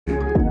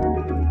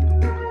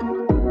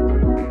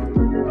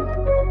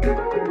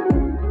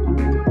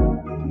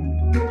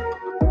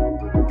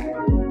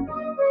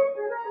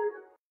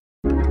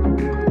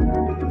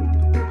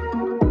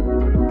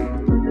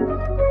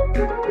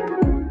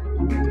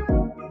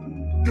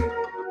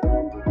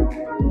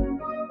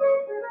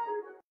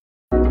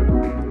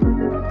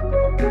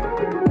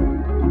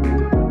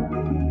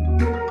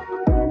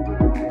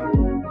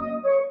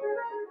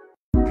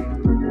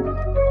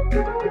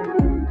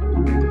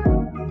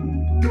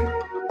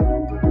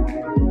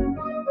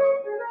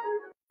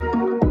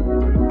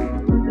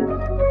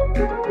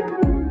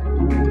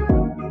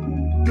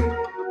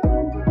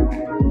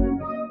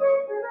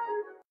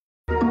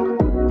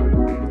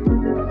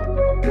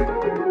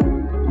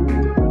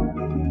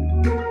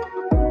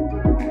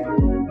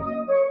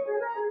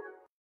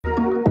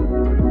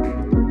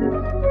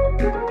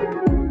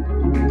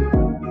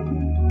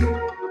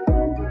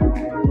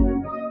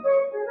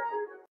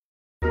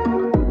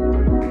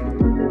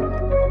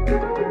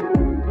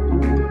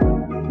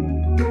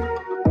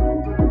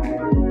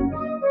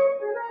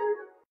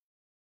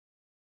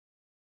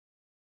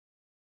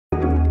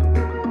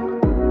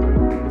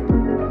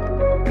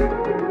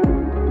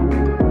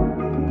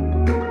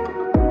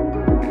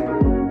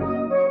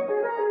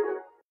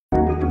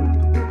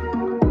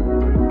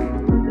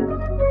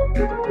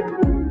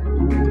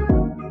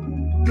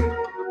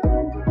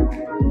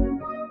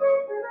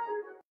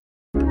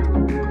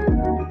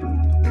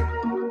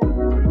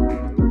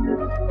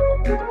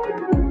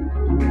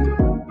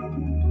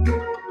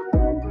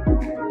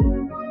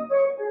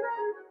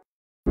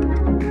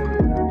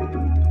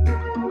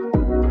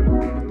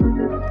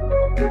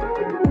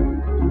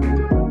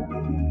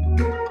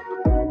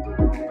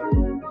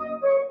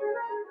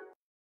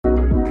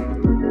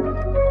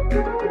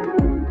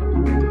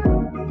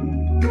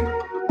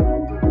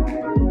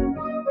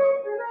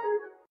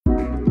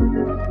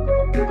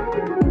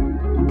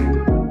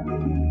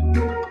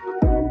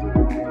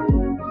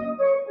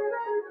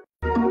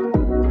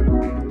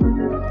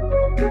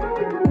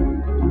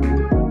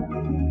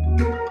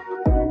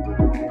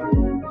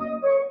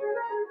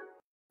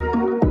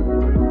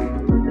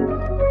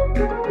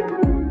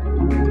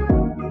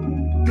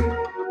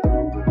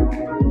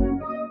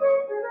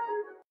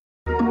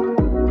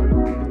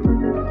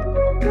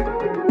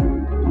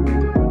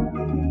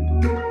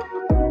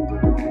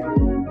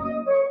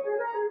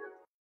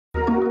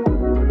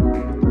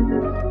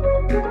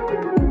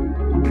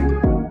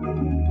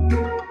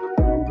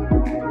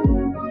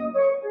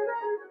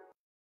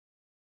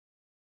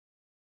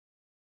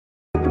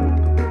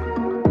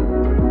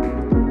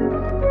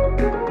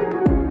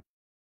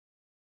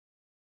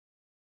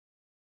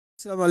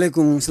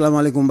Assalamu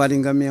alaikum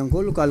badin gami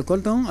angkol kal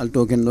kontong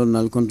alto kendol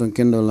nal kontong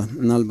kendol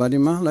nal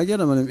badima la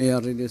jada malam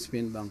radio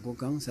Spain bangko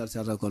kang sar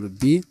ko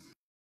bi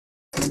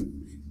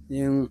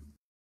yang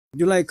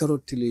Julai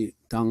karotili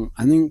tang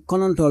aning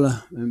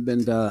konontola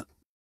benda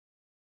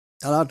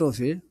talato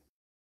fe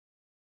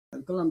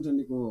kalam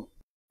tandiko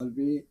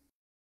albi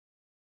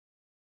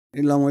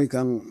ilamoy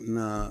kang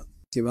na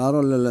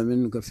KIIBAARO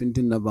lalamin ka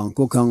fintinda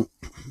bangko kang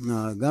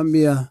na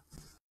Gambia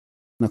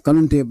na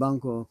kanunte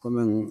banko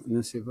komen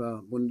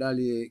nasifa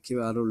bundali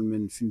KIIBAARO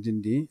men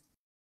fintindi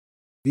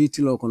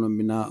bitilo kono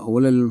bina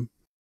wolel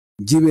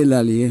jibe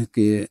laliye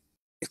ke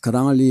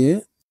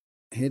karangliye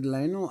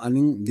headline o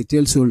aning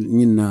details ol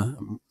nyinna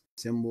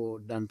sembo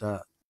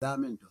danta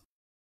damento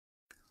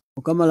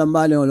o kamala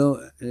mbale olo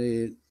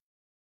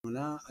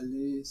wala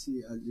ali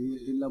si ali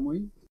ilamoy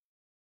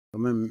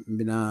komen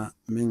bina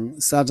men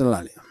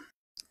satalale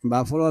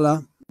ba folola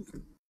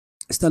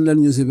standard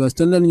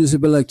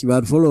newspaper la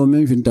kibar follow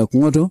men finta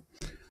kungoto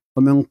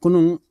komen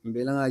kunun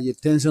belanga je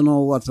tension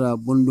o wata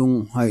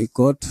bundung high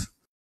court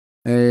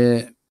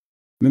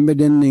membe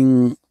den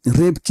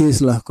rape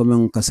case la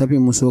komen kasapi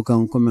muso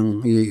kan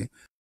komen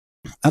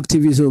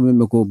activist o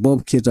membe ko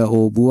Bob Keta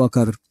o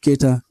Buwakar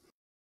Keta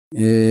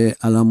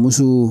ala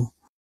musu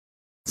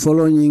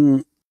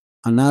following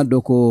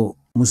anado ko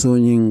muso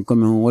nyin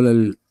komen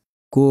wolel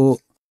ko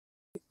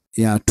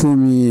ya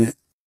tumi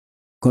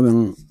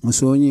komen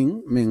muso nyin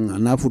men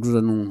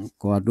anafutura nun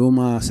ko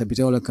adoma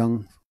sabita wala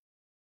kan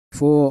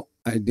fo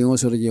ay dingo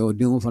soreje o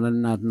dingo fanan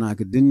na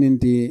ke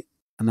dinninti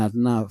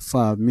anatna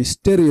fa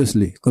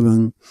mysteriously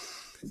komen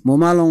mo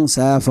malong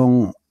sa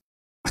fon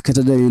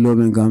akata da yilo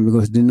men gam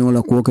because dinno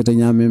la ko kata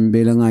nyamen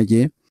bela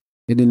ngaje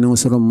edin no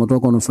soro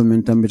moto kono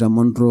famen tambita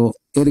montro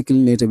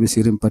erikil neta be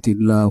sirim pati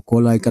la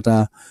ko lay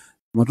kata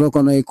moto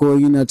kono ko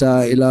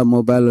yinata ila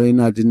mobile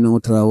ina dinno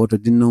tra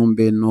woto dinno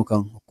be no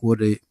kan ko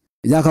de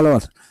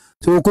jakalawat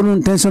so kono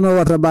tension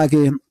wata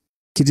baake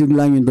kiti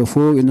langi do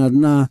fo ina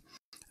na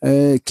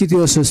kiti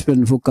o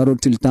suspend fo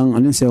karotil tang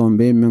anin se on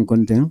be men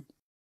konten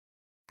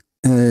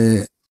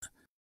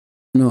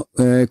no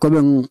ko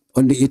ben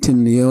on the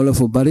 18 yolo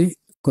fo bari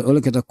ko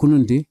ole keta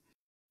kununti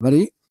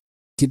bari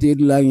kiti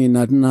langi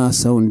na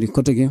sound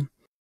kotege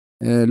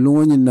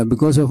lungo na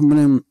because of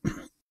manem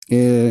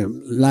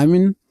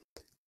lamin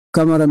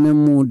camera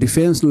memu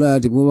defense lawyer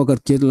di Boubacar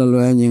Keita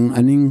lawyer nyin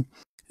aning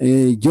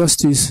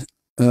justice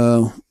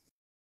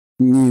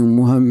ni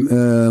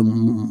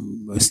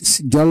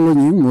Jallo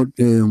ni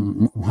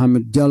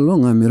Mohamed Jallo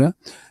ngamira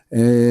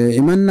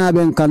imanna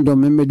ben kando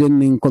membe den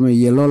nin comme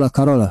yelo la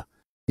karola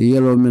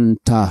yelo men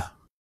ta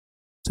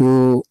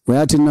so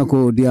wayatina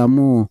ko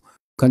diamo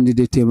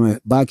candidate ma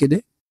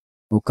bakede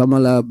o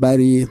kamala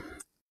bari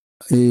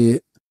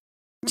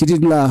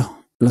kitidla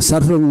la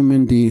sarfo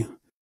momenti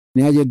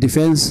ni aje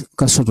defense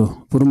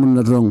kasoto pour mun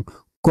na rong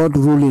court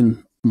ruling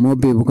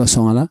mobe bu ka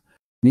songala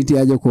niti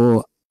aje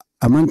ko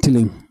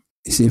amantiling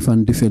se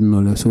fan defend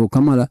no so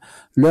kamala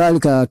loyal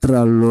ka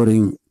tra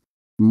loring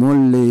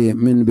molle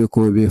men be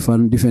ko be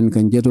fan defend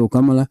kan jeto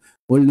kamala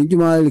wol ni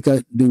jumal ka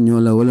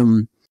dunyola wala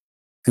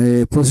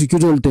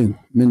prosecutor ten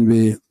men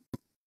be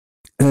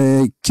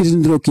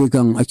kirindro ke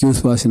kan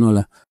accuse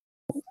pasinola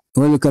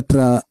wol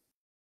katra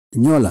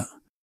nyola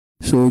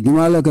so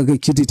jumala ka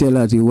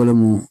kititelati wala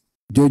mu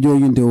jojo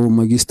yinte o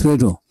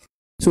magistrato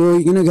so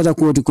ina gata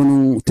ko ti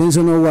kono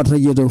tension o warta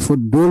jeto fo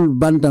dol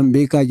bantam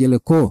be ka jele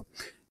ko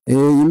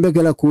yimbe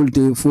kala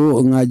kulte fo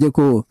ngaje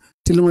ko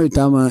tilmoy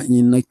tama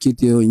nyin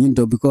nakiti o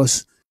nyinto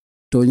because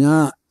to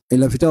nya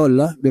ela fita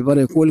wala be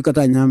pare ko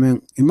kata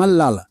nyame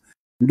imallala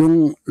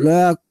dum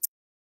la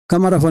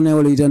kamera fane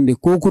wala itande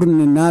ko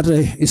kurne nata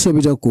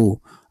isobita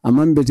ko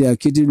amambete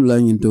akiti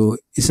dulanyin to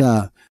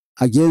isa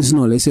against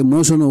no lese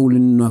motion o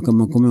wulin no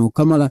kama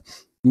kamala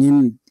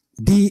nyin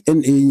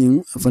DNA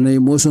nyin fane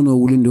motion o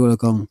wulin wala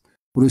kam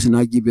purusi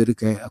na giber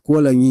kay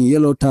akola nyin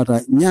yellow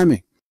tata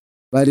nyame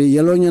bari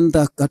yellow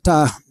nyanta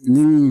kata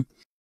nin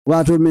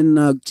wato men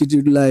na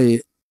kiti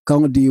dulay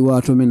kan di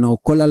wato men no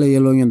kolala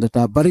yellow nyanta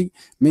ta bari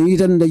men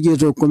itande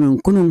jeto komen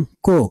kunun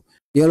ko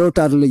yellow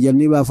tata le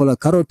janni ba fala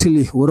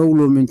karotili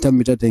worawlo men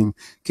tamitaten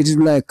kiti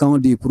dulay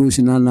kan di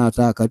purusi na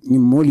nata ka ni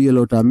mol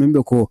yellow ta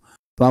membe ko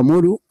pa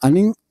modu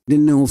anin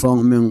dinne o fa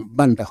men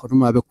banda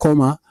hotuma be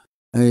koma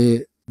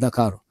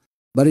Dakar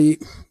bari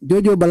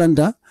jojo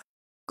balanta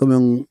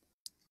comme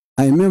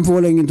ay même fo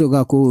la nginto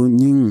ga ko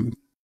nyin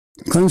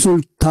council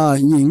ta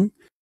nyin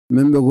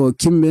membe ko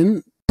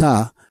kimben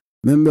ta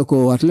membe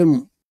ko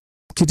watlem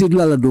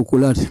kitidla la do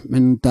kulat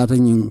men tata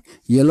nyin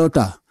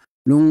yelota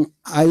lung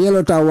a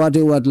yelota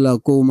wate watla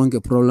ko manke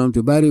problem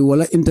to bari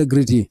wala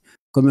integrity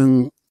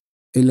comme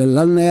ila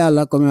lanna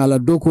yala comme ala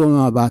do ko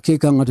ma ba ke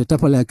kan ngata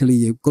tapale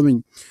akli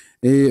comme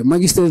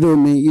magistrate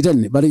me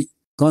itan bari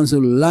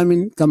council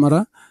lamin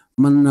camera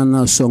man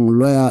na song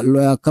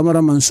lawyer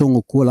camera man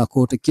song ko la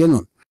ko te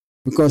kenon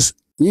because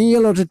ni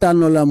yelote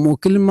tanola mo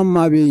kilima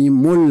mabe ni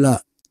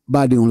molla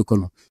badi on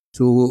kono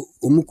so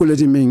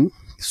umukuleti men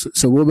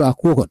so boba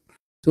ko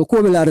so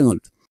ko be la rengol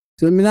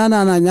so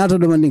minana na nyaato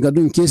do man ka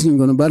dun kesi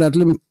ngono barat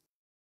lim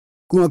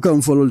kuma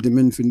kam fololti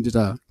men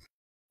findita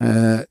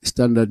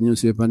standard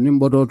newspaper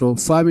nimbototo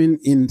farming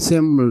in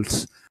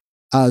sembles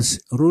as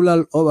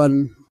rural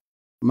urban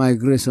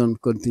migration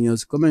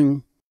continues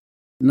coming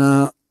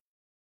na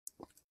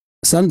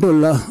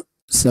santola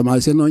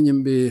samaseno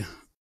nyimbe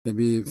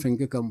be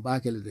fenke kam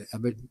bakele de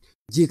abe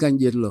jikan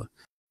jetlo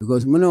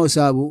because mono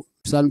sabu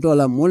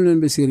santola molnen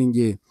be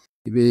sirinje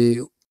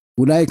be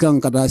ulai kan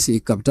kata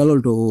si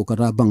capital to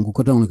kata banku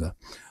kota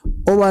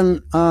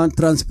urban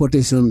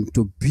transportation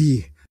to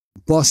be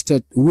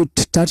boosted with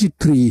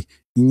 33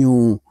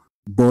 new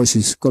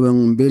buses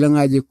comme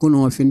belangaje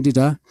kuno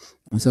findita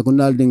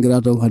secondal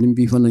dingrato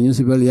hanimbi fana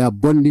municipal ya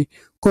bondi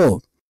ko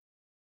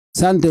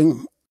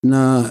something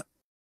na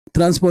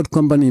transport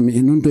company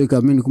mi nunto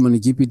ka min kuma ni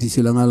GPT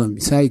silangala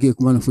sai ke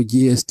kuma fu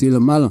GST la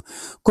mal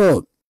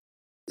ko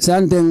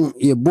something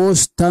ye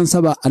boss tan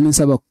saba anin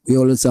saba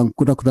yole san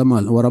kuta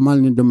mal waramal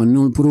ni de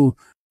manul pro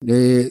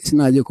de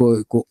sinaje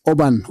ko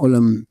oban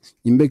olam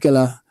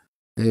imbekela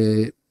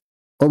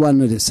oban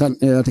de san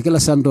atakela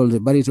santol de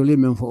bari to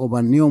limem fo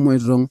oban niyo moy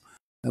rong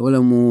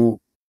wala mu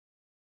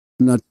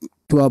na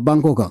to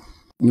bankoka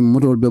ni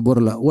motol be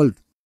borla wol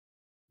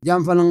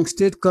jam falang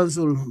state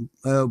council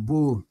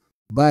bo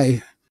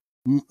by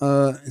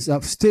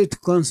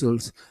state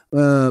councils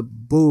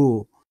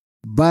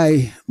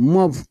by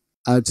mob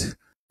at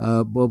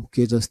Bob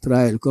Keita's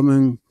trial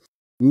coming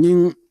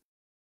ning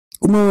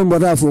uma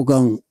mbada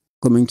fokan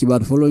coming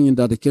kibar following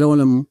that kila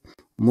wala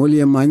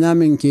moli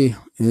manyamen ke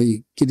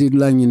kitid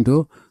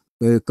lanyindo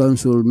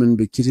council men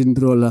be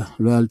kitindrola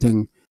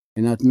loyalten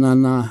enat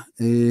nana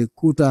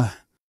kuta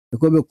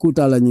ko be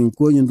kuta la nyin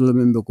ko nyindo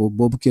membe ko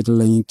Bob Keita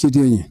la nyin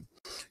kidionyi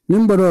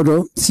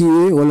Nimbarodo,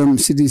 CA, Olam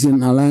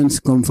Citizen Alliance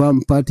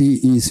confirmed party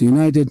is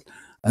united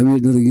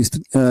amid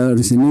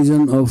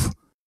resignation of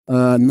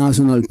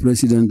national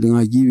president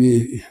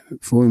Ngajiwe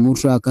for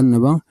Mursa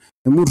Kanaba.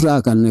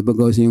 Mursa Kanaba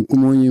because in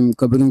Kumonyim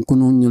Kabrin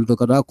Kunun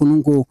Tokara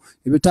Kununko,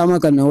 Ibitama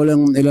Kana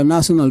Olam Ela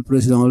national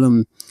president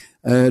Olam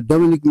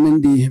Dominic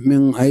Mendy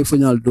Meng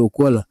Aifanal do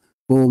Kuala,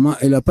 O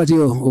Ela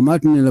Patio, O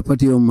Martin Ela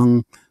Patio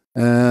Mang.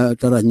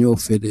 Tara nyo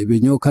fede be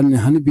nyo kan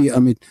hanibi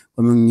amit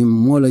komang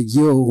mola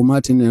gio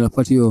umatin la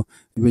patio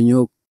be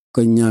nyo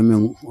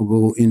kanyameng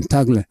obo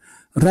intagle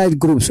right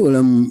groups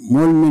olam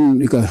molmen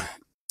ika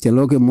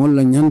teloke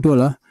molla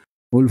nyantola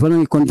ul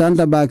fana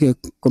kontanta bake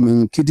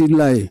komang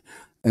kidilai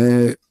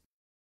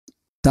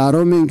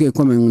taro menke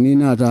komang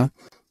ninata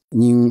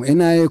ning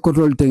enae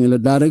kotol tengela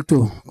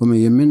directo komang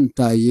yemen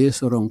ta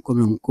yesorong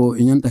komang ko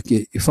inyanta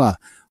ke ifa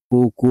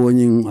ko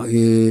ning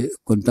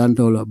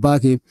kontanta ola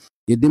bake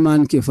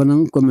demand ke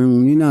fanang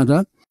komeng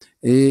ninata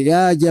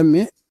ya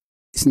jamme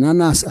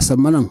isnana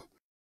asamanang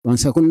wan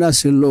sekunda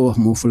silo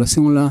mo fula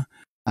singula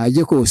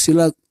aje ko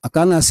sila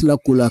akana sila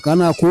kula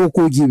kana ko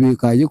jibe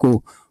ka aje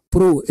ko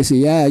pro ese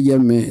ya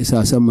jamme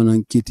sa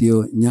samanang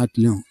kitio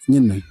nyatlen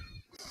nyinna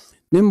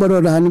nimbaro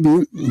da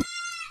hanbi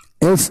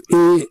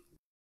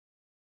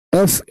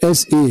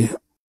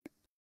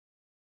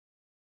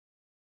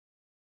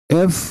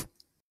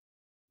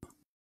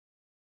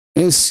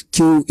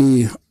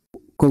FSQA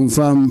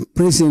confirm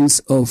presence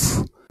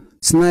of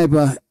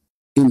sniper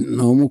in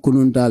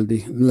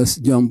Naumukunundaldi. Let's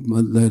jump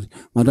that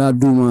Mata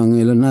Duma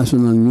ngela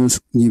national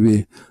news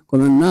nibe.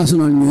 Kono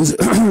national news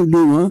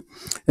Duma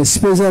a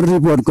special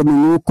report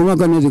kono kuma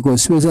kanetiko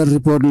special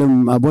report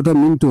lem abota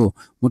minto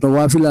moto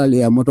wafila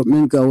ya moto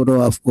menka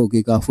odo afko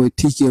ka fo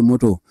tike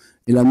moto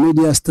ila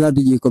media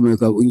strategy kono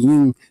ka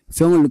yin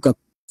fengol ka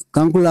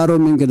kankularo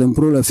menke dem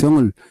pro la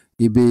fengol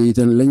ibe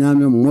tan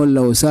lanyame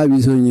molla o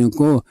sabi so nyen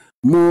ko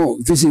mo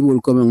visible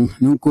comme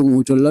nunko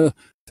mutola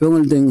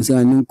fengol deng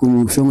sa nunko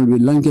fengol bi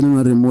lanken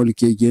na remol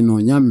ke geno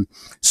nyam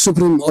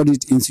supreme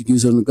audit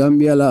institution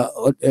Gambia la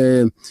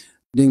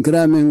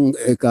denkramen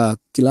ka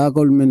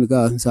kilakol men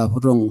ka sa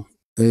fotong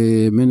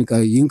men ka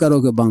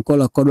yinkaro ke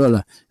bankola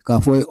kodola ka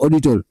foi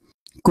auditor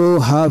ko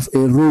have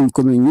a role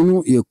comme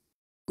nyunu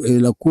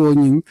la ko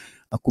nyin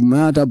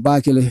akumata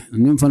bakele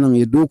nim fanan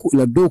e doku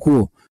la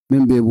doku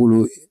membe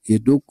bulu e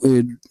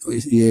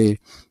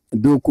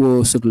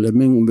doku sotle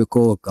men be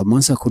ko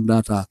kamansa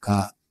kundata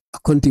ka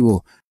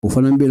kontibo o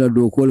fanan be la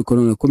doku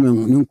ko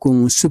comme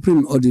nunko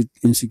supreme audit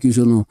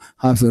institution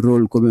have a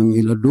role comme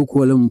la doku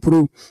wala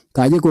mpro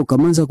kaje ko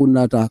kamansa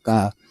kundata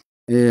ka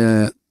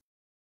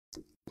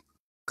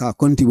ka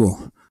kontibo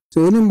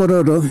so ni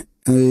mborodo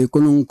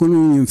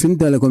kono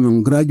fintale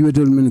comme graduate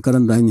men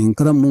karanda nyin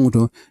karam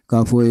muto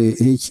ka fo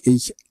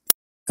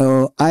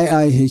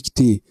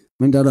IIHT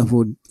men dara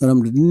fo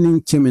karam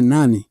din cheme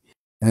nani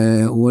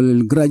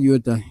wal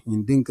graduate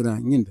in dinkra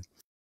nyind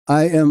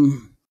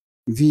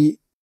IMVF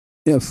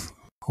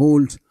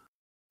hold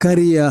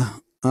career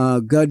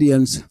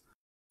guardians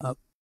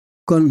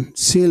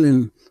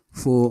counseling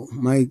for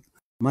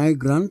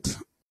migrant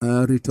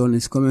return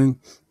is coming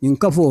in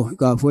kafo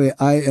ka fo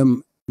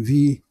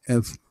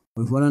IMVF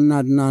wala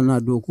na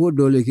do ko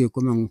dole ke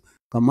comme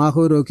kama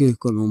ko ke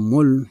comme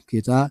mol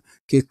kita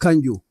ke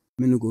kanju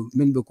men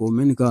be ko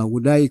men ka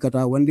wudai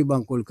kata wandi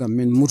bankol kam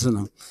men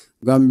mutana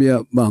Gambia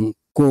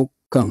banko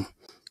kan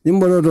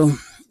nimbolo do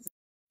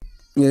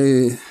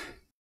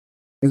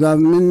ega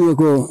men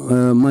ko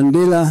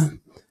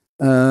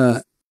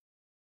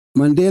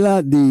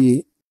Mandela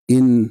the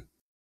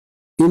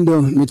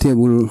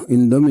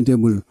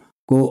indomitable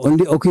ko on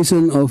the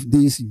occasion of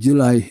this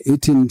July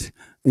 18th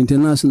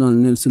International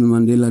Nelson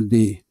Mandela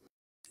Day.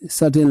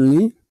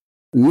 Certainly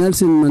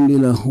Nelson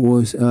Mandela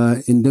was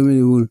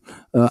indomitable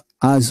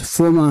as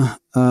former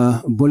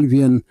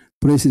Bolivian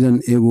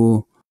President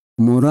Evo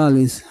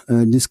Morales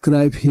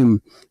described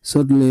him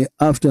shortly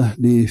after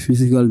the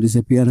physical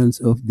disappearance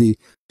of the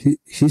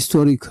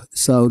historic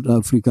South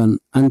African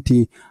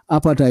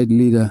anti-apartheid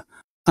leader,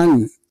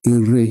 an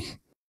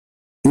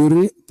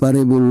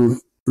irreparable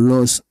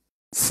loss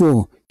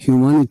for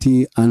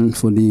humanity and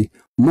for the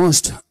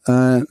most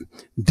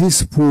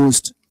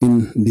disposed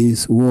in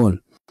this world.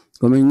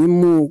 Comme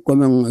ñimmu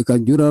comme ka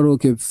juraro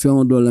ke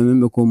feŋo do la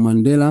membe ko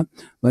Mandela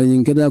bari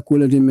ñin keta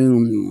kulati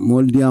men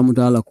moldi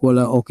amuta la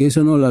kola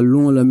occasional la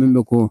lungo la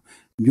membe ko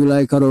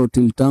July karo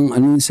til tang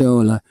anin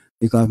seola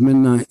e ka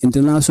menna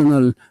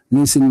International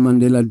Nelson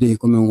Mandela Day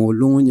comme o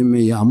lungo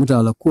ñimme ya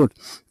amuta la court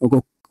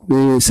ko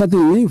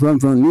certainly from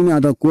nini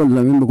ata ko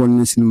la membe ko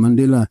Nelson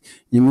Mandela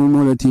ñimmu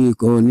molati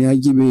ko ni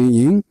ajibe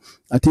ñin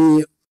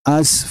ati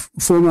as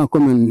former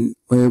comme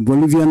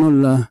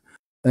Bolivian la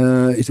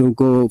it will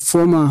go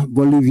former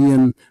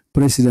Bolivian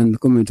president,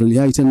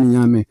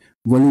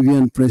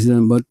 Bolivian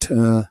president, but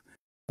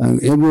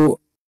Evo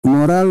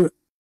Moral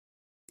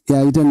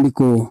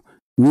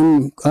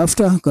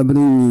after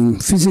covering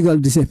physical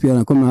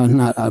disappearance, come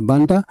na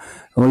abanta,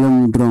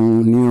 olem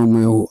drong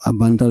niyo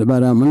abanta,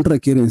 bara mantra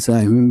kirin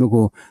sa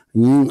membo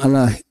ning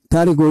ala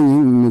tariko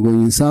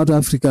ning South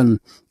African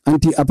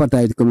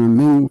anti-apartheid come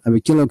men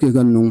abikelo ke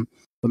ganung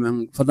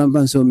come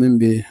fatambanso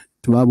membe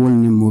tuabol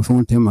ni mo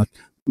fon temat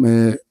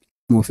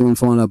mo film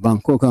fon la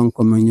banko kan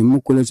comme ni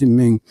mukulati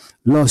men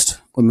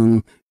lost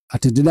comme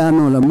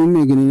atidano la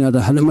mumme gini na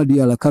da halamadi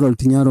ala carol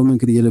tinyaro men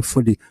kidi yele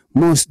fodi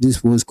most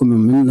this was comme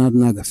men na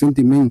naga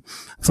finti men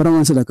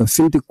faransa da ka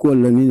finti ko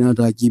la ni na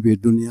da jibe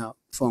dunia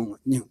fon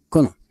ni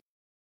kono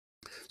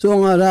so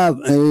ngara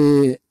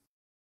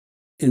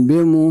en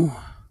bemu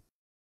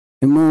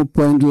emo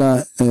point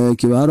la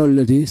kiwaro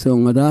lati so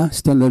ngada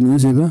standard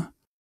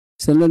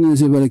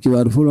newspaper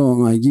kiwaro fulo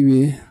nga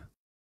jibe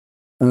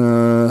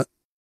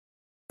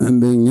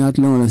ambe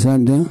nyatlo la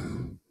sande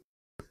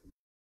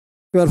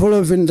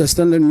follow in the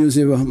standard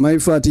newspaper my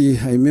fati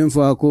ay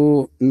memfa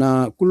ko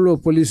na kullo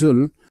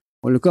polisol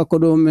wal ka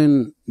kodo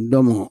men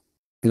domo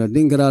ila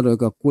dingrado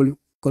ka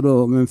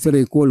kodo men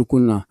fere kol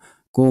kunna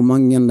ko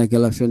mangyen na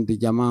kala fenti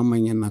jama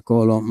mangyen na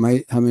kolo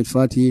may hamid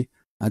fati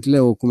atle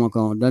o kuma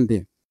ka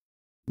dante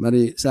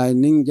bari say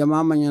ning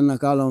jama mangyen na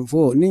kalon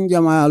fo ning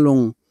jama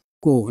alon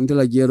ko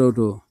ndela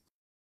jeroto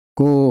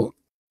ko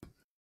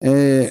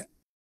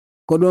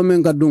kodo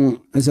men kadung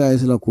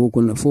SAS la ko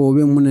kun fo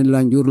be mun la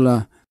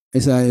njurla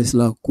SAS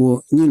la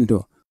ko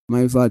nyinto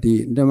may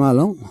fati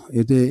demalon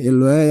ete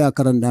eloya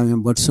karanda men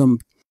but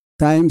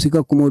sometimes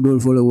ka kumodol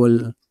fo le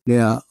wol they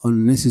are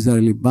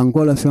unnecessarily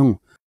bankola fen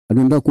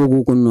adunda ko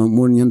kun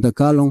mon nyanta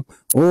kalon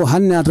o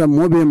hanne ata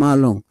mobe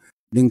malon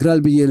dingral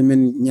bi yel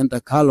men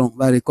nyanta kalon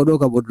bari kodo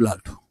ka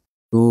bodlalto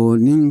to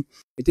nin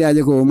ete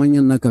aje ko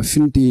manyan naka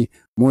finti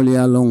moli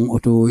alon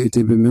oto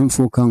ete be men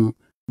fo kan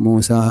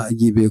Mosa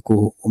jibe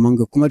ko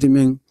omanga kumati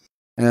men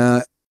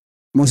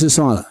Moses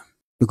sala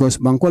because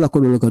bankola ko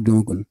do ka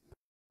dungun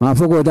ma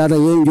fogo data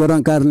yen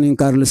joran karnin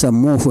karle sa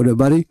mo fo de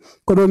bari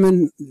ko do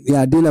men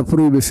ya dila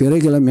pour be fere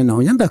kala men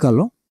no nyanda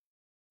kallo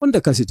on de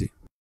kasiti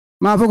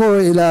ma fogo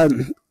ila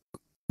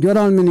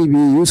joran mini bi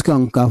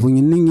yuskan ka fu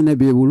nyinni ne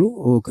be bulu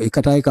o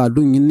katay ka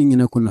dun nyinni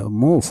ne kuna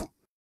mo fo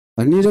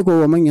ani de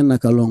ko omanga na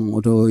kalon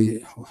oto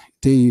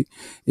te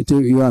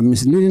you are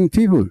misleading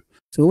people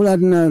so wala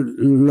na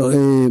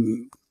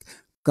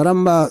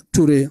Karamba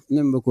Ture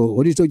nembe ko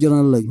auditor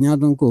general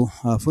nyadon ko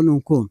ha fonum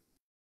ko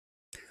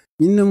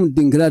innum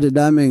dingrade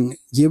damen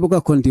jeboka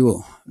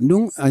kontiwo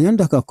ndung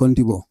anyanda ka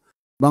kontiwo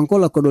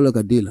bankola kodola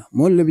ka dila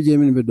molle be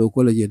jemin be do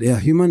ko la je they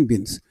are human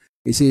beings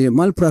it's a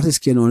malpractice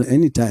can on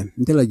any time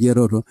ntela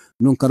jeroto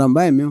ndung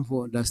karamba men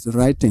fo that's the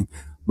right thing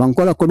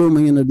bankola kodo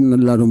mangena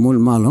la do mol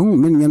malon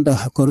men nyanda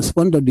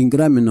correspond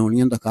dingrame non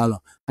nyanda kala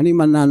ani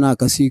manana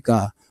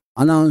kasika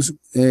announce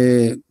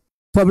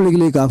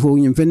publicly ka fo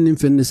ñim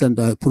fenni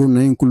santa pour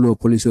na kullo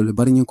police le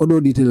bari ñi ko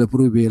do dite la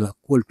pour be la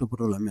kol to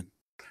la men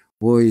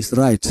is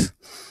right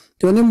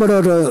to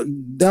number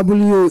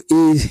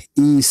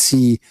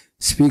WAEC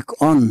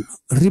speak on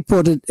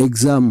reported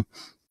exam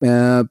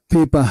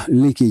paper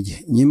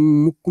leakage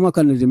ñim kuma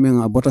kan de men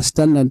abota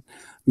standard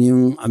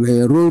ñim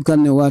abe rule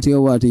kan wati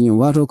ñim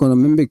wato ko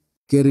membe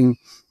kering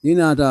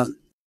dinata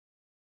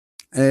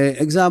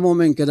exam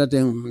men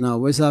kedaten na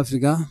West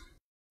Africa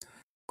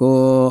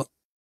ko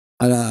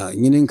ala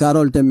ñinin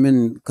karol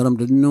temmen karam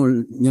de no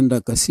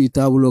nyanda ka si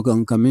tabulo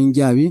kan kamen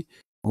jawi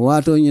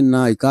wato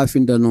nyina ka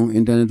finda no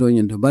internet o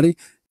nyanda bari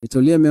to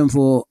liye men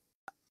fo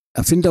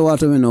afinta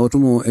wato men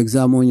otumo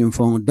exam o nyim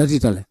fon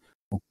datitale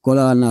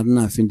kola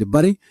na finde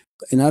bari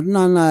ina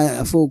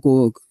na fo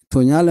ko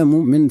to nyale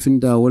mu men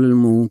finda wolel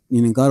mu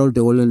ñinin karol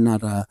de wolel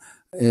nata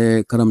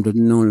karam to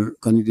no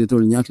candidate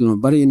nyatlo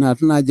bari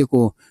natna je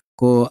ko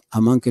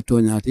amanke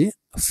to nyati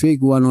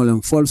fake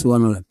wanolem false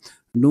wanolem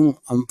dum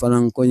am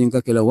fanan ko yin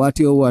kakela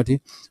wati o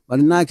wati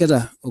bari na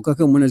keta o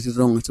kaka munati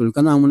rong tul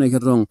kana munati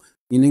rong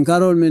inin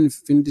karol men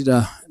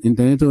findida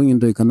internet o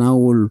ngindo kana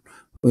wol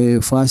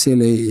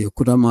fasele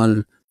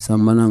kutamal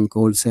samanan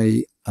ko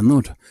say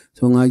anot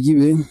so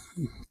ngajibe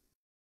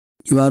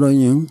ibaro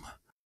nyen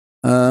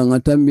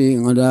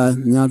ngatambi ngada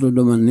nyato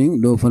do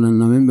manning do fanan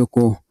na membe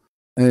ko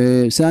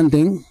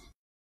santeng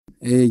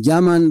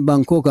jaman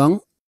banko kan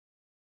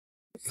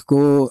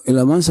ko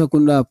elaman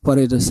sakunda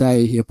pareta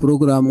sai ya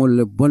programo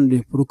le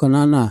bonde pour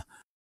kanana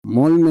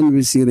molmen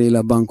bisire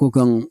la banko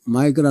kan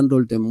migrant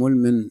dolte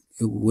molmen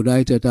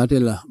wudaita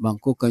tatela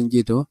banko kan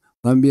jito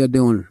gambia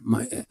deon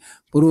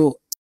pour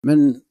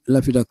men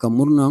lafida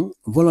kamurnan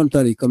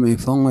voluntary kame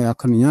fango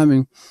yakan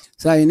nyamen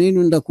sai ni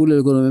nunda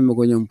kulel go men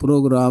ko nyam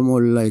programo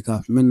like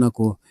menna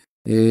ko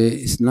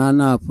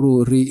isnana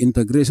pro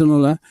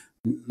reintegration la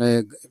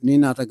ni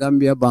nata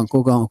Gambia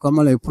banko kan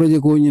kamala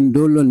project ko nyin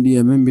dolon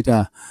di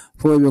membita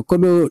fo be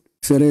kodo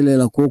ferele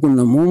la ko kun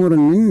na momor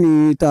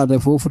ni tata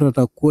fo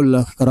futata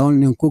kolla karawon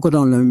nin ko ko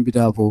tan la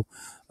membita fo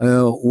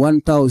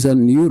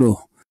 1000 euro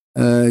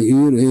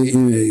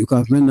you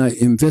can mena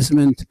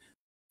investment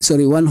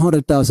sorry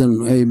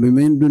 100,000 ay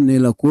men dunne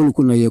la ko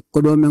kun na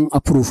kodo men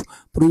approve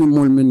pour ni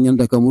mol men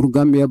nyanda kamur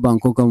Gambia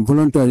banko kan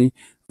voluntary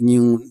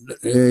nyin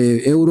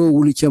euro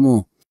wuli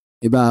chamo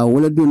iba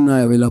wala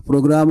dunna wala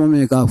programo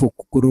me ka fo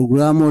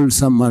programo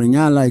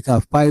samarnyala ka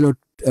pilot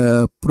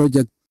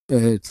project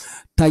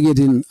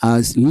targeting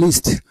as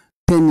least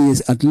 10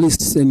 years at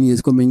least 10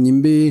 years comme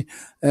nyimbe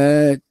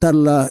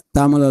tarla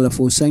tamala la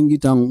fo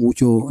sangitan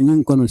ucho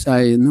nyin kono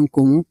sai nun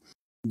ko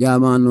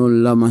jamano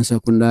la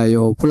mansakunda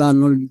yo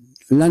plano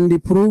landi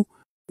pro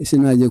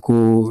sinaje ko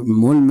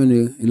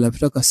molmen la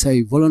fitaka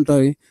sai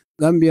voluntary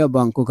Gambia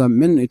banko kam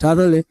men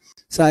itarale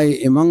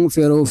sai emang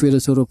fero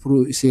soro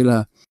pro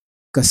sila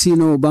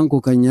casino banko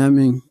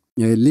kanyamin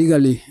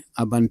legally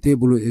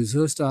abantable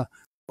exhausta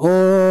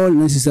all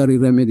necessary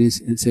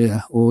remedies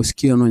o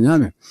skiono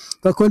nyame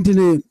ka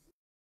continue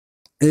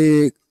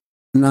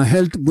na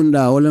health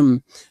bunda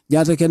olam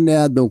jata kende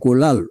ya doko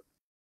lal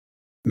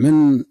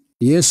men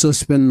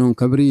suspend non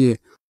kabriye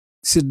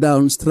sit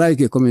down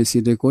strike comme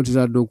si de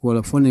kotira doko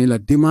la fone la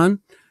demand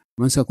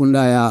man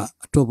sakunda ya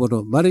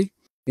topoto bari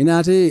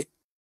inate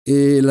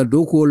la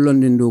doko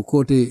london do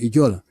kote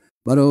ijola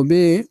baro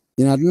be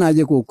inadna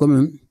je ko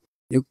comme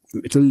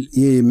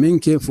ye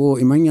menke fo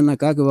imanya na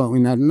kaka ba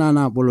inadna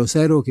na bolo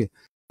sairo ke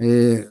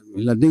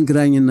la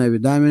dingranye na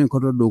bidamen ko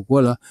do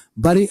kola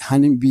bari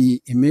hanin bi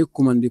ime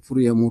kumande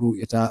pour ya muru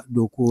eta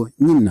do ko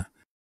nyinna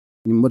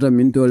nimbota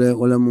mintole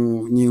wala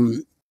mu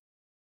nyim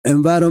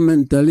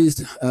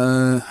environmentalist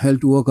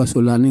health workers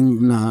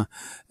learning na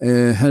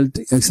health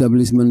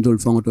establishmental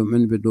fonto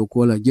men be do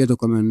kola jeto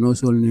comme no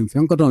sol nim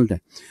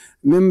fenkotonte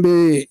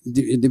membe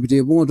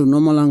député bonto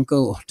normalanka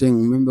ten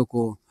membe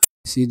ko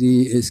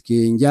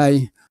CDSK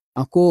Njai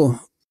ako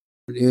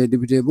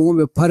député bongo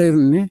be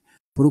parerne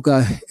pour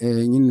ka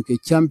nyin ke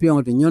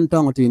champion te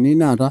nyontango te ni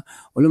nata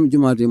olum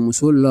jumate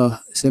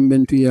musolla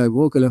sembentu ya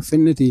bokala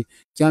fenneti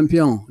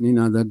champion ni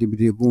nata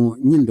député bon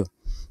nyindo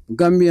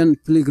Gambian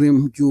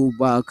pilgrim due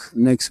back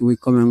next week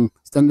coming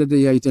standard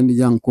ya itendi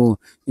janko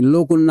in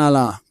local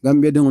nala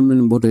Gambia de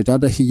men boto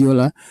tata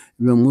hijola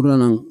be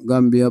murana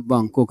Gambia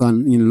banko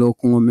kan in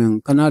local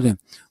men kanade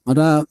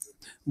mata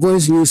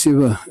Voice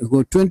newspaper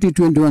go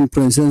 2021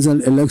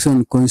 presidential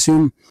election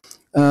consume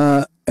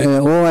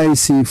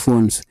OIC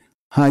funds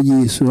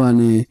Haji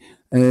Suwane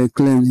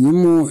claims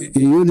yimu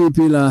UDP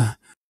la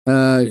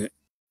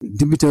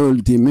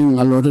digital teaming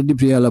a lot of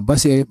DP la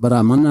base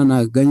baramana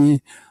na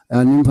ganye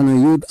nimpana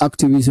youth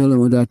activism la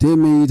modate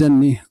me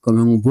itani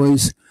comme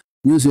Voice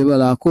newspaper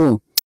la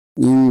ko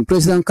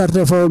president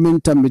Carter for men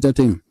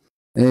tambitating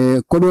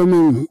kodo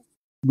men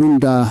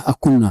dunda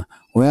akuna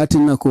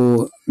oyatina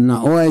ko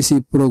na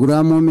OIC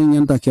programo men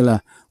yanta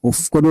kela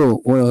of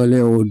kodo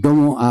leo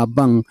domo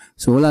abang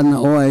so la na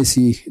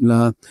OIC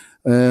la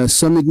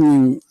summit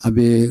ning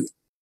abe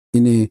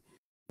in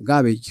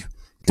garbage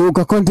to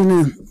ka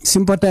continue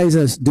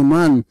sympathizers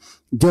demand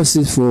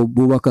justice for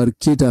Boubacar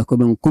Keita ko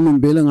ben kunum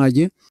bela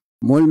ngaje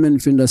molmen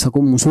finda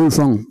sako musul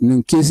fang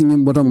ning kesi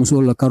ngim bota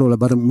musul la karola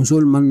bar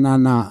musul man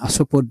na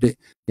support de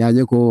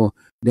yaje ko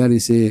there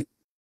is a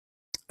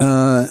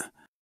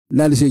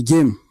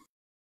game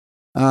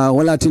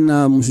wala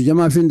tina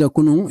musujama finda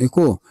kunu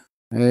eko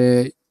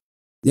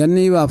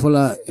yanni wa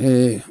fola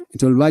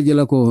itol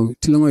bajela ko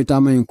tilongo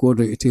itama en ko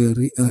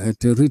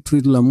te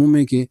retreat la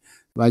mumeke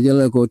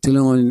bajela ko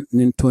tilongo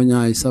nin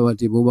tonya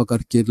isawati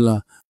Boubacar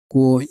Keita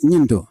ko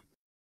nyindo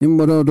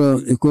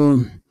nimbodo eko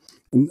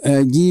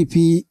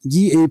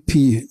GAP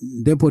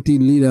deputy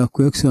leader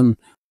question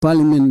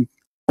parliament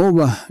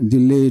over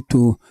delay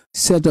to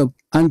set up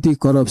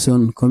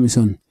anti-corruption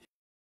commission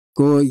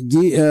ko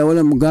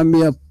wala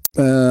Gambia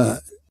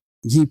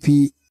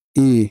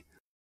GPA.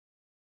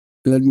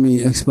 Let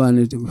me expand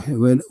it.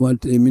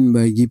 What I mean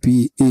by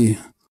GPA.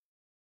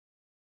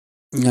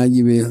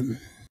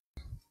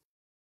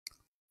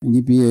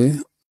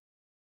 GPA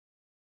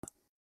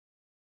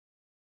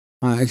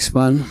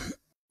expand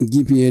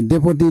GPA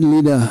Deputy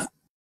Leader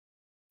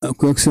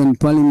question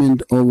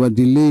Parliament over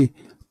delay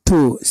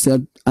to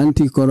set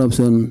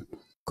Anti-Corruption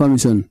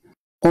Commission.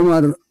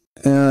 Omar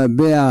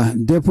Bea,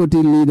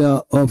 Deputy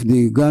Leader of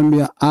the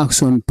Gambia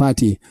Action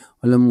Party.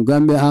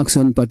 Gambia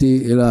Action Party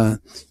ila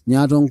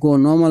nyatonko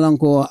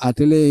normalanko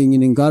atele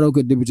ngingaro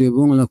ke deputy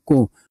bongla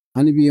ko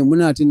ani bi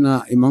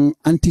munatina imang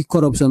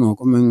anti-corruption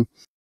ko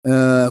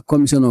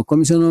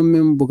commission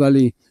mem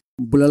bugali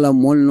bulala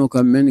molno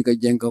ka men ka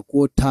jenka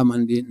ko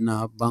tamandi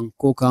na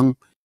banko kan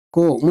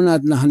ko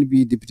munatina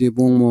hanbi deputy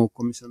bongmo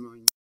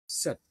commission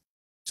set.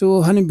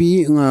 So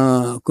hanbi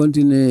nga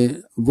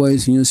continue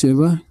voice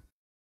newspaper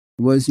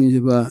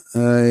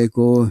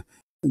ko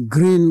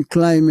Green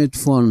Climate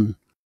Fund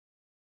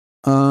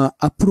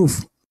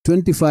approve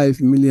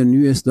 $25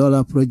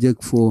 million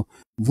project for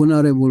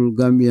vulnerable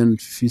Gambian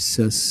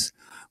fishers.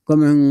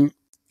 Coming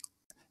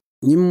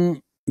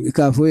nim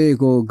kafoe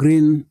ko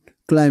Green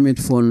Climate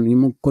Fund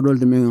nim kodol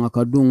de men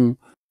akadung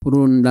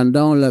purun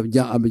dandaw la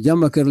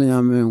jamba kerle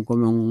nyame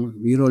comme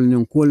wirol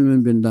ni kol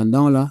men ben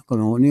dandaw la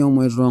comme oni o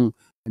moy rong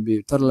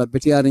be tarla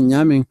betiari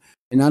nyame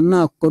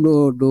inana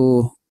kodo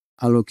do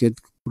allocate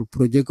pour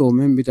projet ko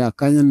men bita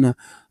kanyana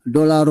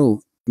 $1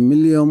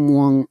 million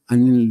wang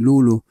anin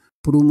lulu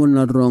pour mon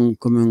na rong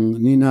comme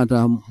ni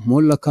nata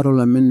molla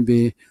karola men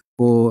be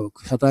ko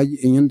hataji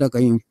nyanda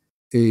kay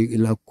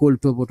la kol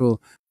topoto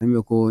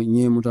men ko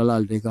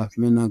nyemutala de ka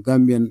men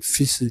Gambian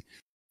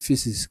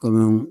fishes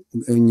comme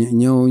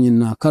nyaw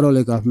na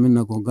karole ka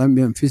men ko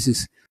Gambian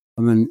fishes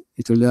comme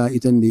itolia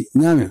itandi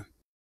nyame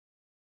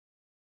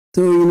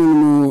to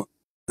yino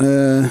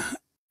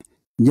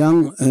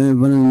Jang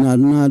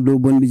na do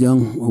bondi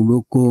jang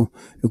ko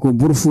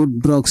Burfoot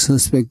drug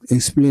suspect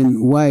explain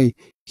why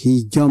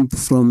he jumped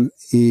from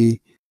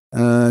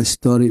a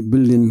story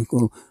building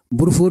ko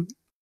Burfoot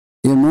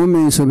e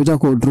moment so bita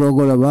ko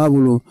drogo la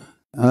babulo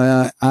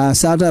a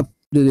startup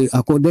de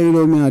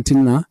akodelo me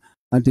atina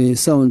ate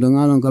sound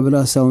ngalon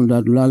kabira sound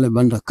lale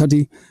banda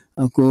kati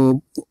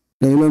ako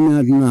delo me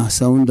atina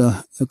sound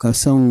ka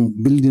sound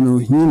building no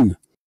hin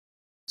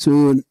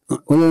so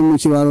wala mo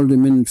ci warol de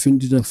men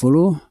findita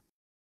follow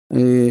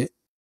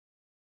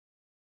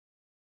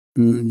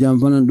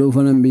Jamfana do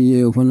fana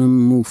biye fana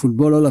mu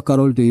football la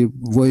Carol the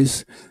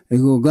voice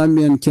ego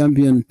Gambian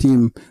champion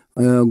team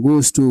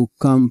goes to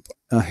camp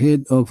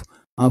ahead of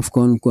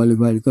AFCON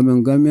qualified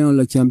comme Gambian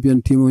la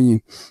champion team oni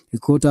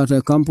ko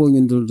tata campo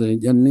ngindo de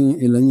janni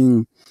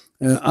ilanin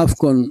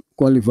AFCON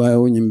qualify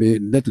oni be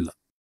detla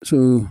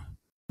so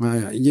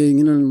je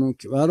nginan mo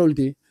Carol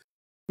the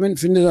men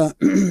finira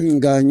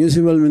ga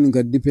newsable men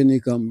ga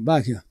dipeni kam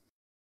bakia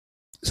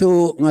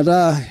so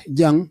ngata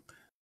jang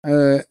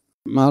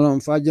malom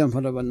fa jam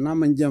fa da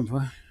naman jam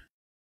fa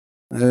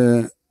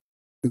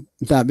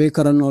tabe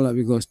karanola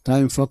because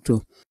time factor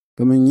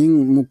comme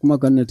nying mukuma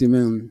kanati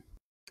men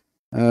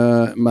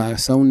ma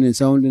sound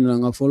na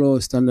nga follow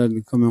standard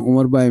comme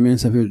Omar Baye men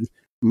ça fait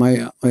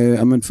my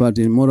Ahmed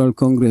Fati Moral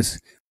Congress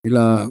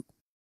ila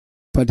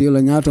parti la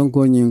nyaton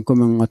ko nying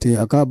comme ngati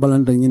aka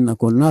balanta nyin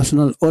ko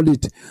National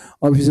Audit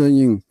Officer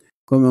nying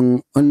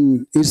comme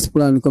on its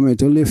plan comme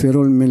to le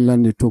ferol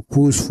men to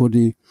push for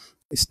the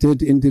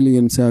State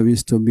Intelligence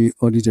Service to be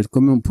audited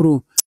comme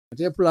pro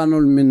te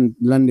planol men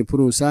lande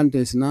pro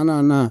santes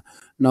na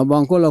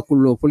banko la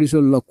kullo police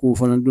la ku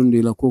fana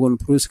dundi la ko kon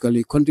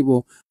proskali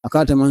kontibo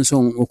akata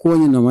manson o ko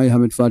na may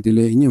Hamid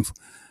Fatile nyimf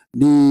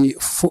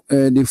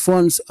the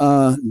funds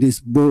are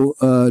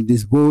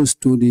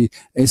disbursed to the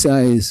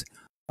SIS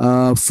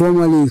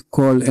formerly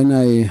called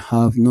NIA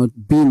have not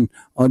been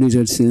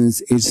audited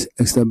since its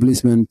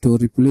establishment to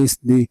replace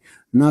the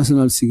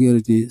National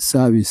Security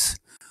Service.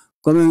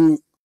 Coming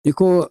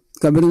iko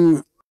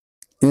kabring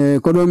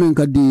kodomen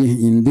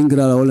kadi in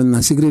dingra wala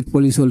na secret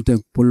police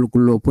te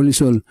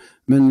police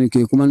men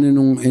ke kumane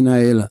non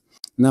NIA la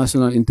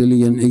National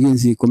Intelligence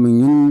Agency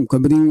coming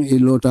kabring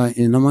ilota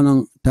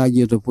namanang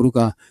taje to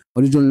puruka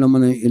auditor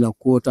namana ila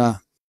quota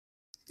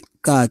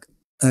ka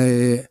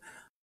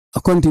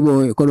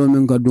accountable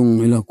kodomen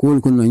kadung ila kol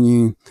kunna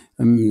ni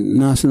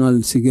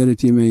national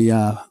security me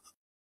ya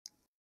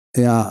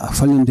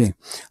falinde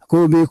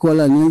ko be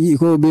kola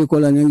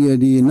nyagi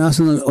di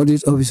National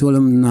Audit Office wala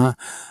na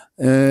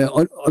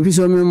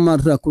officer mem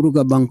marta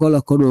kuruka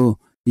bankola kodo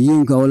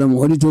yinka wala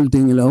mo auditor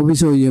tingila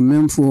officer ye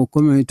mem fo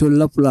comme to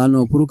la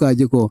plano puruka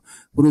jeko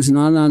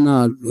purusnana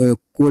na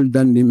kol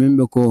dandi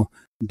membe ko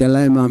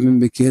dalaima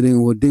membe kering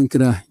wo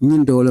dinkra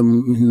nyindo wala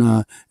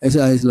na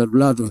SIS la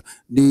blato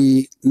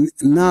di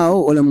now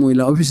wala mo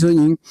ila officer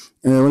nyin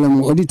wala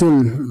mo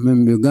auditor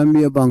membe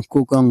Gambia bank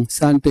ko kan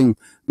santing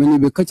meni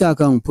be kacha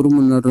kan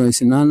purumun na ro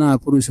sinana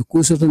purus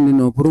kusoto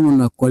nino purumun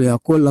na kolya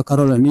kolla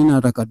karola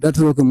nina taka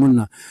datro ke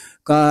munna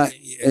ka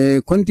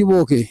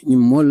kontibo ke ni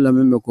molla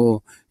membe ko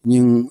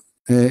nyin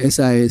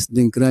SIS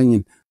dinkra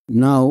nyin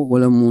now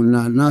wala mo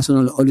na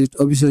National Audit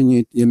Officer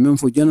ni ye mem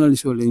fo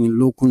journalist wala ni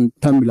lokun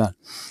tambila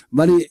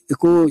bari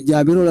ko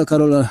jabiro la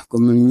karola ko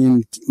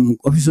nyin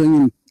officer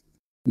nyin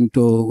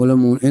to wala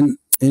mo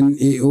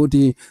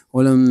NAOT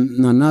wala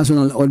na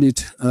National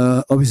Audit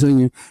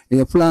Office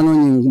e plan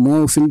on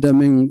mo finta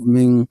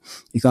men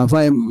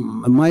ikafa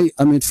mai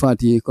amit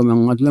fati comme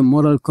ngatla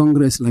Moral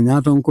Congress la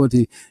nyaton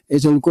koti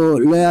etol ko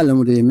loyal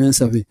mo de men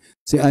safi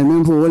say I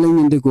remember wala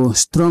nginde ko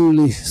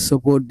strongly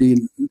support the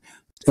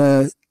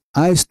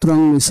I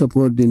strongly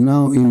support the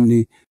now in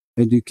the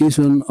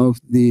education of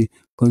the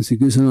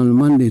constitutional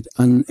mandate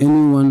and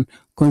anyone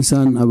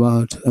concerned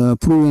about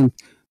prudent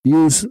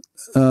use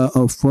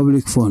of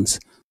public funds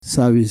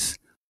service.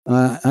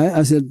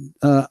 I said,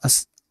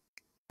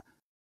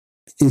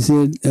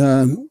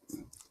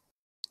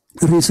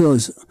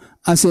 resource,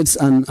 assets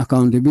and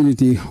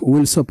accountability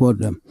will support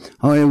them.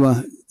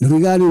 However,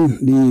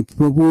 regarding the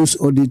proposed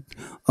audit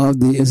of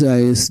the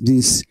SIS,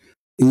 this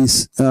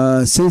is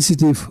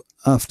sensitive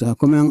after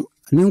coming.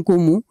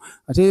 Ninkumu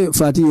ate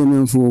fati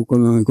yemen fo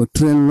comme ko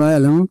train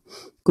royal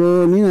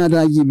ko ni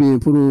ada jibe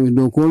pour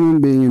do ko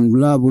be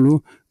blabulu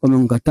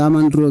comme ka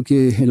tamandro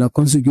ke la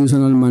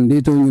constitutional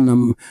mandate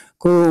ni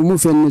ko mu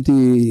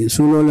fenneti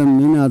sulolam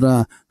ni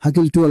ada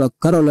hakilto la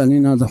karola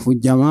ni ada fu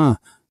jama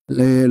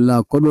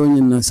la kodo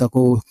ni na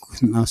sako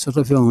na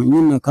soto fe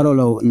ni na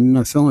karola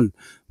na fengol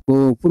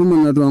ko pour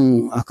mon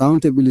don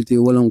accountability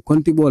wala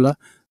kontibola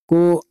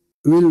ko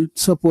will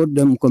support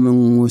them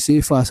comme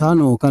si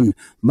fasano kan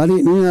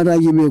bari ni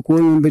araji be ko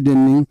membe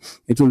denni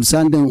etul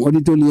sanden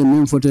auditor li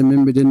men fote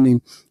membe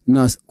denni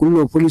na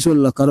kullo police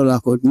la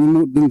karola ko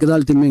ni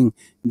dingralti men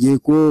je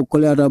ko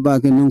kolada ba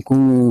ke nin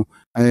ko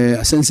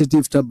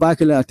sensitive ta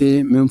bakela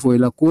te men fo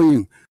la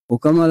koyin o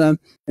kamala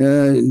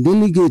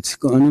delegate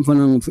ko an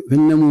fanan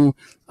fennemu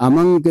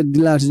amang ke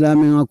dilati da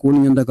men ko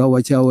ni ndaka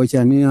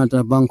wacha ni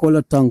ata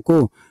bankola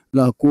tanko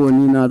la ko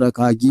ni na da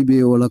ka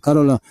gibe wala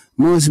karola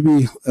must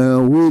be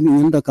with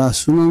in the ka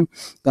sunan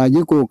ka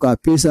je ko ka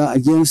pesa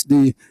against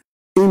the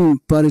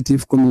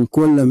imperative common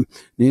column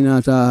ni na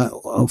ta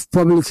of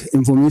public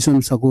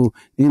information sako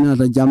ni na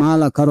ta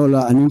jamala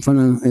karola anin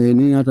fanan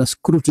ni na ta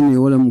scrutiny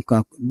wala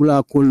muka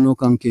bula kol no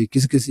kan ke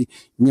kiskisi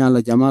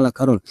nyala jamala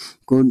karol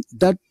ko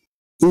that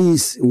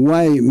is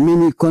why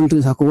many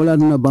countries sako wala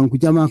na banku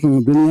jama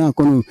kan dunia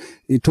kono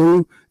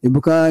ito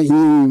ibuka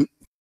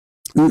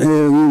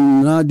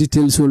na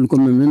details ol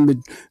comme membe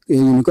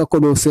ka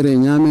kodo fere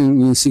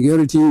nyame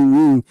security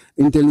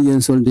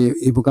intelligence ol de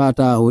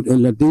ibukata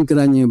la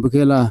dinkranye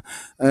bukela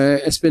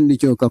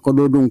expenditure ka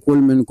kodo don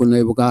kolmen ko na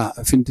ibuka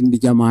fintindi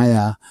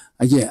jamaya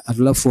aje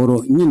atla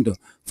foro nyindo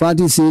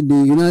fati se the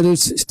United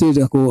States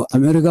ko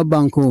America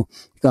banko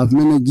ka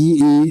mena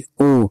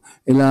GAO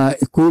la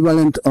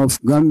equivalent of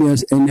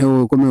Gambia's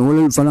NAO comme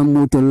wala fala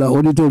moto la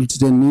auditor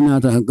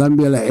nina ta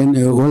Gambia la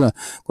NAO wala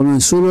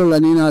comme solo la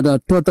nina ta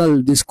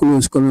total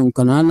disclose comme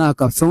kanana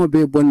ka fengo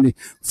be bondi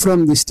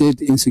from the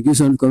state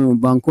institution comme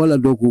bankola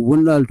doku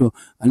wondalto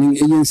aning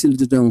agency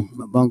to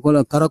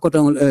bankola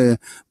karakotang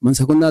man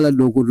sekondala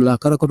doku la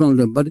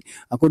karakotang but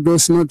ako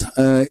does not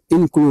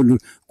include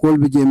kol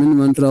be jemen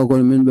mantra ko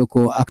men be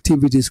ko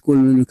activities kol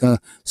men ka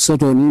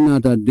soto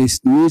nina ta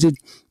designated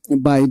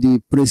by the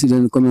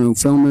president comme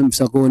from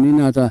sako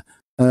nina ta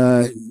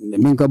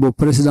menkabo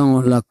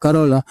president la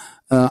karola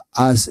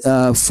as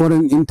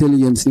foreign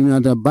intelligence nina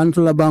ta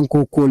bantala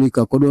banko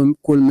kolika kodom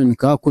kolmen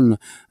ka kunna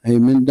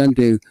men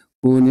dante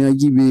ko ne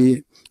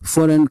ajibe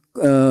foreign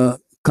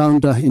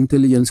counter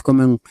intelligence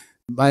comme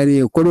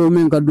bayri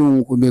kodomen ka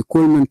dum ko be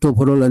kolmen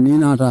toporola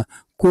nina ta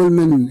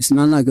kolmen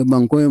sinana ke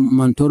banko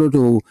man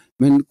toroto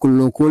men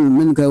kullo kol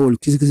men ka wol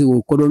kisikisi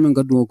ko kodo men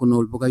ka do ko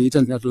nol boka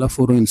yitan la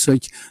foreign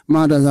search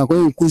mada za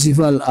ko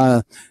kusifal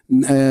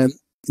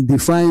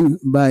defined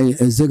by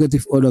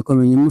executive order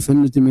comme nyum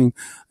fennati men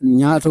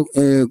nyaato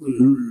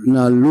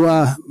na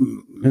loi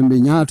membe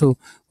nyaato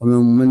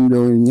men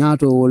do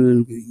nyaato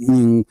wol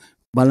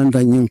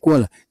balanta nyin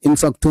kola in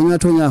fact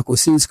tonya ko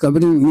since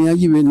kabrin ni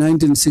ajibe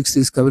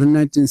 1960s kabrin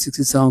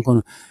 1960s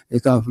kono e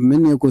ka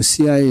men ko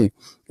CIA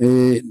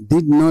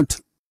did not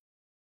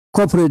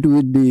cooperate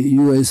with the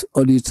US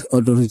audit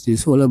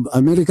authorities. Wala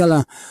America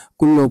la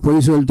kullo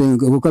police holding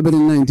ko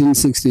kabrin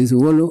 1960s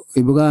wolo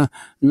ibuga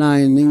na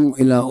ning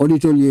ila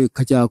auditor ye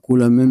kacha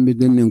kula membe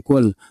den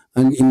kol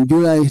and in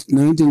July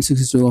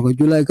 1962 ko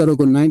July karo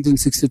ko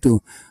 1962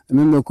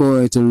 member ko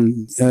etul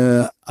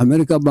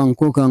America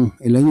banko kan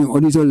ila ni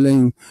auditor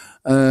len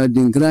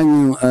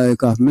dingranyo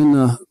ka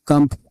mena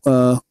camp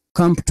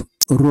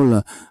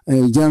role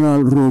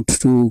general route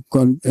to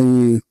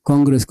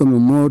Congress comme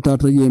mota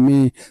to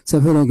yeme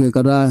safero ke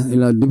kada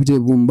ila deputy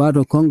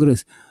Bii-Baaro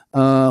Congress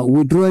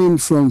withdrawing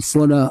from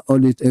further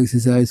audit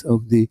exercise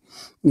of the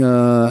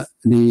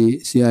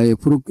CIA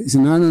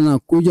sinana na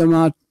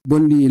kujama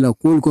bondi ila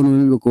kul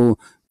kono ko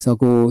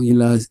sako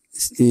ila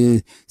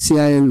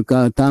CIA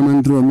ka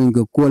tamandro men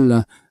ko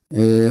kola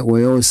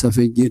wayo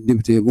safe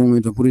député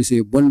bon to pour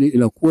ese bondi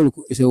ila kol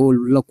ese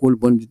la kol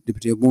bondi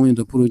député bon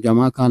to pour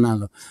jama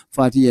kanalo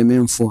fati e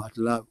même fo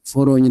atla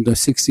foro ni de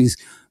 60s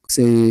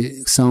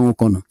c'est sans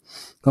kono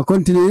ka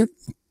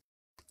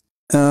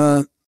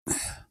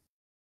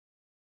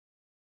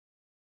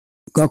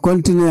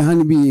continue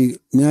hanbi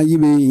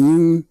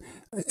nyajibe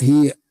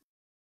he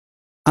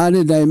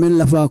ade daimen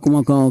lafa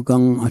kuma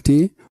kan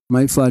ati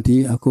mai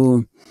fati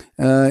ako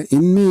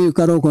in me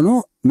karo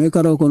kono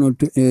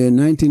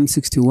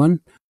 1961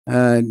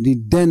 the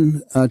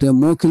then at a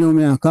more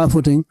kilometer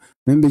kafoting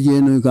membe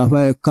jeno ka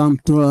fa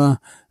camp to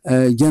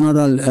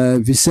General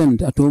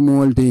Vicente atomo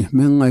walde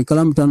men ay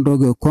kalam tan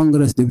rogo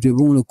Congress deputy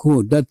bunglo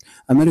ko that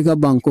America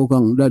banko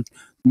kan that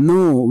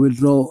no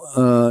withdraw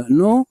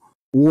no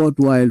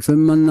worthwhile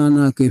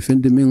femanana ke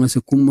fendi menga se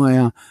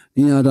kumaya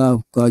ni ara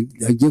ka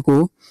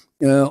jeko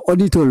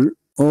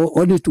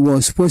audit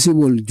was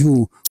possible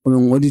due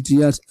audit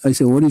yas I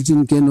say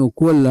auditing keno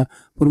kola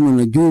pour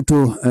mon due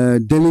to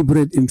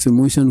deliberate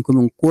information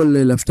comme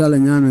kola laftala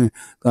nyame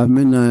ka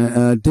men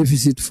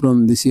deficit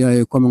from the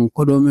CIA comme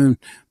kodomen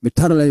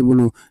betarla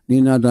ibulu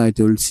ni nada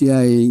itol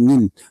CIA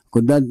nin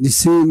ko that the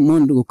same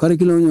month ko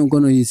curriculum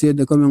kono he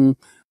said comme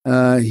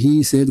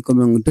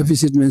comme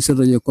deficit men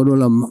sera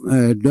kodola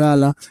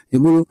dollar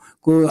ibulu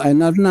ko I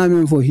not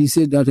name for he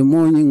said that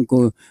morning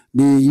ko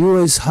the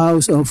US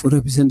House of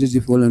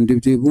Representatives and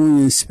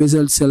Deputy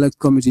Special Select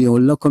Committee or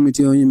Law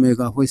Committee on make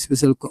a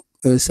special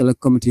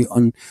select committee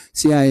on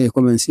CIA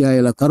comme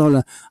CIA la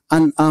Carola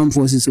and armed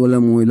forces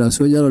wala mo la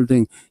soldier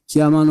thing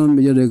chairman on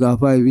major de ga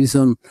five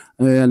vision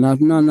na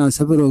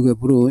sapero ke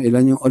pro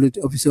elanyo audit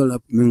official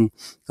men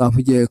ka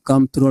fuje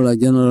comptroller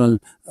general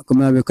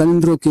comme avec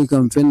calendro ke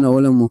kam fenna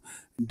wala mo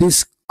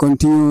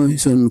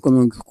discontinuation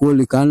comme ko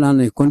li kana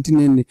ne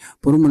continue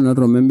pour mon na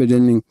remember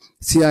den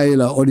CIA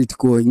la audit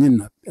ko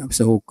nyina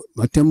so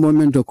batembo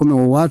momento comme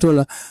Waato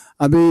la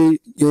abe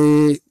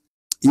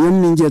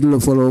yem ninjet lo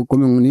follow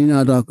comme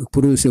nina ta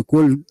pour se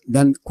kol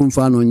dan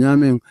kumfano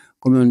nyame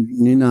comme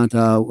nina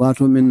ta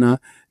Waato minna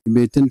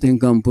be tenten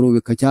kam pour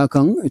be kacha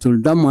kan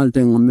itol damal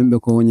ten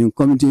membe ko nyin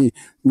committee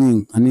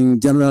nyin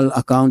anin general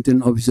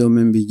accounting officer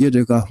membe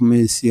jede ka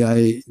me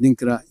CIA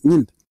dinkra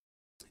nyin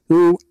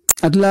so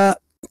atla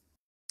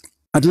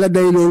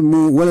daylo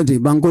mu walati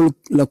bankol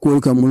la kol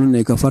kam mun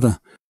ne ka fata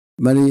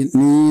bari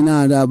ni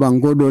na da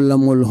banko dol la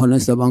mol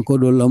honest banko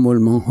dol la mol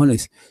man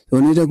honest so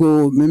ni ta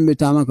ko membe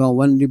tama ka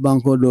wandi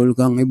banko dol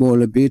kan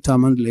ibole be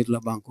taman let la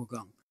banko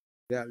kan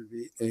there will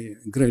be a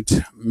great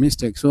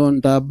mistake so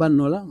nda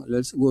bannola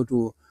let's go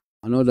to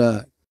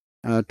another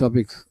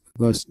topic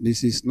because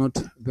this is not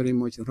very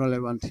much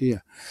relevant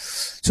here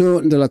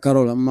so ndela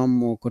Carola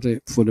mammo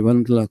kote for the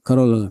bandla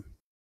Carola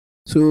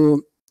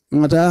so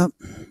ngata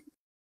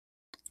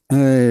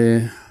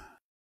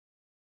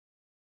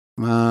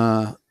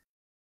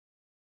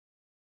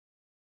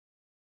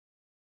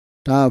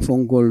ta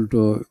fonkol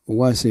to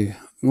wase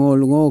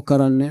ngol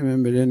karanne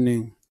membe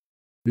denning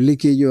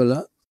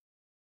likijola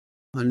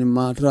ani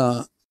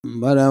matra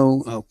bara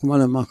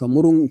kumala maka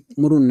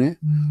murunne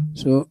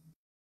so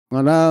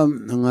ngala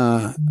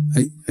nga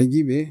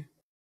ajibe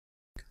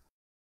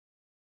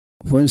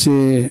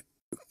fonse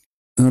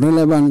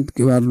relevant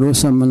kibardo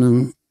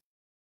samanan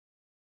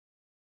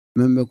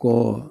membe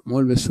ko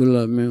molbe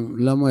sulla mem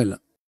la moyla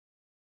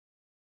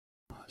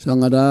so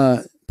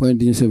ngada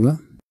point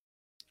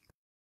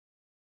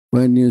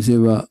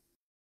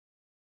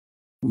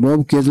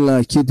Bob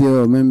Ketla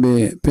Kitio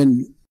membe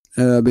pen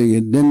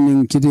be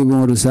denning kiti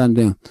bon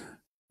resande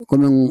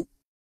comme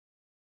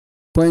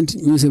point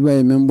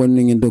niseba membo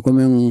ning do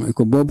comme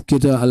ko Bob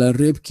Kita ala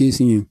rape case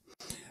ni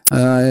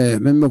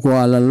membe ko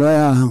ala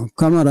lawyer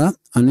camera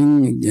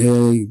anin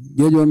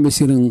jojo be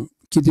sirin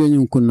kitio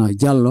nyun kunna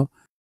jallo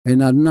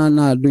ena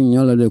na dun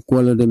yola de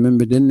kola de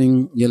membe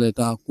denning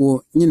yeleta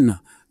ko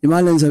nyinna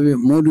dimalen sabe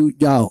modu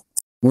jao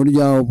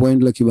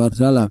point la kibar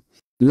sala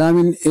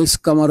Lamin es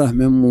Camara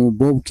memu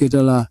Bob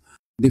Ketala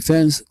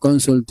Defense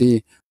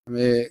Consulting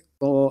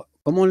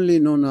commonly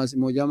known as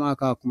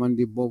Mojamaka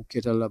Commandi Bob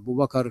Ketala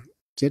Bubakar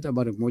Keta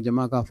but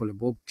Mojamaka for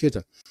Bob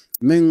Keta.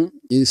 Men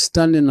is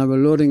standing a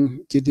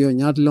loading Kitio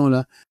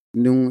Nyatlona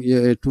Nung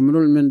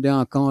Tumul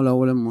Mendea Kamala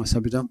Wolem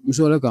Sabita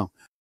Musolaka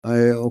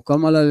o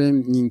Kamala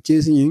in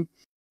casing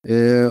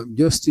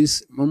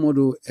Justice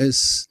Mamodu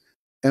S.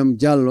 M.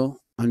 Jallo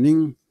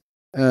Aning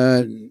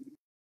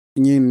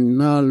nyin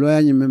na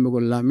loya nyi membe ko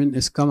Lamin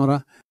es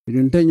Camara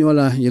idun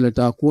tenyola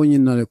yeleta ko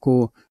nyin na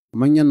ko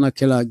manyan na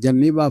kela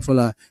janniba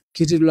fala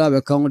kitidula be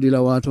kango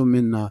dila Waato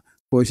minna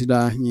ko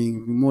sida nyi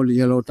mol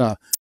yelota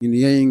nyin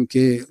yayin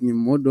ke nyi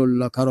modol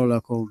la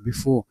Carola ko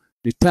before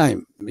the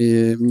time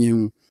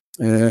nyin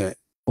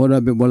oda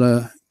be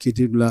bola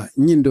kitidula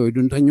nyindo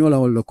idun tenyola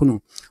wala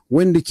kuno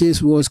when the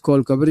case was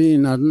called kabri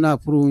na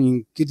pro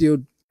nyin kitio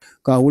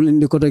ka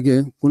wulindi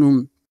kotake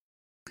kuno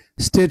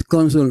state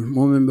council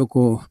mo membe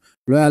ko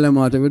loyale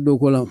ma tabe do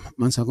ko la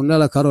man sakunda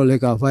la Carole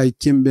ka fay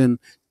kimben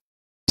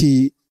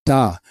ti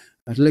ta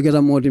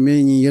atlegeta moti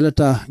me ni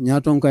yelata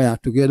nyaton ka ya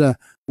together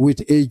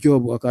with a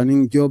job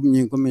akaning job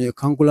ni ko me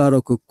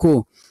kankularo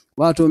ko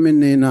Waato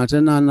minne na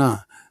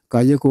tanana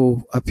kaje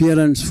ko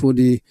appearance for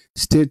the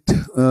state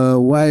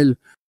while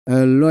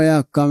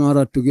lawyer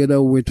Camara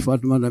together with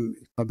Fatma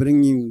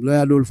bring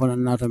lawyer dol fana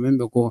nata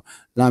membe ko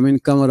Lamin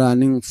Camara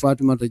ning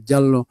Fatimata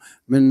Jallo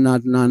men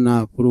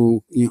na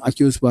pro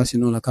accuse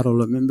basino la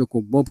Carola membe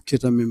ko Bob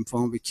Kita mem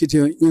fam be kiti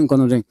ning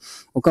kono den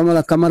o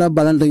Camara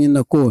balanda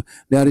inda ko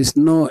there is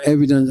no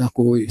evidence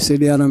ko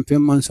sediaram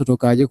pemman soto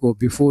kaje ko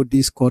before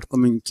this court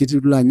coming kiti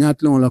la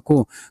nyatlo la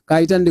ko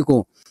kaitandi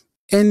ko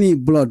any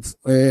blood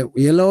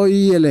yellow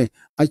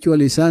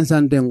actually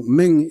sansanteng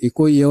meng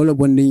iko yellow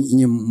bondi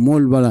in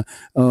mol bala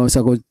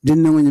sako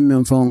dinno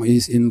nyem fam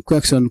is in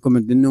question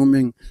comment dinno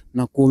meng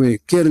na ko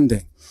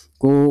kernde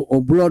ko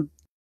o blood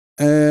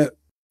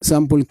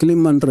sample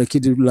clean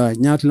rakiti la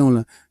nyatlo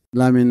la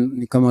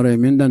Lamin Camara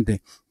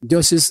mendante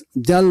Justice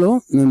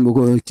Jallo nembo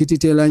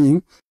kitite la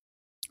nyin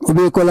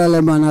obe kola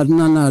le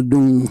manadna na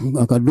dung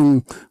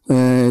akadung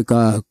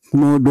ka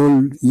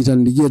modol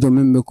yitandi jeto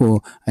membe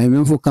ko ay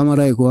memfo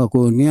Camara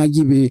ko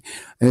niajibe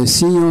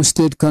senior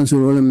state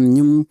council wala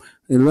nyim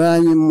loya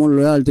nyim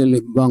loyalty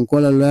le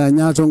bankola loya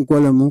nyaton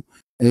kola mu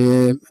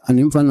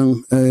anim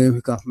fanan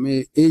ka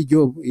me a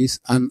job is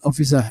an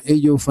officer a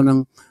job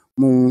fanan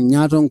mu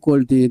nyaton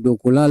kolti do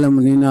kulala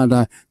munina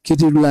da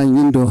kitidula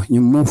nyindo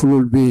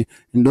nyimofulul be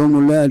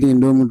ndomu loyalty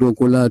ndomu do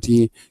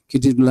kulati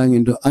kitidula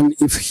nyindo and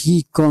if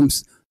he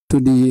comes to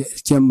the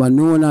chamber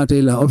no na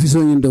tela officer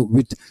nyindo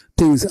with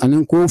things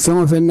and ko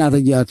fengo fenna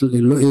rajat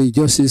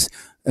justice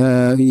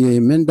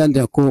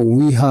mendante ko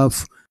we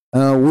have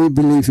we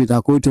believe it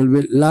ko to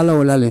lala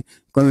wala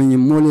ko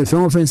nyimole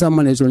fengo fensa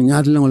mane to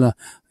nyatlen wala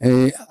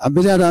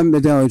abeda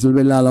ambeda to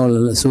lala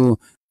wala so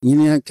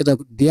yini kita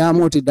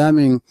diamoti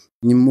dame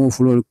nyimo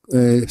fulo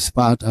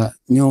sparta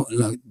nyo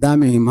la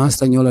dame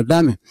master nyola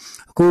dame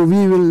ko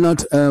we will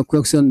not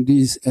question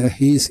this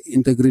his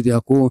integrity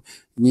ko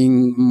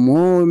nyin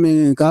mo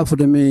me ka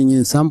fude me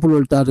nyin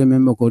sample tate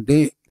me ko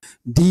de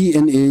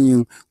DNA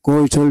nyin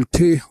ko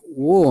tolte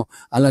wo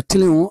ala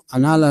tilimo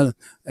anala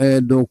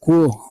do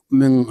ko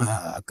men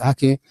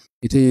kake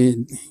ite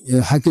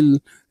hakil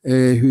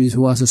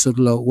who was a sort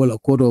of wala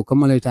kodo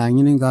kamala ta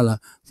ngin ngala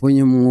fo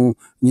nyemu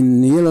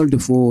nyin yelol de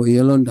fo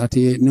yelon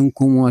ate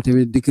nunkumo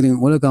ate dikring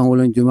wala kan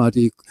wala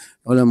jumati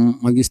wala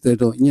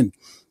magistrato nyin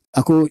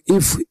ako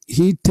if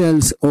he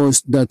tells us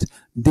that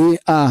they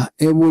are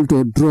able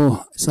to draw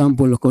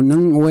sample ko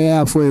nang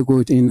waya fo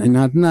ko in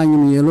natna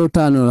nyin yelo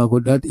tano ko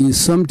that is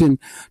something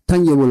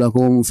tangible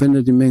ko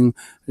fenati men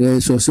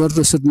so sort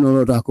of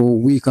no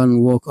ko we can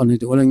work on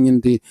it wala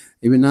nyin di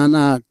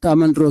ibinana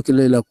tamandro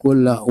kile la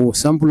kola o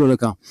sample la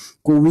ka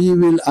ko we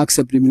will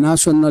accept the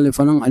national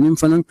fanang anim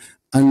fanang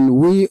and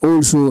we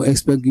also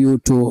expect you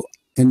to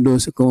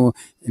endorse ko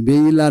be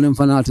yilarim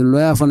fanata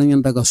lawyer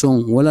fanan taka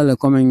song wala le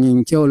komen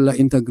yin kewla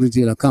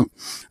integrity la kam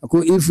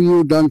ako if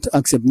you don't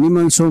accept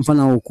niman son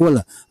fana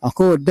kola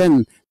ako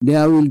then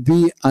there will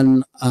be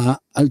an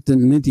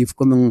alternative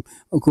komen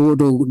ko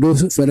do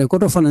fere ko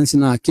to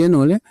finansina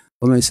kenole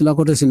komen sila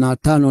ko to sina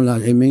tano la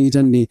e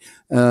meitandi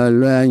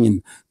lawyer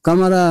yin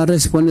Camara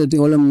responded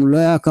wala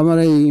lawyer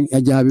Camara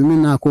ajabi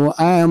mina ko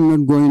I am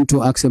not going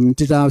to accept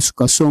tita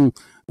ka song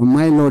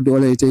my lord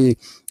wala ite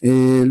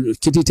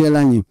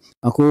kititelani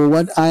ako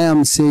what I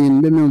am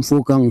saying memem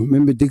fokang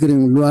membe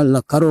dikring lua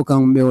la karo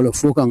kang be wala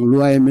fokang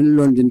lua men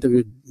lon dinte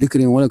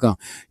dikring wala kang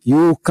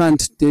you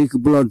can't take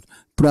blood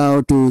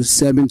prior to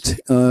 7th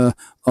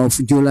of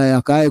July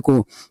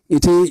akaiko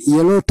ite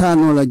yellow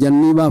tano la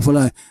janni ba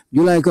fala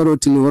July karo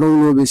til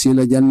woro be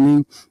sila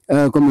janni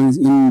comme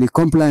in the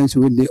compliance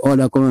with the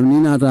order comme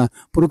ninata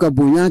pour ka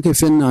bunya ke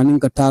fenna nin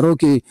ka taro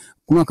ke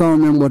kuma kama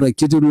membo da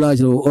kitudula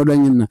jo order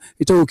nyina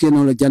ite o ke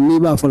no la janni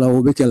ba fala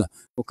o bekela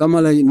o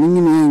kamala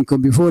ningini ko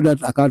before that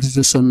akati to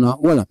sonna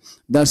wala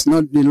that's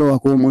not the law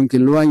ko monki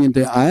law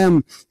nyinte I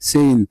am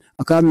saying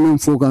akam non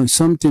fokan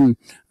something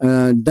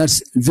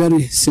that's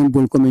very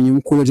simple comme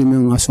nyum kulati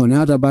men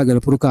asonata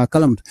bagal pour ka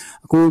kalam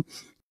ko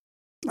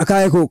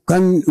akaiko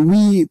can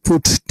we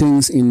put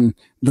things in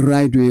the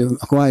right way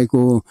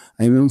akaiko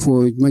I mean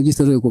for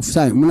magistrate ko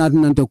sai munat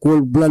nanta ko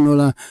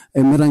blanola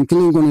e meran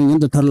kilin ko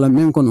nyanta tarla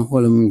men kono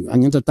wala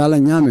nyanta tala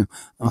nyame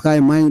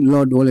akai my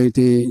lord wala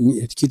te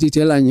kiti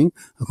tela nyin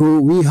ko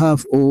we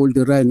have all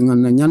the right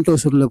nyanto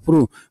sur le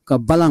pro ka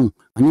balang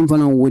anim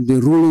fana with the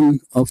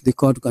ruling of the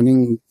court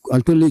kaning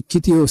altoli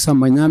kiti o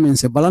sama nyame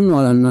se balan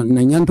wala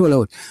na nyanto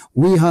la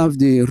we have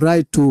the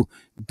right to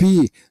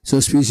be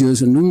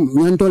suspicious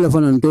nyanto le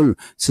fana ntol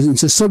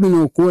se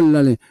sobino ko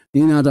lale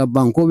ina da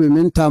banko be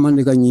menta man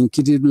ka nyin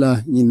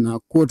kitibla nyina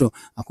koto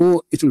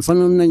ako itul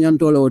fana na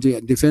nyanto la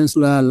wote defense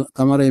la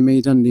Camara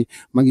meitandi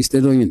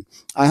magistrate yin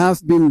I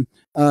have been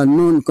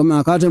known kama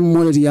akata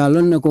molati ya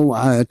lon ko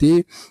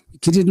ati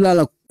kitibla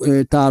la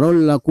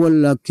tarol la ko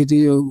la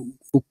kiti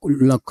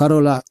la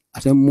karola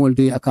ate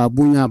molti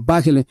akabunya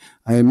bakile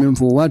ay mem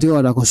fo wati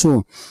wada ko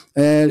so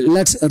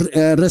let's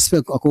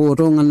respect ko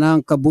to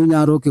ngana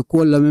kabunya ro ke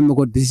ko la mem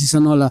ko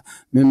decision la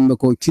mem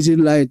ko kiti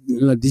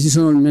la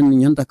decision men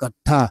nyanta ka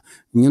ta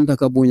nyanta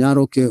kabunya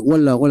ro ke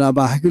wala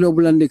ba hakilo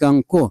bulandi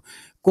kan ko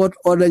court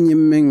order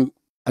nyimmen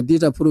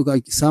adita puru ka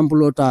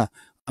sample ta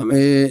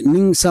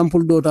ning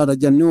sample do ta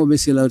janni o be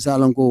sila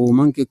salan ko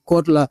manke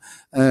court la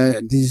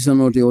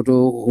decision o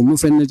to mu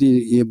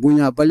fenneti e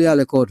bunya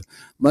baliale court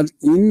but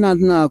inna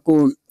na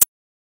ko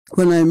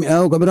when I'm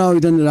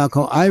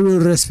I will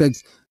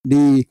respect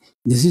the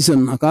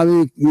decision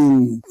akawi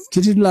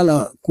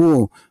kitidala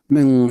ko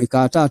men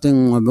ikata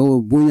ten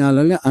bunya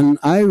lale and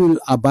I will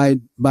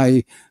abide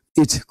by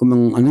it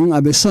kumang aning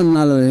abeson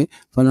nalale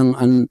fanang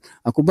an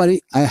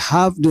akubari I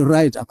have the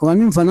right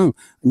akwanin fanang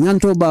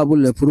nyanto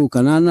babule puru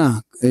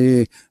kanana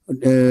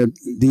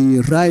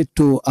the right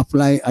to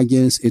apply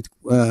against it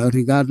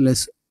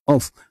regardless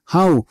of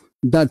how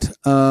that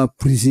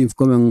perceive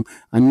kumang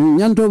an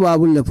nyanto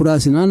babule pura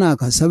sinana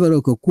ka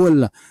savero ko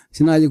kola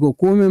sinaji ko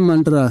kome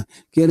mantra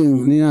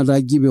kering nina ta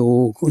gibe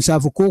o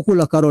safu ko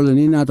kula karola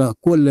nina ta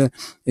kolle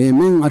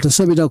men ata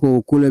sobita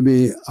ko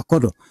kulebe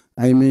akodo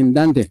I mean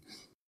dante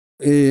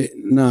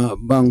na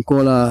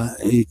bankola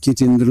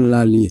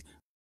kitindrlali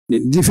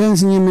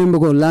defense ni member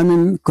ko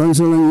lamin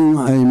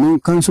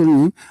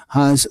council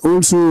has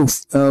also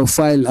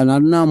filed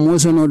another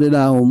motion order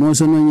o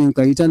motion ni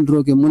kaitan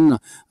droke munna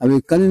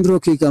abe kalindro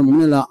ke ka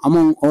munela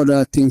among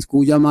other things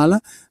ku jamala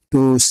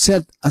to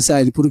set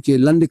aside pour que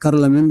landi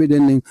karla membe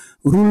den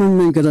rulun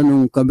men kada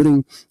non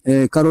kabring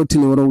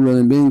karotili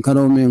worowlo ben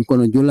karo men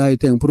kono julay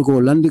ten pour ko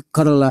landi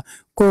karla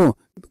ko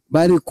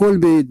bari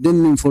kolbe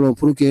den follow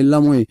pour que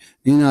lamoy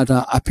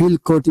inata appeal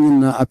court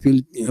in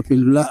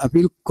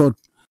appeal court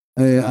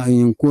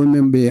in ko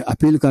membe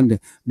appeal kande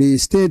the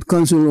state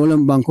council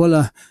olam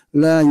bankola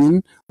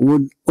lanin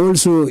would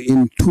also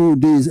in 2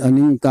 days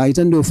anin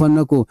kaitan do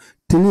fanako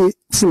tini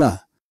fula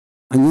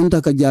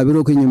anyanta ka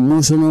jabiro ke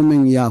motion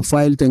men ya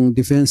file ten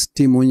defense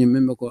team on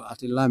membe ko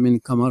atilamin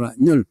camera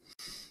nyol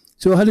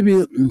so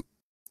halibi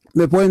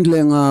the point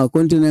lenga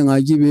continue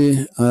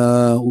ngajibe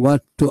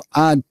what to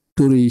add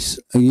to this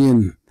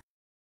again.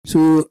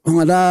 So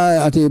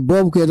ngada ate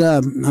Bob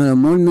keda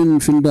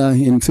monument finda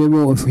in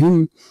favor of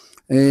him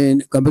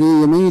and kabri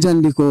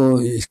yamitan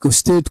diko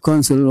state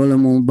council wala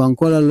mo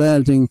bankola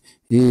loyalty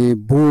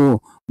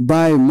bo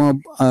by mob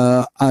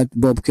at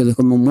Bob keda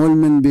como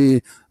monument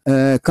be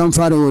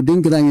kamfaro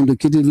dingrang into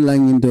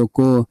kitilang into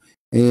ko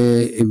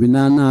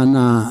binana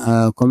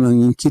na como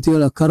in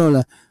kitiola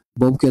karola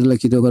Bob keda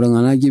kito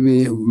karangana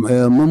gibe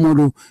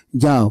Mamodu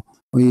Jao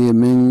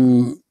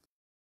men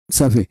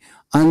Safi.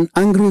 An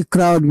angry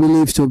crowd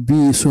believed to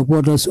be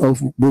supporters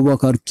of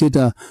Boubacar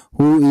Keita,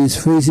 who is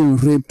facing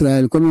rape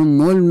trial. Kono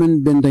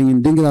molmen bendang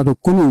in dingrato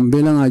kunum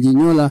belang aji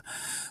nyola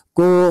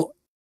ko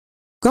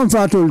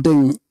kamfatul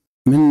teng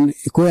men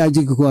ko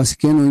aji ko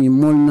askeno in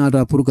mol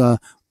nata purka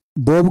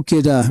Bob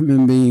Keita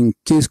membe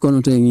case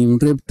kono teng in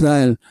rape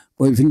trial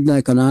ko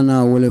finna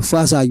kanana wole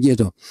fasa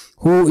geto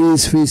who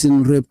is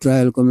facing rape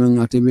trial kono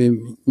atebe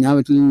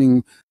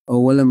nyawetlning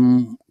wole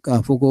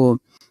ka foko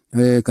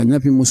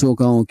kanyapi muso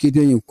ka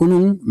kite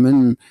kunung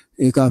men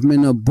ka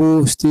mena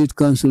bo state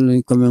council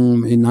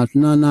kameng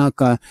inatna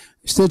ka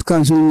state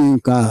council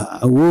ka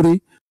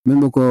awori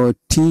member ko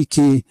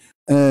TK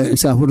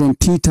sa hodon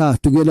tita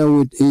together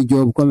with a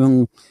job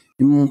kameng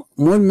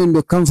mon men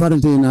be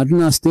conference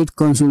inatna state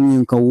council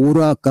ka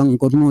wura kan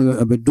kono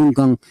abedun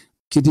kan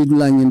kiti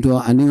dulang into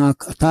aninga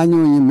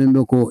tanyo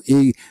member ko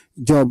a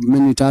job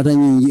meni tata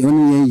ni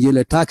oni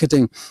yele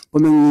targeting ko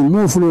men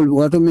mo fulo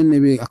wato men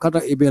be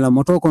akata ibela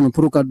moto kono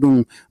puruka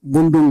dum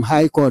bundum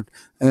high court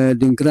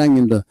din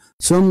krangindo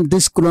some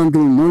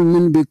disgruntled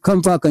men be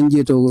kamfa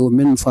kanjeto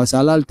men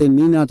fasalal ten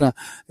ninata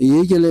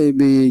yele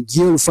be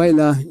gil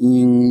file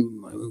in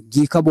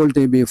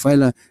gikabolte be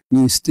file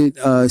ni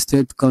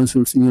state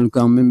council sinul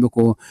kam member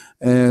ko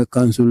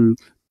council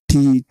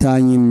ti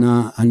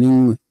tanyina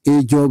aning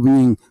a job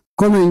ning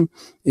coming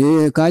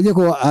kaje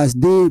ko as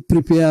they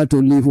prepare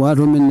to leave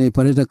wato men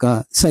pareta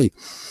ka say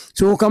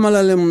so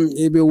kamalalem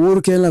be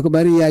worke la ko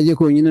bari yaje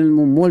ko nyinel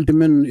mo molti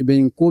men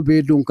be ko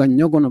be dun kan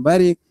nyogo no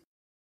bari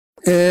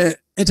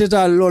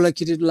eteta lola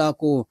kititla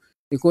ko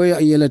ko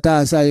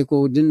yeleta say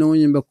ko dinno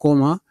nyimbe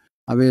koma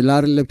abe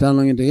lar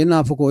leptano ngende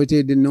ena foko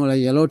ete dinno la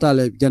yelota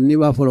le janni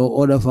ba folo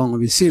order fang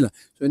bi sila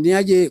so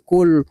niaje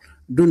kol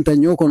dunta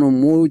nyoko no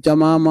mo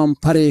jamama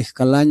pare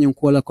kalanyen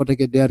ko la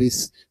koteke there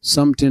is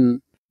something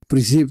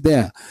perceived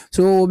there.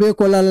 So be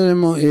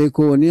kolalemo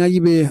ko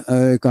niajibe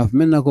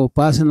kafmena ko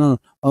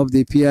personal of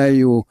the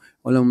PIU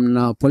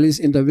na police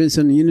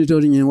intervention unit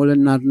ni wala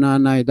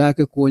na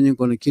idake ko nyin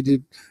ko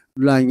kiti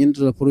la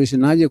into the police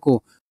naje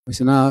ko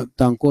sina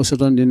tanko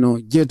soton dino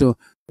jeto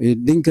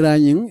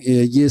dinkranin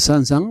je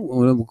sansang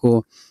wala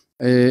ko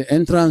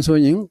entrance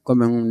nyin ko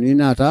men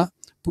ninata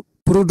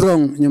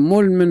prudrong ni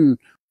molmen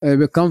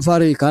be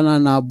kamfari kana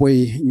na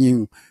boy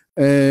nyin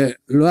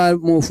loal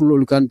mo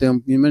fulul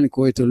kantem men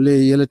ko to le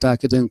yeleta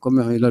keten ko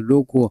me la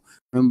doko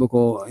membo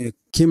ko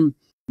kim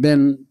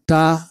ben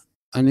ta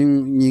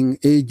anin ning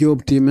e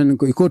job ti men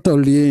ko to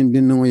le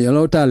din no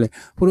yelotale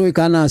pour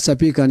kana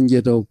sapi kan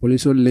jeto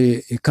police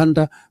le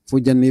kanta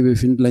fu jannibe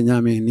fin la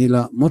nyame ni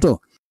la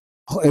moto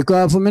e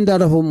ko fu men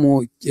dara fu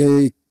mo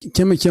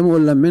keme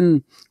wala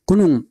men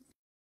kunun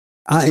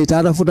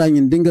itara futa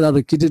nyin dingira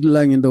kitit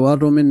la nyin do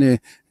Waato men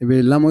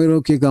be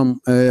lamoyro ke kam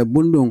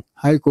bundung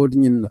high court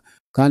nyin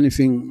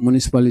Kanifing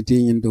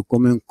municipality nyin do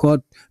common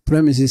court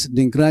premises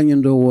dingra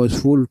nyin do was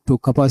full to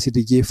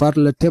capacity je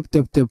farla tep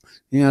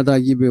ni ada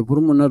gibe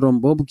purmuna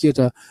rom bobu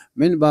keta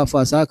men ba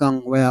fasa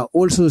kan were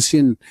also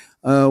seen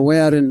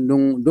wherein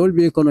dung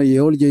dolbe kono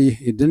yolje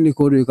dendi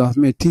ko do ka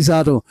me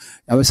tisato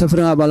abe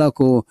safra bala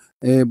ko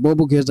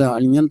bobu keta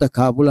nyanta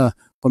kabula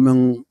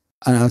common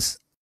as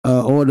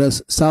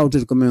orders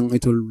shouted coming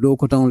it'll do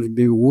ko tan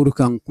be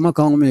wurkan kuma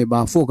kan me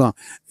ba foka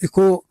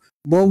ko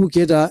bobu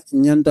keta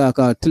nyanta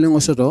ka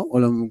tilingo soto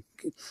wala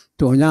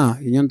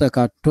tonya nyanta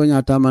ka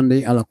tonya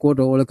tamande ala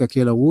koto wala ka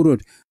kela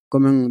wurod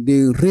coming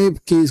the rape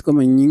case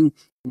coming ning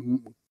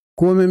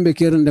ko men be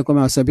kerende ko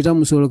ma sabita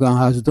musul kan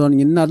haston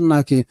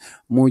nyinna ke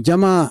mo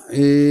jama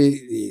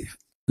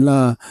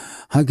la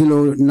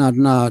hakilo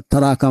na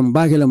tarakan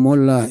bakela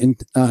molla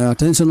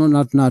attention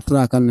na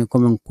tarakan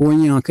comme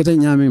konya kete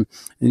nyame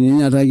ni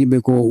nyatagi be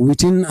ko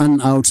within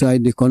and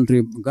outside the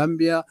country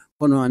Gambia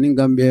kono anin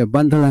Gambia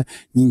bandala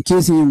ni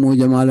kesi mo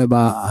jamale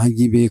ba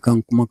hajibe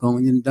kan kuma kan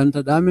ni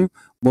danta dame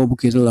bobu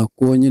ketala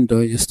ko nyin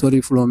to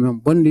story flow men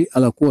bondi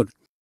ala kod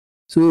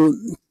so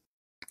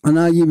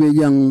anaji be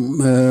jang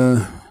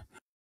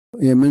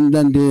men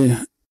dande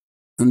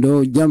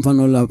ndo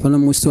jamfano la fana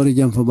mo story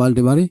jamfa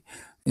balde bari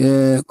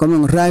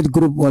comme right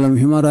group wala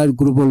human right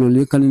group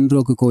wala kanin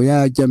roki ko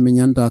ya jamme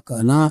nyanta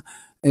kana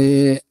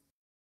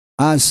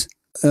as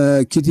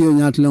kitio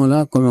nyatlo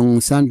la comme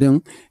sandeng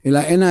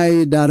ila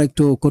NI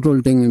director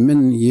kotol teng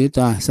men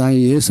yeta sa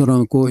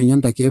yesoron ko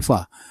nyanta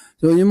kefa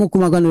so nyimo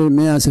kuma kan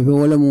me asefe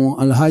wala mo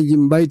Alhaji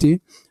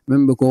mbaiti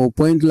membe ko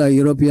point la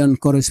European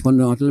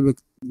correspondent atlebe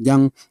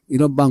jang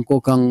Europe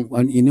banko kan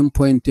an inim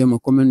point tema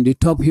comme the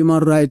top human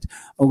right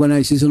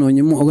organization o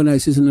nyimo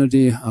organization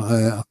di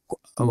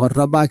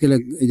warraba kele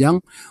jang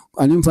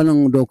anim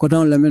fanan do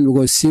kotan lamen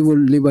go civil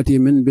liberty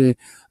men be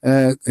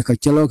ka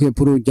chaloke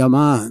pour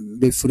jama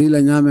be free la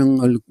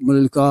nyamen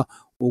mulka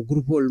o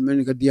grupol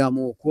men ka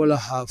diamo kola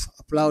have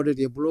applauded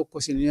a block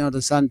cosinia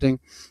the something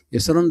ye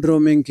soron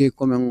dromen ke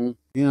comme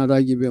ina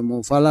raji be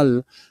mo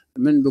falal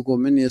men be ko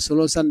men ye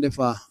solo sande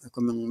fa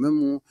comme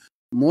memu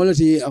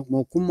molati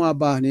mo kuma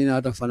ba ni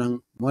na ta fanan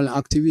mol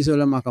activist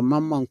la maka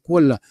mamman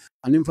kola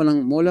anim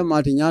fanan mola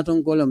mati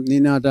nyaton kola ni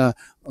na ta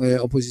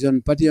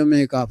opposition party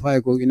me ka fa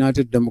ko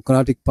United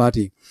Democratic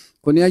Party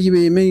ko ni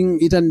ajibe men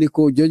itandi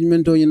ko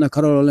judgment o ina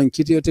karolo lan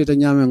kitiote ta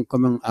nyamen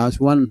comme as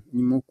one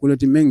mo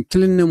kulati men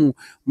kilnemu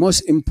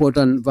most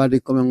important vadi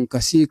comme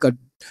kasi ka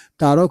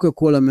taro ko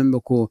kola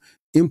membe ko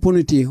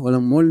impunity wala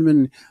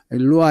molmen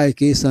loi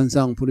ke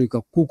sansang pour ka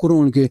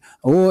kukurun ke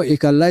o e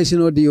ka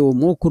license di o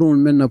mo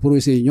kurun men na pour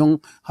se nyong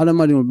hala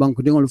mali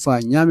bank dingol fa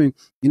nyame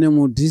ina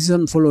mo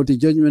decision follow the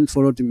judgment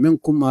follow the men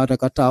kuma ta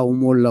kata o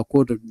mol la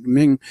ko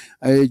men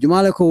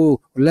jumala ko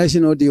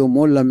license di o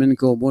mol la men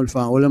ko mol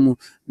fa wala mo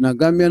na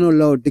gambiano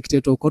law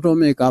dictator ko to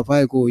me ka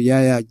fa ko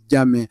yaya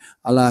jame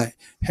ala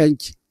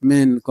hedge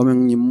men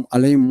comme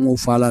alay mo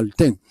falal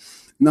teng.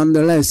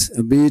 Nonetheless,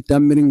 be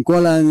tamirin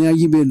kola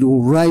nyajibe the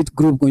right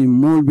group ko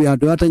mol be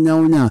adwata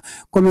nyawnya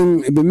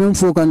comme be mem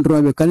fo kan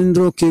drobe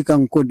kanindro ke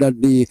kan ko that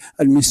the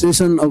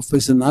administration of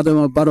President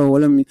Bii-Baaro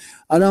wala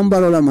Adam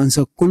Baro la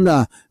mansa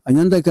kunda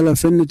anyanda kala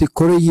fenniti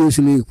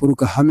courageously pour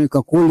ka hame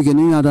ka kol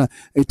geni ada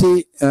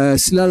ete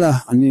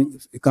silala ani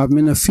ka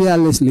mena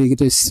fearlessly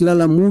ete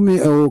silala mumi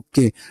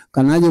okay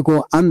kanaje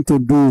ko am to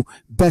do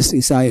best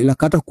isai la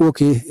kata ko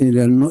ke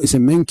no is a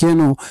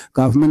menkeno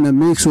ka mena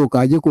make so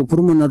ka je ko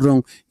pour mona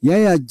rong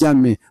yaya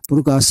jamme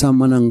pour ka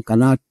samanan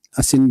kana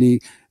asindi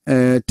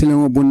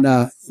tilengo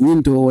bunda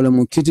nyinto wala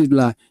mo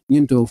kitidla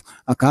nyinto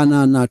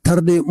akana na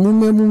tarde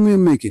mume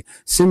meke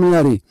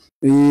similarly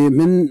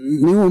men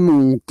niwo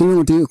mo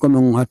kiloti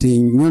kono ati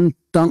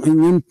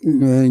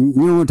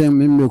nyote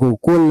membe ko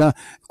kola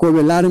ko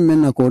be larin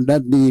men ko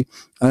that the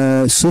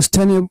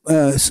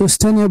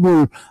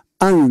sustainable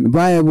and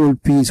viable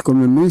peace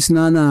comme means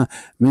nana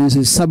means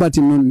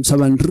sabati non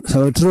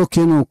sabatro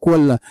keno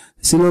kola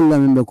silola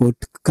membe ko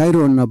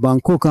Cairo na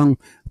Bangkok kan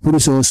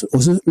puruso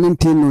oso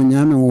mentino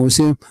nyame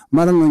ose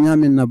marango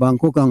nyame na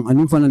Bangkok kan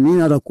anifana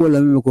ni ara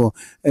kola membe ko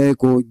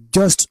ko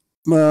just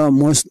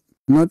must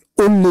not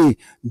only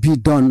be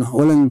done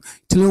wala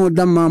tilingo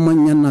dama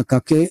manyana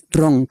kake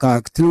drong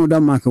ka tilingo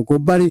dama ko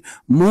bari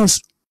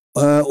must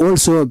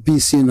also be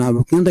seen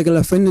kinda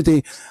kala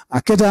fenite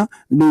aketa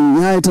ni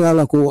nyaita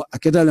la ko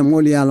aketa le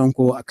moli alon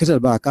ko aketa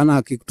ba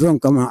kana ki drong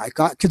kama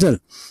aketa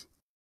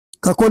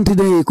ka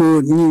continue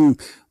ko ni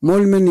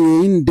molmen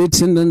in death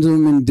sentence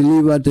men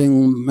delivered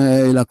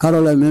la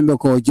Carola member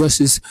ko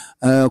justice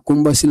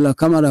kumbasila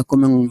kamara ko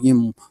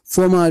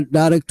former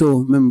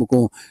director member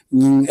ko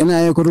ni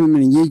NIA ko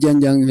men yi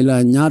janjang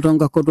ila nyaton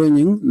ka ko to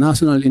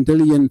National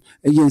Intelligence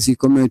Agency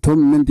ko me tom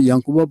men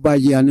yankuba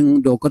baji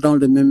anin do ko tan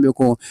de member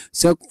ko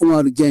Sek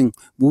Umar Jeng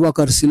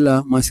Bubakar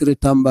Silla Masire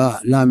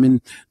Tamba Lamin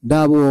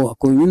Dabo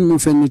ko yin mu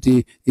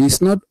feniti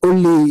is not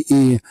only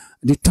a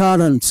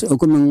deterrent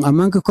ko men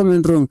amanka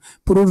comment wrong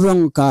pour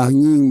wrong ka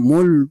ni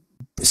mol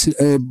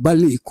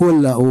bali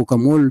kola o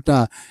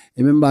kamolta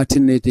e memba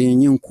tinete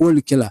nyin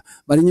kol kila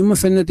bari nyima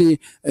fenati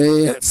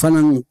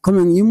fanan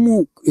comme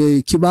nyimu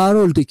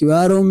kibarol te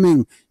kibaro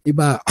men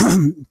iba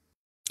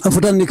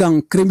afutandi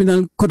kan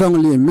criminal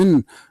kodangli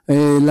men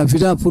la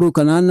vida puru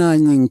kanana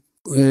nyin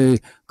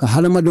ka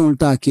halama dongol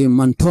ta ke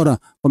mantora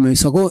comme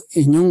sago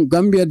nyon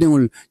Gambia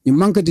dongol ni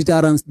manque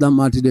deterrence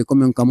damati de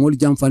comme kamol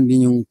jamfandi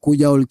nyon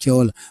kujawol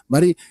kewol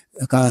bari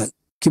ka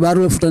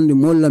kibaru futandi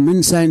molla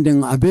min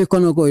sainden abe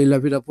kono ko ila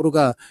vida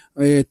puruka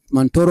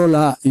mantoro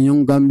la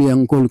nyon Gambia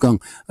ngol kan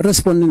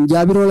responding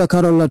jabiro la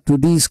karola to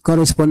this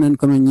correspondent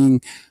coming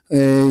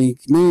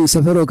me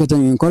safero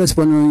katan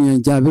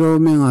correspondent jabiro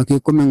men ake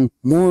komen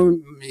mo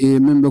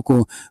membe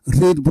ko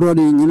red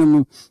brody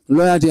nyinam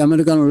loyalty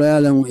American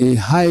loyal e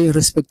high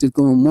respected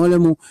ko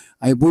molemu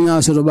ay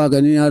bunya so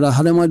baga ni ada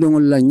halama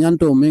dongol la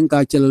nyanto men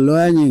ka cel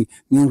loyani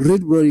ni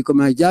red brody ko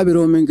ma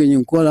jabiro men ke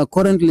nyin ko la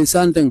currently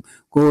santen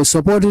ko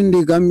supporting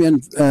the Gambian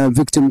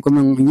victim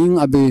coming ning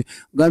abe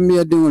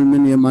Gambia dingol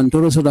men ye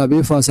mantoro so da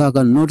be fa sa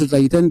kan not ta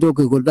itendo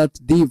ko that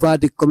the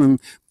verdict coming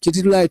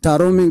kitila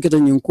taro men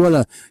ketan ning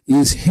kola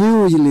is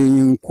hugely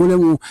ning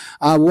kolemu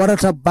a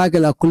warata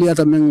bagala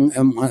kuliata men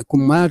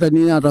kumata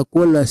ni ata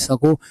kola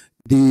sako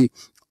the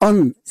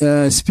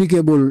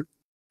unspeakable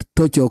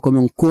tocho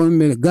comme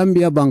kolme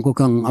Gambia banko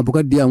kan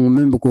abuka diamu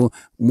membe ko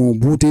mo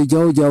buti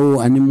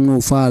jaw anim mo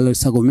faal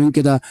sago men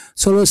keda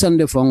solo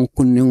sande fon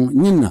kunni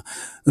nyinna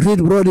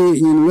read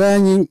brody nyin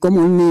wani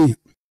comme ni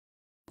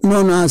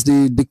known as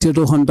the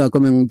dictator hunter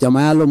comme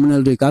jamayalo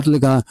munel de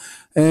katlika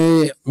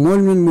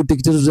molmin mu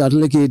dictator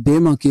atleke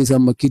dema ke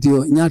sama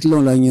kitio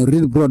nyatlo la nyin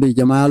read brody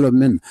jamayalo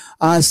men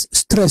as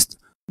stressed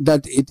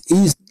that it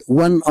is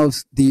one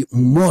of the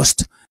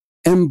most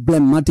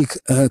emblematic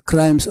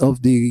crimes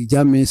of the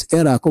Jammeh's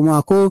era. Como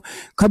ako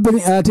kabiri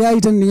ati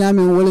aitan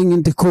nyame wolen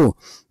inte ko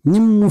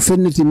nyim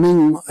feniti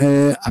men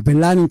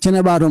abelani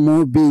kenabaro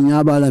mo bi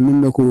nyabala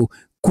mimbe ko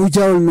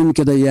kujawol men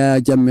keda ya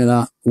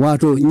Jammeh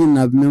Waato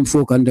nyina men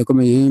fokande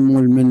comme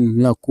yimol men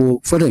la ko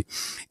fote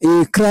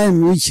a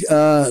crime which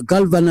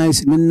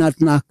galvanized men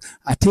natnak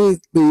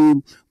ate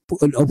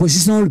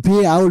oppositional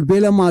pay awol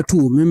belama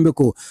tu membe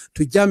ko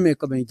to Jammeh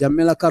comme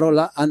Jammeh la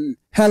karola and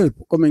help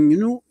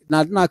comme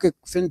natna ke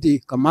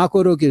fenti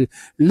kamakoro ke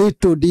lead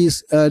to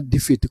this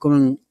defeat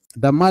comme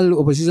the mal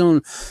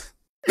opposition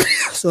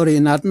sorry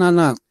natna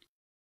na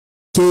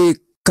ke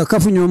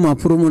kakafunyo ma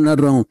promo na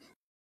ron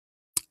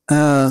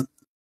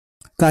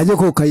kaje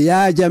ko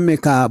kaya Jammeh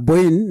ka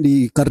boyin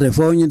di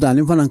carrefour ni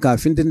danin fanan ka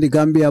fintin di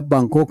Gambia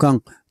banko kan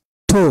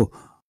to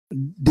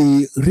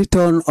the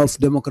return of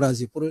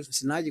democracy pro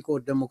sinaji ko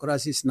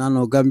democracy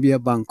sinano Gambia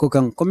banko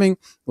kan coming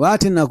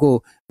watina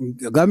ko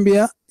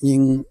Gambia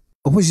in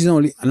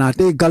opposition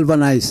anate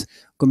galvanize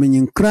comme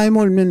in crime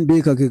ol men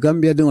be ka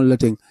Gambia de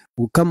latin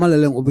u kamala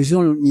len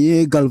opposition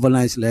ni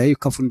galvanize la ay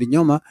kafundi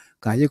nyoma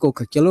kaje ko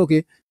ka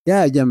keloke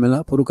ya Jammeh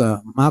la pour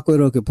ka mako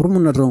roke pour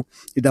mun ron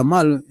ida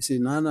mal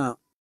sinana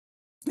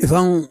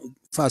ifan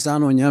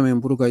fasano nyame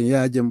pour ka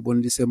ya jem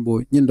bondi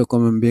sembo nyindo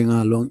comme be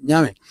ngalo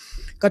nyame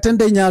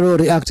katende nyaro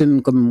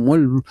reacting comme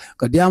mol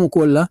ka diam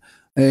ko la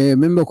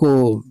membe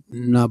ko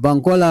na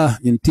bankola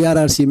in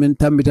TRRC men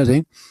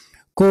tambitate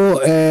ko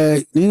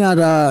nina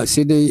da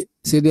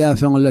sede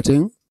afan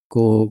latin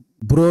ko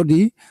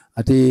brody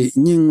ate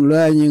nying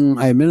loya nying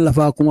ay men la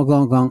fa kuma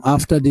kan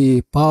after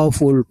the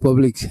powerful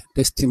public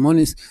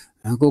testimonies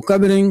ko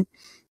kabiring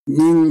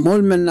nying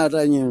mol men na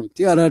da nying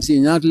TRRC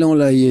nyatlon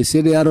la ye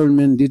sede arol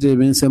men dite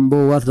ben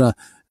sembo warta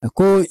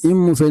ko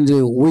immu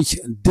fende which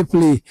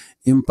deeply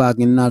impact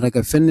in nata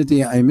ka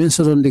feniti ay men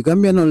soton de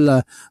Gambian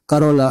la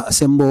karola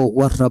sembo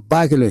warta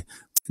bakele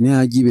ne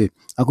ajibe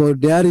ako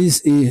there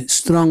is a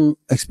strong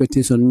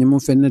expectation nyimu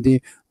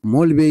feniti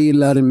molbe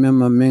ila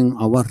remember men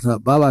awarta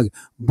baba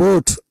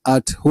both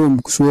at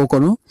home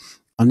suokono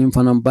anim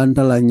fanam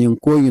bantala nyin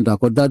ko yinda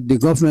ko that the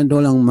government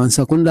olang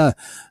mansakunda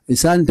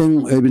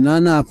isanteng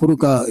binana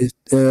puruka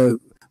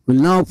will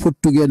now put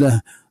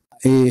together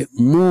a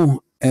more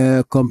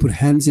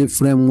comprehensive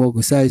framework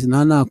size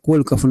nana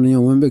kol kafuna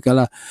wembe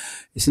kala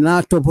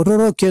isna to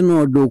potoro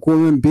keno do ko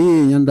membe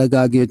nyanda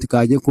gage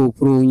kaje ko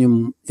pro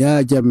nyum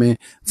ya Jammeh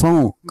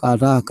fon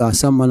kata ka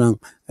samanan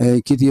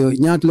kitio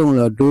nyatlong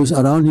la those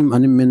around him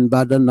and men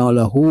badan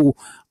la who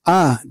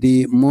are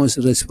the most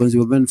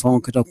responsible men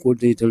fon kata ko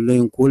de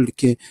len kol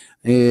ke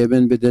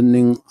ben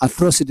bedening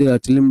atrocity la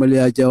tilimbali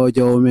ya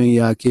jawo men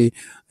yake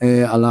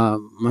ala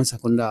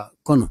masakunda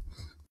kono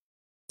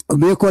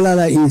be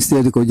kolala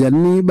instead ko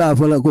janni ba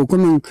fala ko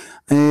comme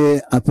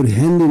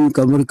apprehending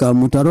kamurka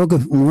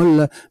mutaroke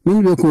wala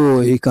min be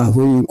ko e ka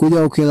fo ko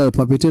jaw kala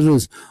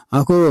perpetrators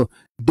ako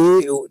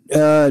they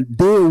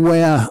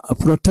were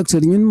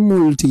protected in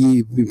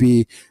multi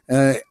be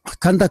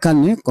kanta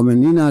kanne comme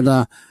nina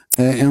da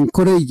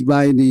encouraged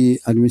by the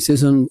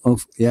administration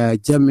of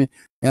Jammeh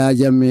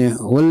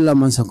wala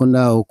man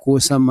sakunda ko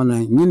samana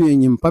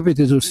nyim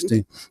perpetrators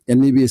te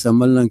janni be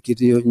samalan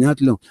kitiyo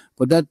nyatlo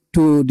ko that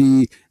to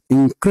the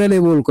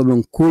incredible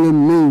comme cool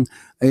men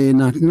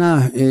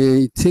natna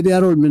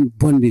CDRO men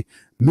bondi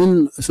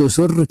min so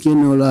sorro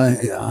keno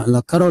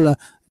la karola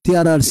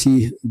TRRC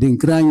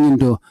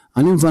dinkranindo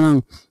anin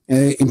fanan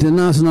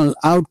international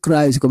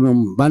outcries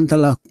comme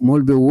bantala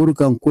molbe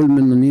wurkan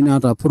kulmen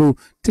ninata pro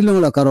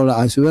tilong la karola,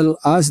 as well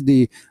as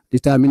the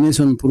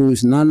determination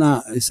proves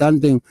nana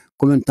something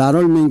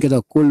commentarol men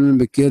keta kulmen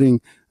be caring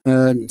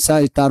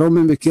sai taro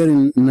membe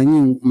caring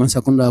nangin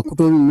mansakunda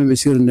kuto membe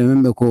sirnde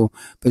membe ko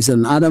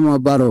President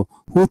Bii-Baaro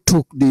who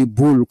took the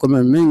bull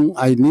comme men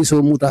ay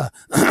niso muta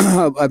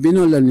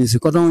abino la nisi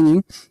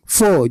kotonin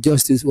for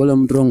justice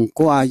walam drong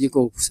ko aji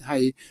ko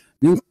hay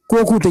nin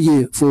koku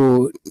teje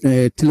fo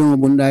tilongo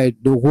bundai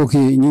do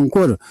koki nin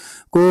kor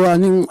ko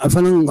anin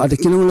afanan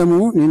atakino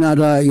lamu ni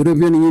nada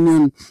European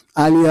Union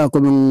alia ko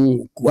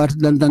wat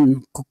dandan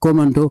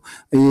komanto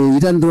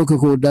itan doke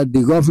ko that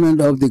the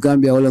government of the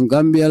Gambia wala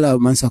Gambia la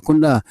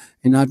mansakunda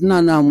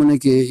inatna na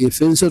muneke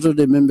ifenso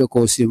de membe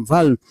ko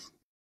simval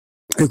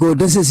eko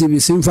decisive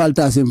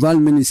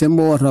simval mini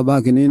sembo wata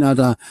baki ni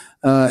nata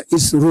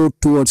its road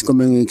towards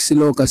coming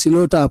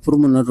kasilo ta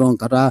purmuna ron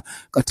kata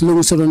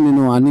katilo soron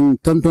nino aning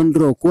tonton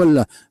dro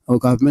kola o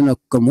ka mena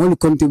komol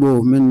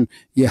kontibo men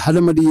ye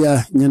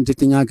hadamadiya nyanti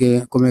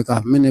tinyake kome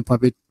ka mene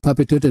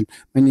perpetuated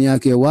men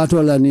yake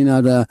Waato la ni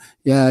nata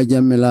ya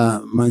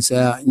jamela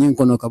mansa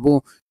nyinkono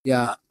kabo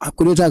ya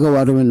akuleta ka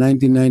Waato in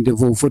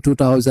 1994 for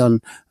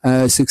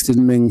 2016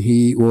 men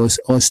he was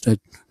ousted.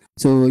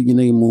 So,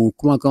 mo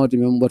kuma county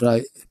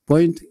member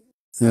point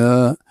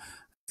la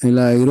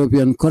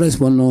European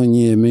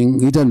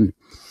correspondent itan.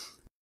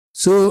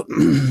 So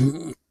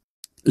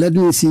let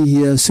me see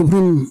here.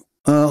 Supreme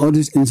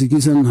audit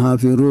institution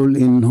have a role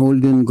in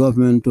holding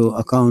government to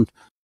account.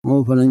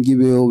 O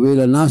falangibe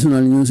o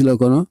national news la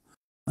kono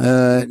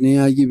ni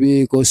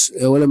agibe kos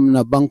wala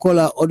na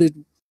bankola audit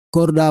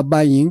korda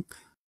buying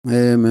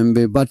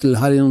membe Battle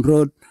Harrion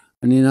Road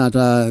ni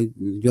nata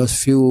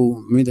just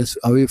few meters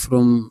away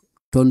from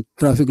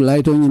traffic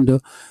light on indo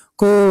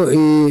ko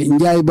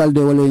njay balde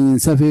wala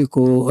safi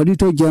ko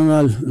auditor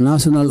general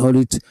national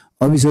audit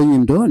officer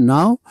indo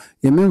now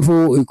ye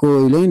memfo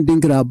ko len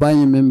dinkra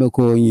banye membe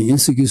ko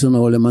institution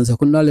wala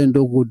mansakunda len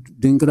do ko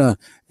dinkra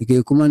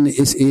ke kuman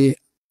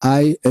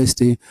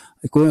SAIST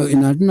ko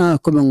inadna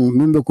ko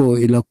membe ko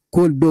ila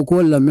ko do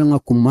ko la menga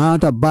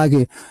kumata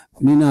bage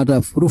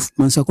ninata proof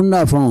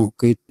mansakunda fon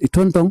ke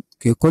itontong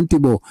ke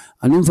kontibo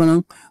anim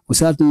fanan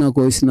usatna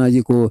ko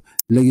isnaji ko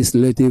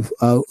legislative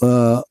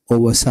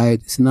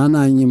oversight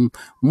sinana nyim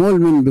mol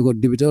min be ko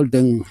dibital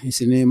den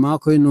isine ma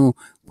ko no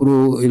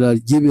pro ila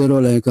jibero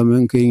la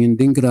kamen ke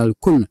dinkral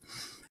kun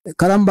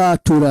karamba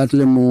turat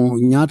le mo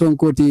nyaton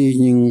koti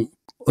nyin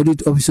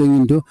audit officer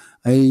nyindo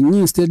ay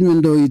nyin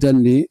statement do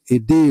itandi e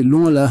de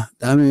lungola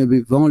dame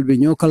be vangol be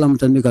nyokalam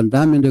tandi kan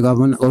dame de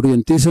government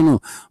orientation o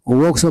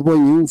workshop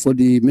on for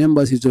the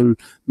members it will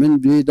men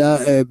be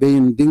da be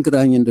in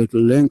dinkra nyindo to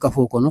len ka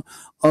fokono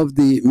of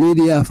the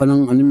media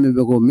fanang anime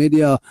be ko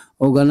media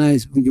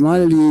organize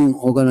jumali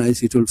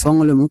organize it will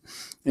fangolemo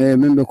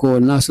member ko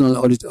national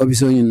audit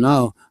officer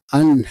now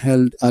and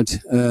held at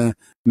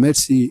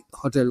Mercy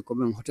Hotel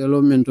comme hotel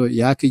mento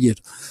yakijet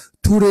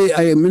Ture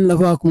ay min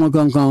lafa kuma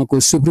kankan ko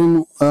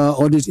Supreme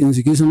Audit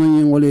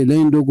Institution wale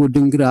laying dogo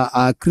dingra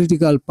a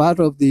critical part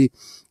of the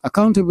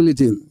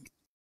accountability.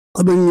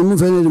 Abang mu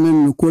fene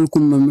men kol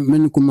kum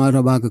men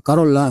kumara ba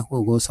karola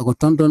ko sako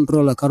tonton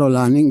rola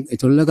karola ning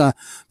etolega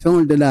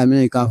fengol de la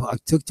me ka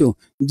accepto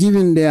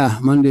given their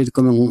mandate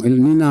comme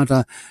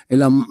ninata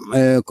ela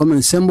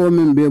comme sembo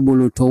men be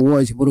bulu to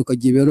watch buru ka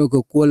jibero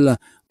ko kola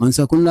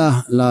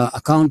mansakunda la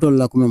account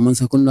la comme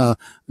mansakunda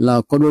la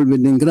kodol be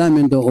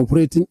dingramento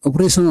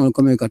operational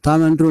comme ka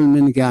tamantrol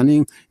men ke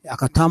aning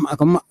akatam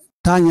akama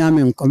tanya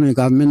men comme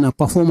ka men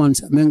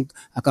performance men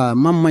aka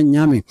mamma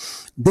nyame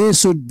they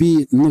should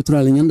be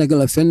neutral nyanda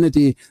gala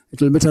fenneti it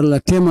will better la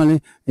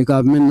temale e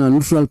ka men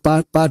neutral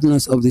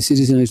partners of the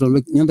citizen it will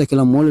nyanda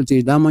kala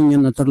molati dama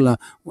nyanda tarla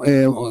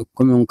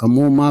comme ka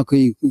mo ma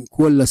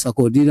ko la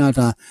sako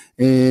dinata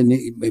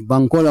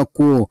bankola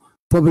ko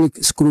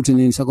public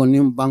scrutiny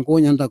sakonim banko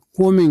nyanda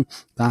coming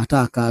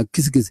ka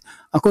kiskis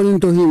according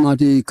to him at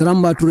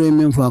Karamba Ture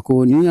memfa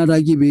ko ni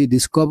adagibe the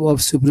scope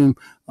of Supreme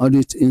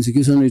Audit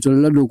Institution it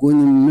will do ko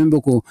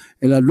member ko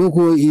ela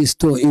loko is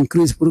to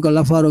increase pour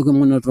la faro ko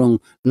monotron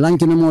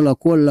lankina mola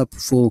ko la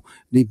for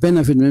the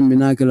benefit member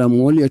na kala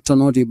moli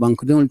etonoti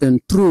bank den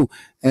through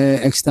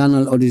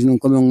external auditing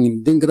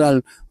comme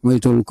dingral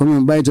moitol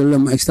comme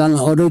baytol external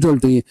auditor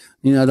to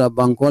ni ada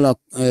bankola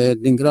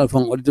dingral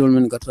fang auditor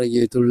men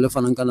katraye to le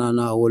fanankana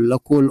na wala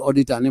ko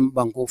audit anim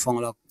banko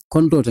fang la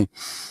kontote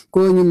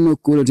ko nyum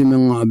ko ti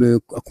men abe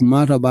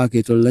akumata ba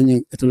ke to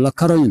la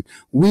karoyin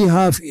we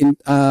have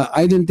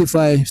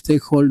identify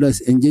stakeholders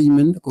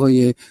engagement ko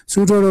ye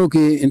sutoro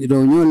ke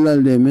do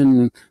nyolal de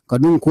men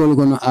kadun ko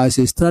kono as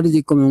a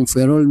strategy comme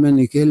ferol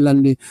men ke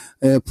landi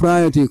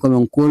priority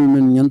comme ko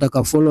men nyanta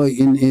ka follow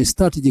in a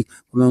strategic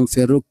comme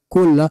ferol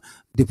kola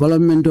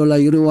development la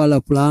yiri wala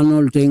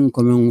planol ten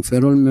comme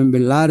ferol men be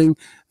laring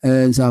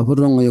sa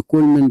furong ye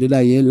kulmen de la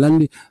ye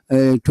landi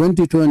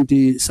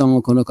 2020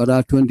 sango kono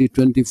kada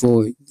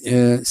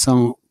 2024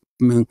 sang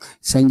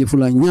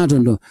sanjifula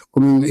nyatondo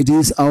comme it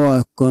is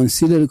our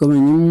considered comme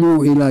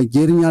nyimmo ila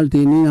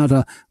jerinyalte ni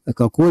nata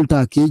ka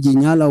kolta keji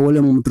nyala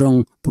wala mum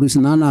drong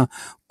purisnana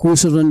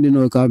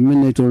kusotondino ka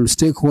menetol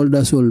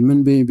stakeholders ol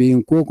men be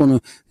ko kono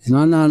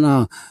sinana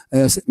na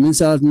min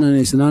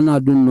salatna sinana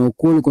dunno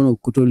kol kono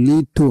to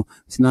lead to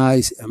sina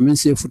min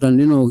se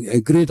futandino a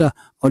greater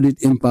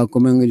audit impact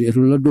comme ngi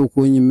to lado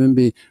ko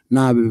nyimbe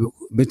na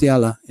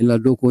betiala ila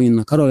do ko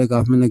in karole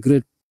ka men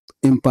great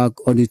impact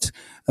audit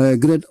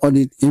great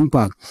audit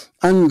impact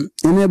and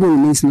enable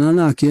means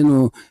nana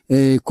keno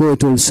ko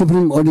to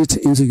supreme audit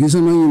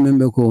institution no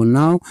member ko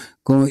now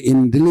ko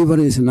in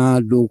deliveries na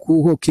do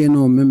ko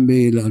keno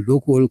member la do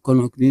ko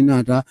kono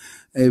ninata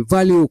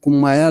value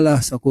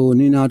kumayala sako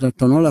ninata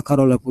tonola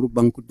karola pour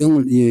banku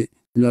dengol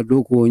la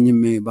do ko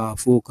nyimme ba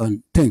fokan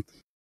ten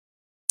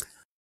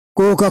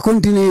ko ka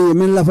continue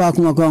men la fa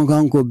kuma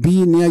ko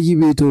bi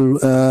niajibe to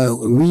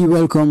we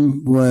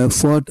welcome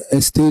Fourth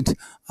Estate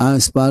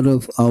as part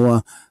of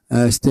our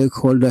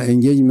stakeholder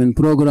engagement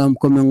program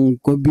coming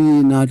ko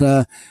bi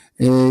nata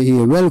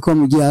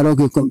welcome giaro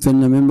ke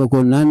fenna member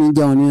ko nani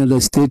jawni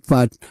the state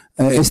part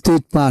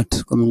estate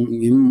part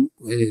coming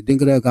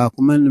dingra ka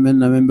kuman men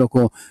na member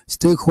ko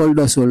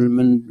stakeholders ol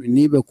men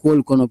ni be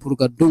call kono pour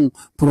ka dung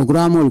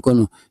program ol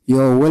kono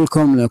you're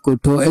welcome la ko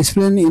to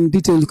explain in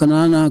detail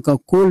kanana ka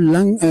call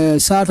lang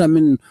sata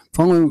min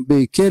fango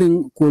be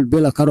caring call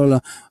bela karola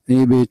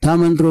be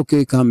tamandro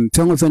ke kam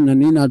fango fenna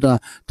ni nata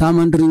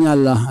tamandri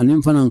nyalla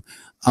anim fanan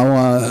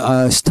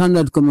our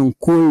standard coming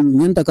call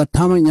nyanta ka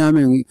tama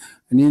nyame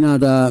nina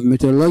da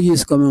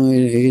methodologies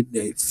coming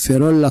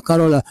ferol la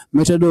karola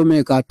metodo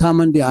me ka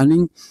tamandi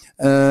aning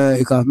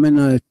ka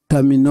mena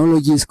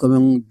terminologies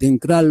coming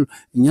dinkral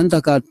nyanta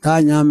ka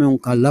ta nyame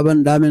ka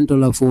laban damento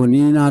la fo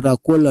nina da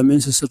kola men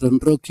se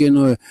sotondro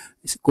keno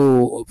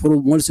ko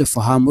pro molse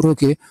fahamro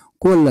ke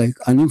kola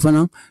aning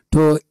fanan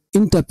to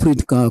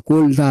interpret ka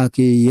kolda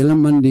ke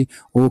yelamandi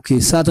o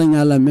ke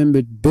satanya la membe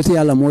beti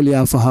ala moli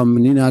afaham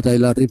nina ta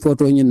ila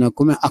report na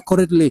come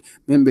accurately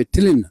membe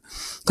tilin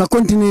ka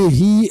continue.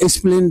 He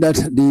explained that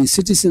the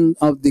citizen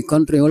of the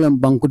country olam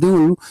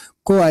bankudul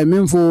ko ay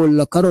mem fo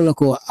la karola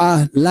ko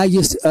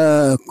largest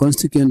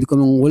constituent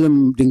comme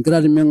olam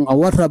dingrad men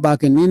awatra ba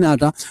ke nina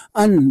ta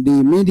and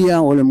the media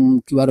olam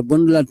kibar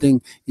bondla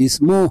thing is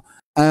more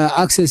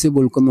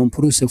accessible comme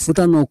pour se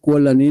futano ko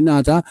la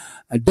nina ta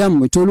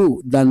dam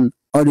tolu than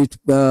audit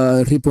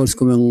reports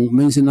comme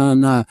mentioned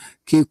na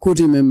ke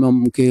koti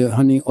mem ke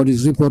hani audit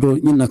report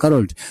in na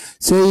karol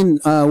saying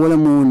wala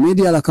mo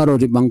media la karol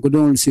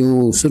bankudol si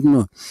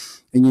sutno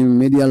in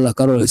media la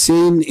karol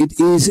saying it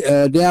is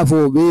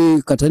therefore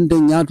be katante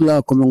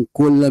nyatla comme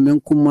kolla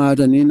men kuma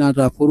ta ni na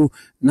ta pour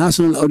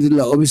national audit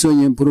la obiso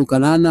nyem pour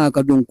kanana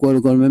ka don ko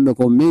membe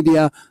ko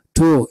media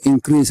to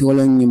increase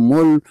wala ni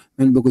mol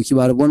men be ko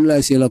kibar bon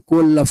la si la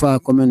kolla fa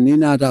comme ni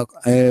na ta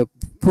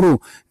pro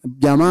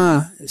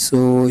jama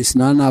so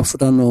isnana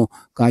futano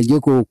ka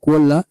jeko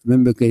kolla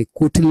membe ke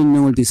kutilin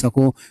nolti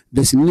sako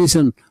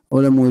designation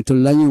wala mo to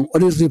lañu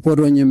audit report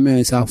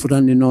nyemme sa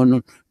futani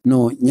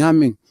no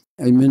nyame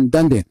I mean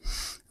dande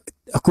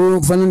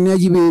ako fanan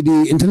najibe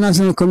di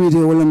international community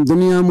wala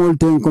dunia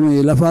molten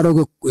comme la faro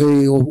ko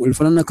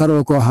fanan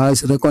karo ko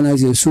has recognize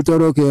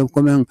sutoro ke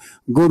comme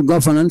good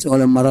governance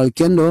wala maral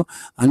kendo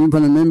anim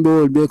fanan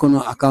member be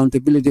kono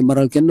accountability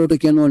maral kendo to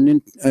keno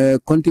nin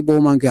kontibo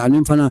manke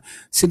anim fanan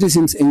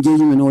citizens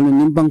engagement wala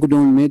nim banku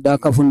don me da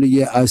ka fundi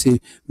je as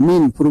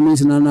min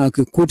promise nana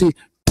ke koti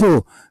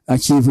to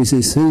achieve is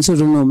essential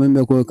no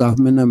member ko ka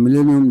mena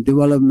millennium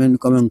development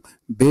comme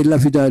be la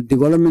vida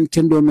development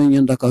kendo men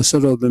yanda ka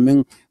soro be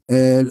men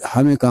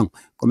hamekan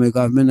comme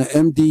ka mena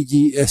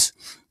MDGs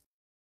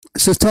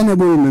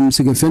sustainable mem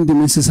sige fendi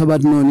men se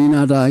sabat no ni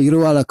nata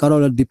irwala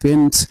karola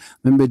depends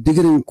membe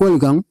digirin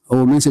kolgan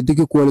o men se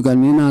digi kolgan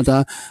ni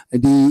nata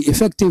the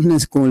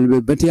effectiveness ko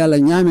be betiala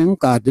nyamen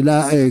ka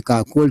dila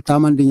ka kol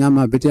tamandi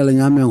nyama betiala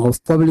nyamen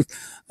of public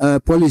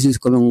policies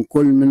comme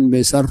kol men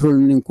be sarrol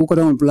ni ku ko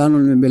don plano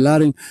men be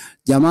laring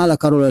jamala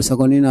karola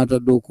sakoni nata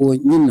do ko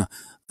nyinna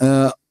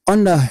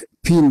onda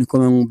pin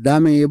comme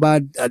dame ba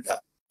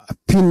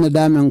pin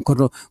dame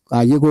ko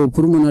ka yego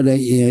pour mun da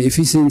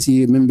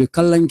efficiency membe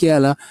kallanke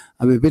ala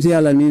abe beti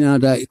ala nina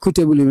da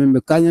equitably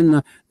membe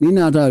kanyanna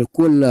nina da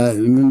kol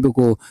membe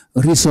ko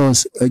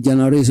resource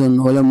generation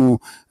wala mo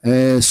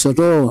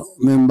soto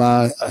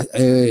memba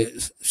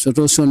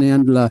soto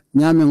soneyandla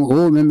nyamen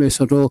o membe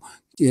soto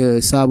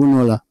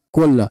sabunola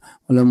kolla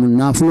wala mun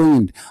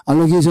nafloin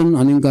allocation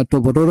aninga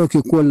to bodoro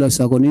ke kolla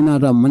sagonina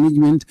da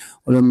management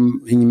wala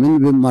men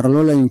be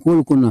maralola in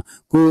kol kuna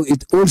ko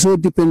it also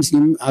depends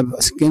in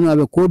sken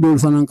abe kodol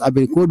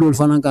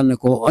fanan kan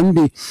ko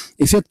andi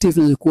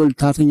effectiveness kol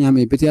tata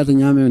nyame betiata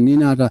nyame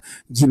nina da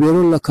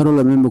jibero la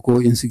karola membe ko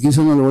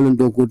institutional wala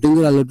do ko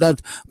dingra that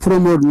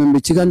promote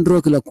membe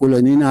chigandro la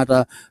kola nina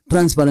da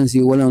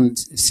transparency wala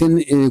sen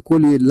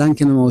koli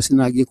lankena mo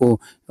sinagi ko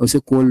o se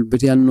kol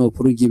betianno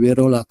pour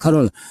jibero la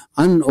karola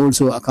and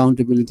also account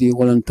accountability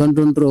wala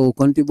tondondro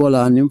konti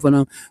bola anim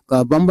fana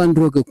ka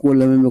bambandro ke ko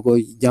la meme ko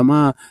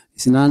jama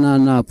sinana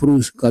na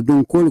prus ka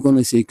don ko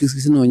kono se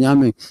kisino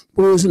nyame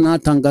prus na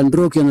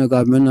tangandro ke na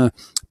ka mena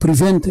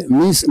prevent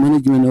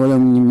mismanagement wala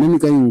men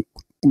kay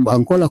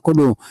bankola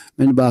kodo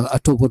men ba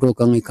atopoto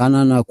kan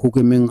kana na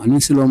kuke men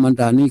anisilo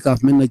manta ni ka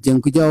men na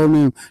jenku jawo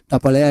men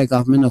tapalaya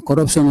ka men na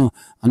corruption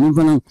anin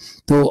fana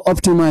to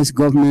optimize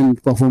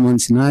government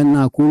performance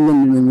na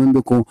kulon ni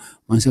membe ko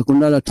man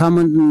sekundala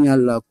taman ni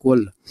alla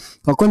kol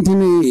ka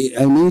continue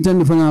ay ni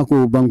tan fana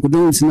ko banku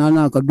don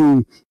sinana ka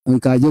dum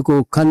ka je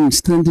ko kan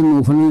strengthen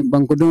no fana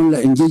banku don la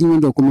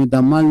engagement ko me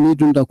damal ni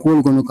dun da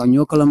kol kono kan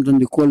yokalam tan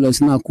di kol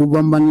sina ku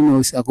bambani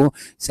no sako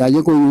sa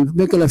je ko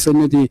be kala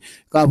feneti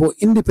ka bo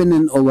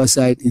independent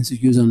oversight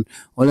institution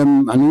wala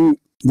ani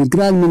the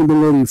grand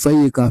minimum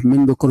fay ka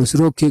men be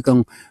crossroad ke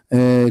kan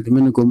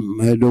men ko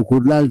do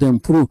kudlal dem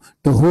pro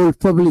the whole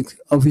public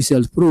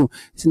officials pro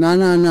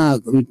sinana na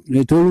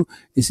to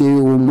is a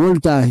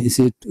multa is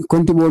a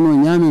contribuno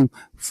nyaming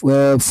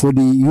for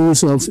the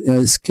use of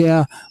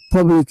scare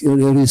public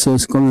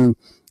resource coming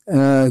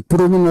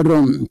pro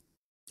min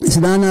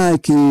sinana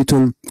ki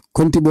to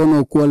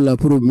kontibono kola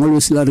pour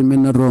molo silari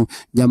menaro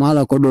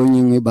jamala ko do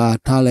nyingi ba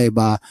tala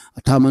ba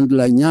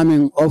tamandla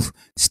nyaming of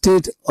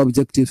state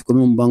objectives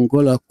comme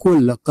bangola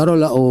kul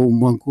karola o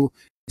banko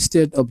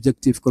state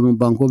objective comme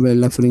banko be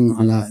lafring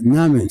ala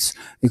nyamens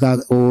ka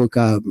o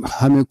ka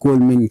hame kol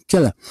min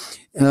kala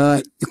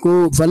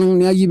ko falang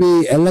nyaji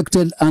be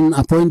elected and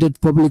appointed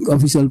public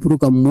official pour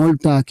ka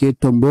molta ke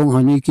tombong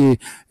ani ke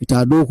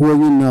ita do ko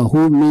na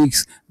who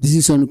makes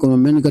decision comme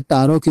men ka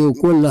taro ke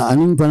kola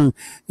anin pan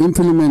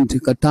implement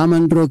ka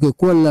tamandro ke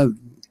kola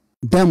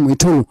them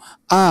itol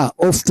are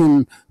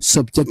often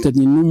subjected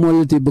in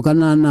numolity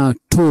bukana na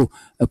to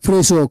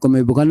pressure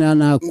comme bukana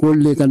na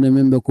kolle kan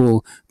membe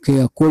ko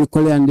ke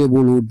kol ande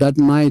bulu that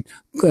might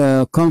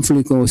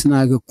conflict or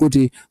snaga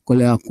kuti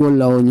kole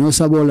akola o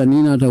nyosabola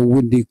nina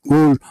with the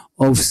goal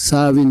of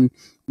serving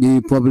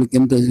the public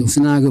interest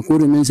snaga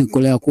kuri mense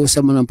kole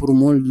akosa mana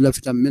promol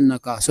lafita menna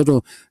ka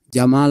soto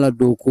jamala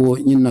do ko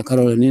nyina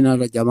karola nina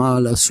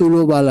jamala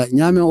sulo bala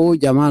nyame o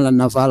jamala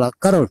nafala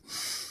karol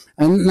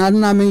and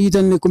na me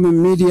itan ko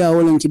media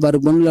wala kibar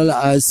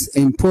bonla as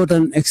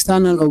important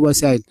external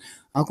oversight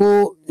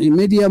ako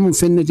media mu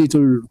fenneti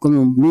tul ko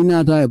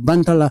nina ta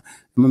bantala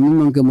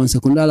mamman ke man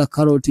sekundala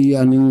karoti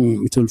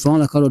ani tul fon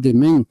la karoti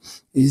men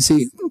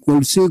isi ko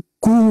se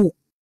ku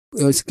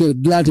ske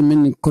dlat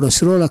men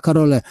crossrola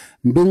karola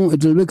ndung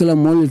tul be kala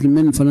molit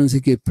men falanse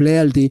ke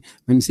playalty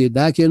men se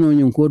da keno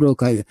nyun kodo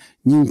ka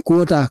nyun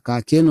kota ka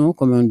keno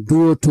comme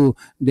duo to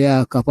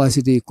their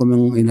capacity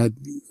comme in a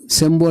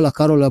symbol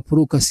karola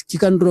pruka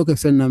kikandro ke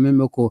fenna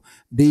membe ko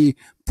the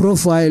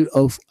profile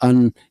of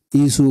an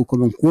issue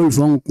comme kol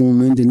fon ko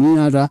men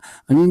ninata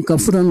anin ka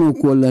furano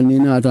ko la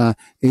ninata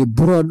a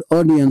broad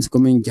audience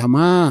comme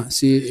jama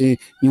si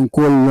nyun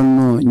kol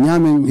no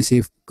nyamen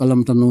si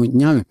kalamtano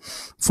nyame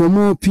for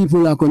more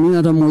people are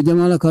ninata mo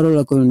jamala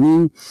karola ko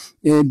nin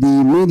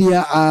the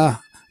media are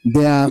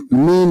their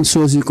main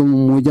source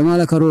como mo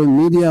jamala karola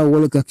media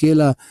wala ka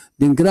kela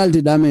den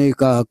gralti dame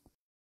ka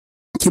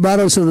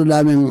kibaro so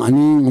dame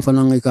ani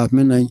fanang ka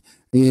men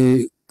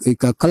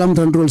ka kalam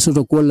control so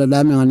to kola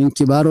dame ani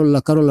kibaro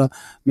la karola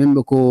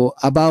membe ko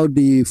about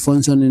the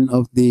functioning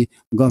of the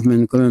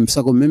government comme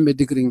sako membe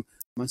digring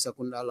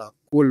masakundala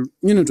kol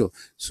minuto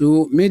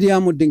so media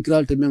mo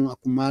dinkral te men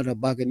akumara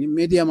bagani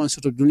media man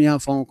soto dunia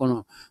fon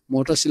kono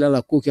mota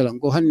silala kukela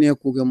ko hanne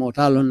kuke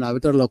mota lon na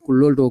betar la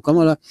kulol to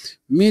kamala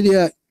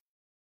media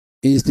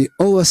is the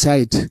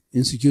oversight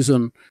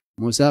institution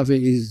Mosafe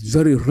is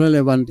very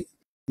relevant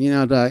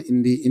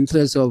in the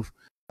interest of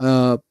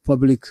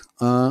public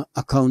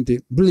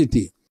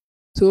accountability.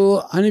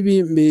 So,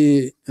 maybe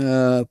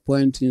the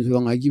point is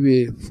wrong. I give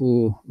it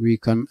for we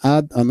can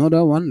add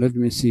another one. Let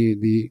me see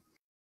the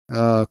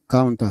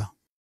counter.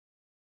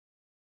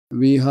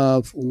 We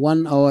have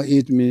 1 hour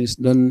 8 minutes.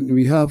 Then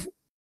we have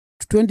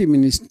 20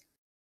 minutes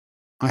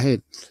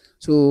ahead.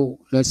 So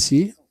let's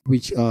see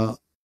which are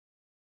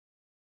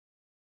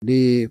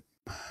the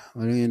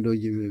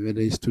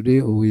whether it's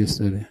today or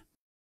yesterday.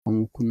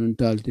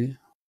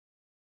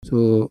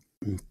 So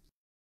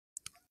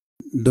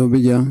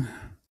Dobijang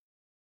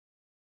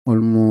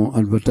almo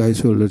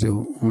advertise all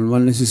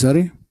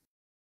necessary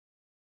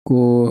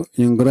ko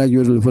yung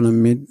graduate fana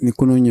mid ni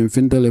kuno nyem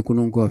fintale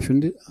kuno ko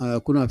afindi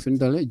kuno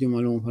afindale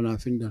jumalo fana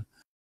afindal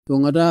to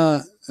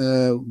ngada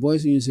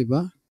voice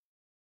newspaper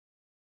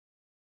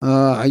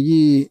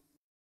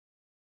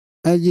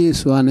aji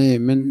swane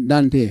men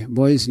dante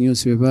voice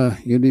newspaper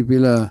yudi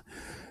pila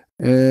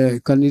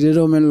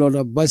candidate men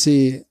loda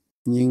basi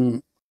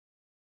nying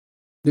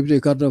deputy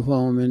carter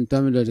for men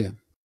tamidade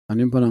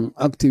anim panang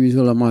activist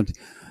la mat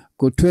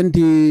ko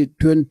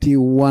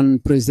 2021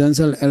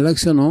 presidential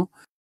election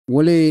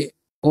wole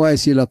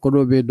OIC la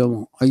kodobe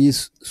domo ayi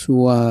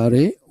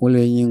suare wole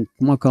nying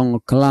makang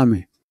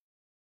klame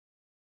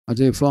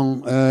ate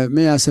fong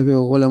me asafe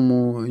wala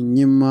mo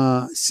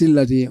nyima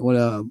silati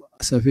wala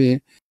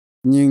asafe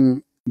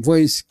nying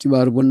voice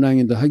kibar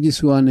bondangi da hagi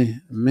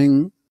suane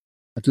meng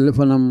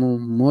telephone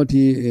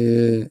moti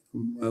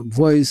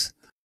voice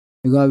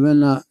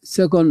governor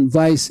second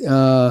vice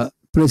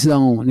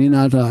president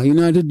ninata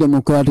United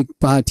Democratic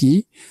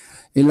Party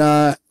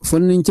ila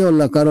fonninche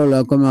wala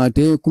karola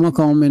komate kuma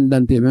kamen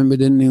dante membe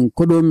den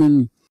kodo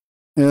min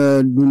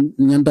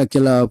nyanta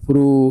kala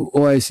pro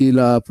OIC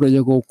la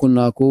projet ko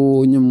kuna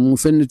ko nyum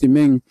fenniti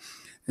men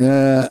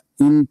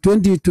in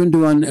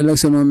 2021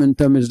 election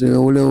momentum is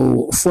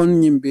wole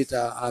fon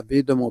nyimbita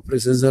abe mo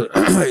presidential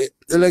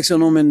election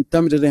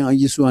momentum den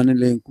ajisuane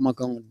le kuma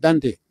kan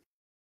dante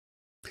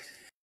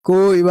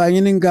ko iba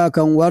nyininga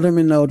kan wado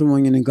min na auto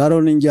ngini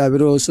garo ninja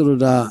biro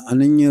suruda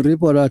anin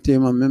reporta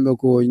tema membe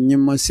ko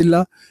nyimma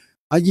silla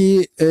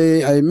aji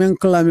I men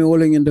klami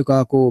wole nginde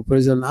ka ko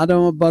President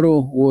Adama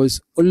Barrow was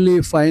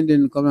only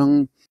finding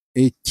coming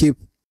a cheap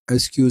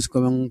excuse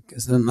coming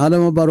President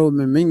Adama Barrow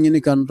men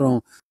ngini kan ron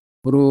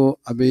pro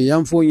abe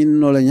yamfo ngin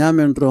no la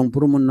nyamen ron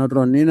pro mun na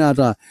ron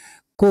ninata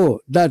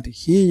ko that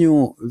he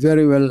knew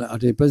very well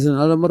at President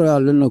Adama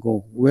Barrow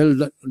ko well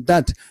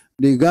that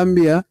the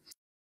Gambia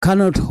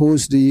cannot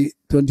host the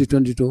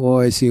 2022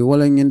 OIC.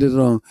 Wala ngende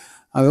ron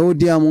awe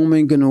dia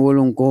moment keno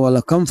wolon ko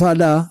wala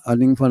kamfada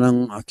aling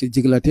fanang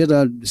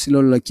akijiglatera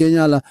silol la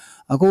Kenya la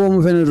ako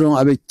mo fene ron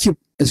abe cheap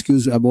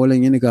excuse abole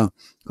ngene ka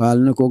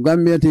kalne ko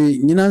Gambia te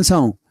nyinan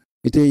saw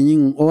ite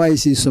nyin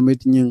OIC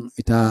summit nyin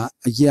ita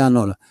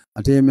agiano la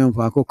ate men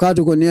fa ko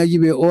kadu ko ne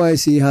agibe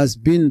OIC has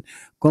been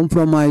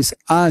compromised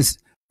as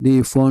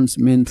the funds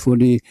meant for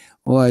the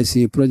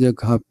OIC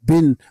project have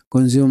been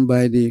consumed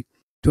by the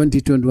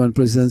 2021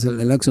 presidential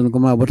election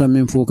kuma bota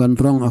men fo kan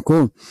rong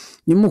ako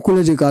nimu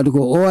kuleti kadu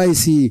ko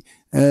OIC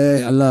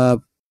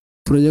ala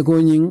project ko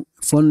nyin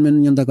fon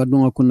men nyanda ka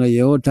dunga kuna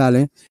yeo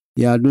tale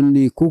ya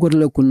dundi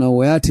kukotele kuna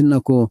wayati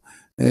nako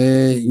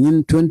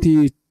nyin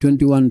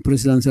 2021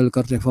 presidential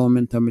carte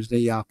formen tamite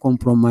ya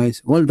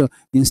compromise waldo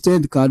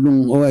instead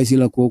kadung OIC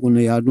la ko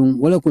kuna ya dung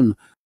wala kun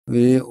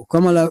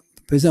kamala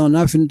pesa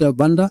na finta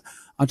banda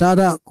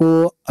atara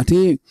ko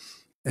ati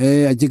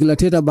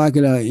ajiglateta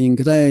bakila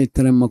ingita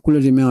tere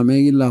makuleti me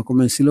amegila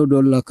komen silo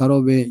dolla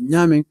karobe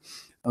nyame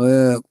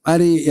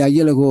ari ya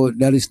yele ko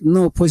there is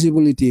no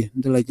possibility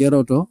ndela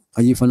jeroto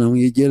aji fana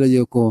yele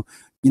je ko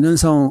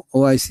inansa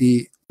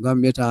OIC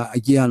Gambia ta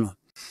agiano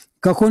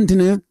ka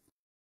continue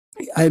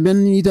I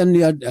ben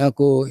itandi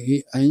ako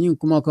ayin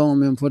kuma ka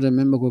men for the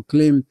member ko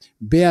claim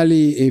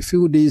barely a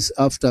few days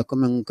after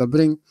coming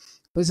kabring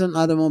President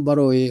Adama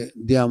Barrow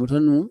dia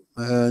mutanu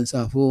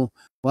safo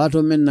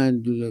Waato men na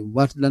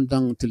wat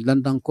lantang til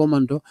lantang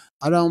komando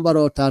Adama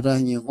Barrow tata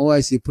nyi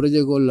OIC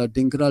project la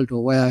dinkral to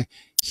where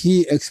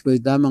he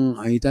expressed damang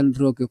aitan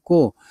roke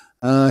ko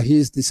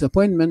his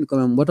disappointment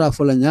comme mbota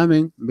fola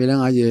nyameng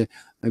belang aje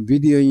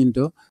video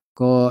into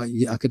ko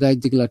akita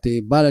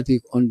jiglate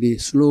balati on the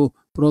slow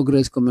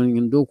progress comme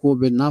ndo ko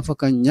be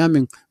nafaka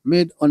nyameng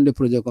made on the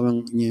project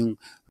comme nyi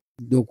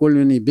do ko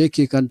ni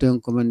beki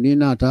kanten comme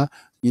ninata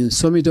in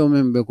somito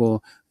membe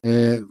ko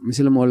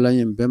misilmo la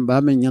nyem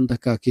bemba men nyanta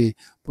kake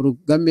pour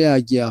Gambia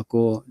agia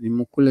ko ni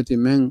mukuleti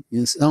men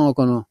in sango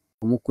kono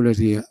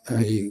mukuleti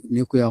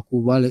ni ko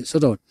yakubale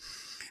soto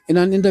in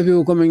an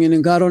interview coming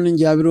in garo ni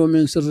jabiro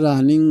men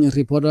sura ning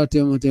reporter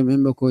temote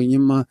membe ko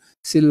nyima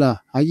silla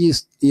haji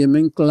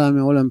yemen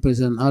klame wala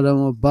President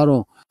Adama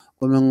Barrow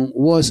coming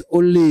was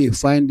only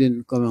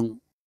finding coming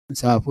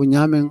sa fu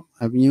nyamen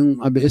abnyum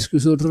abe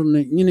excuse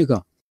tourne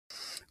nyinika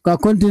ka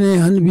continue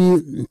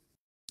hanbi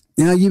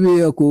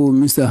Yajibe ko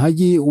Mr.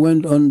 Haji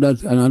went on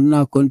that and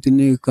now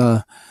continue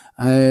ka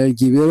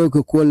jibero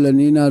ko kola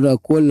nina da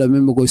kola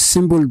member ko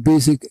simple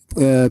basic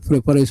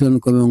preparation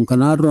ko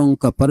kanarong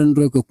ka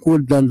parendro ko cool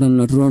dan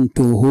ron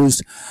to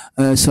host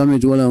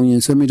summit wala un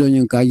summit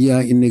on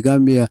kaya in the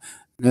Gambia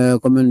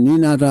ko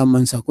nina da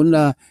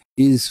mansakunda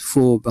is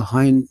for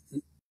behind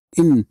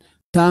in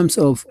terms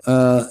of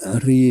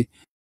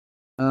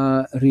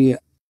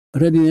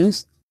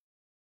readiness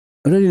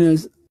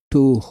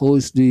to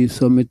host the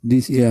summit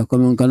this year.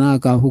 Comme kana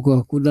ka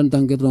huko kudan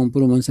tangketong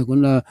puro man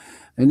sekunda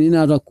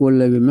nina ra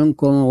kolle be men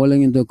ko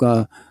waleng into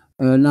ka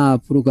na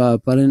pruka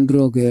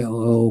parendro ke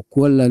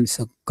kolla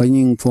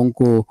kanyin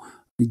fonko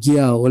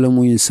gia wala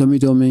mu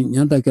summit o men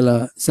nyanta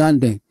kala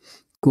sande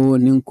ko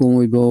nin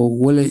ko bo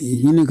wala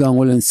yini ka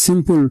wala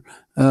simple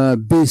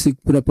basic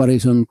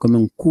preparation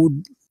comme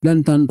kud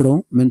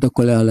lantandro men to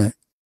kola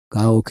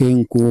ka o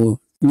ken ko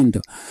ninto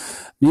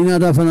Nina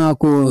dafana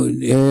ko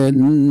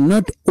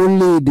not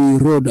only the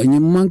road and you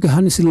manke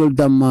hanisilol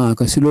damma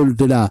kasilol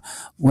dela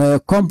where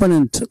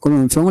component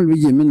comme fangol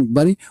bije min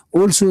bari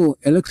also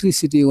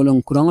electricity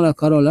wolon kurangala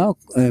karola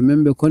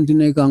membe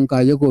continue kan ka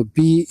yako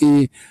be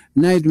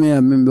nightmare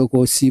membe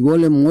ko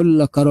sibole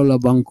molla karola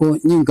banko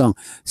nyinkan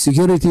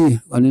security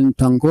anin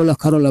tangola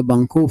karola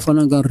banko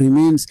fananga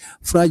remains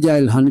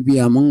fragile hanbi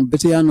among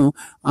betiano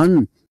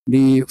and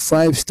the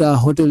 5-star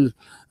hotel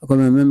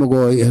comme même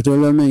go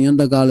hotel men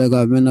yanda gale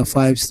ga men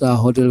 5-star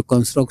hotel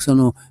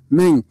construction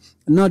men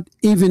not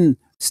even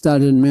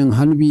started men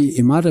hanbi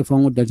imata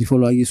fango that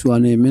follow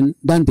isuane men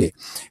dante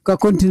ka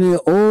continue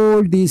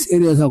all these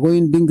areas are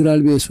going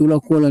dingral be sula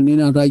kola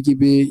nina raji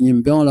be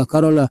nyimbe la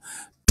karola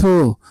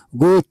to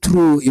go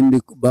through in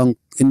the bank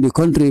in the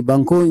country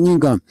banko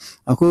nyinga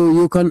ako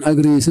you can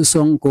agree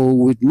song ko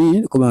with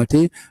me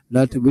komate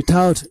that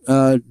without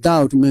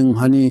doubt men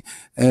hani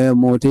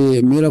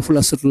mote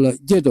mirafula sutula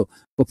jeto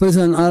the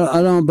President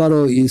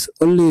Bii-Baaro is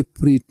only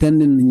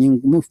pretending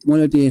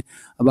molete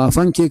about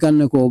funky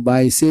kanako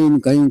by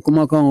saying kain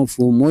kumakang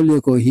for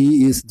moleko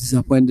he is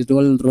disappointed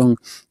all wrong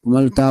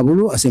kumal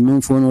tabulu as a men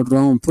for not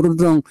wrong put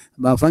wrong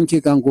about funky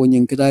kanko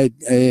nyinkita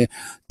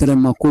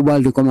terema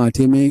kubal de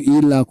komate me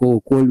ila ko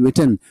call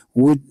written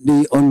with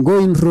the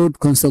ongoing road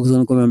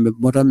construction komembe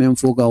botamen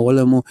foka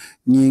wolemo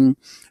nying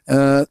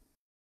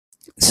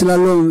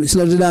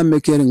Sladida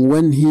making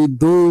when he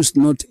does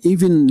not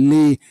even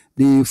lay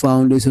the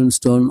foundation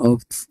stone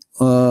of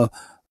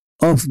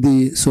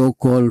the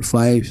so-called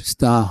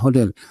 5-star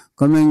hotel.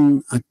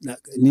 Coming at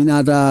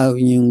Ninada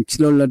in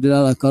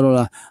Chilola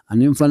Carola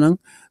and Infanang,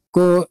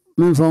 go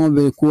Menfang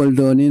be called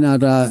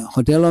Ninada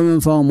Hotel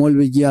Menfang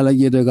Molvigi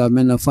Alhajiradio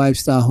men a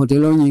 5-star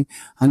hotel only,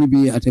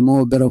 Honeybee at a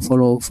more better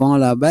follow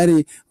Fangala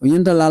Barry,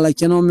 Oyenta Lala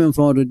Canon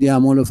Menfang the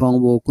Diamolo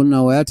Fango, Kuna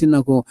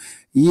Wayatinako,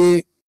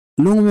 ye.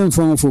 Long men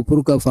for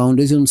Purka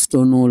Foundation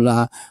Stone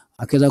la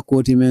Akeda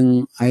Koti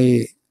men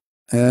I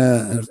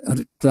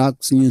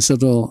tracks in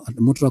Soto at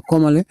Mutra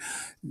Komale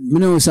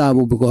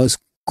Minosabu because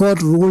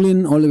court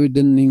ruling all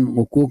within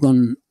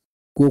Okokon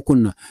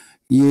Kokuna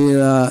ye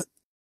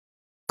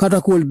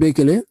Katakul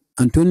Bekele,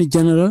 Attorney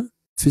General,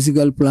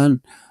 Physical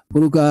Plan,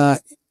 Purka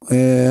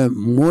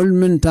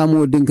Molmen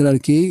Tamo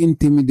Dinkraki,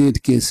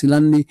 Intimidate Case,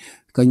 Silandi,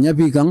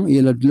 Kanyapi Kang,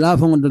 Yella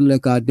Lafang the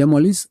Leka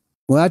Demolis.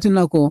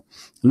 Watinako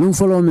lung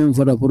follow me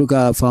for the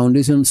Puruka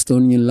Foundation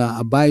Stone in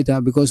la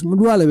Abaita because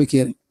Mudwala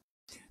Bekeri.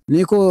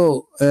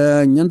 Niko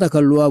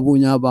Nyantaka Lua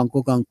Bunya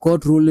Bangkok and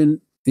court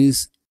ruling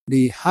is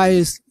the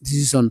highest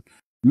decision.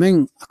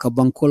 Meng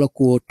Akabankola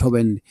ko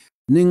Toben.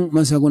 Ning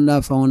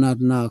Masagunda found out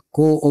na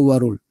ko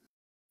overrule.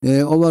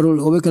 Overrule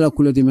Obekala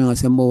Kuleti Meng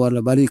Assemble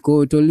Wala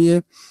Bariko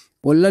Tolie,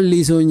 Walla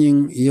Liso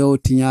Ning Yo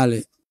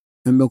Tinyale.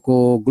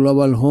 Mbeko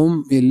Global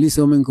Home, a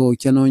Liso Menko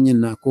Chanonin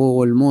na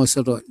ko almost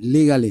sort of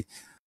legally.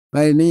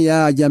 By ni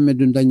ya jamme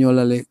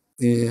dundanyola le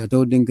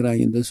ato dinkra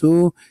yinde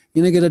so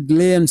ina get a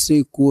delay and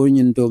stay cool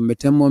into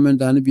metem moment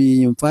and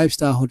be in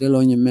 5-star hotel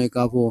on you make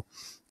up for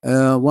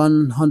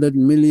 $100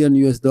 million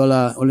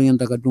only in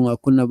Takadunga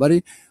kuna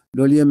bari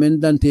dolia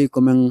mendante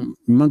komen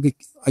manki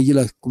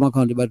ajila kuma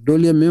count but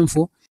dolia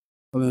memfo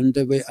komen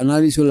tebe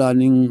analisula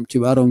ning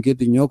chibaron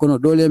kiti nyokono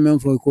dolia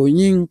memfo ko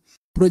nying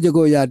project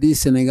go ya di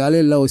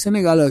Senegal la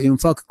Senegal in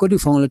fact kodi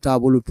fon le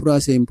table pour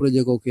ase in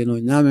project ko keno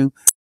nyamen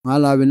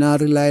Mala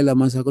binari la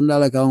masakunda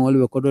la ka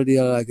ngolwe kododi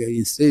la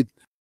instead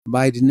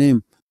by the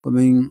name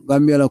coming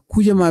Gambia la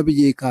kuja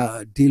mabiji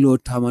ka dilo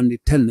tamandi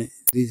tenne.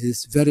 This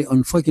is very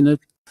unfortunate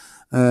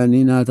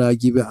nina ta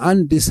gibe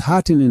and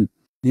disheartening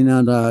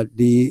nina ta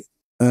di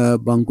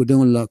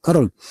bankudeng la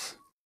karol.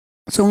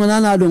 So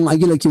ngana dong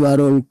agila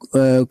kibaro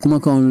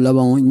kumakon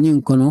labang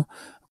nying kono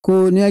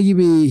ko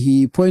Niagibi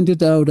he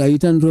pointed out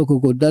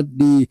that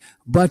the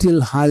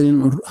Battle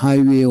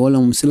Highway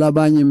walang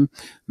silabanyim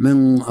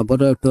men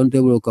abada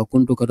turntable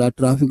kakunto kata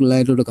traffic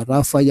light to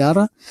kata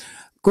fajara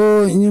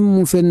ko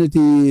nyim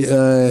feneti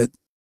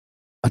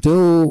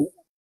ato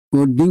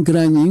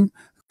dinkranying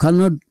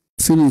cannot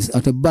finish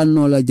at a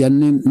bannola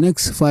janning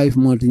next 5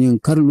 months nying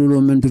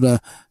karlulo mentura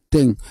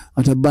thing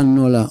at a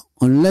bannola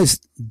unless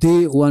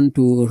they want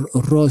to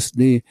rush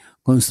the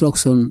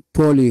construction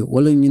poly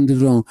walling in the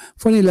wrong.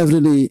 Funny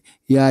lovely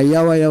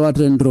yawa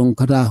trend wrong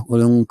kata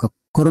walong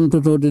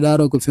koronto to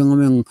daro ko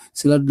fengomen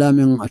silad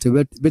dameng at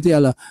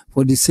betiala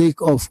for the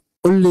sake of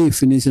only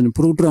finishing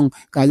prudrong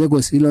kaje go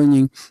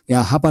siloning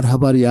ya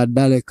hapar ya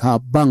dale ka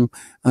bang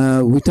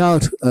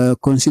without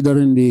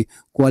considering the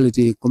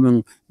quality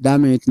coming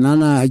damage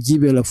nana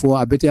ajibela for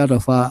abetiata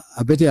fa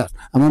abetia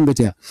among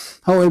betia.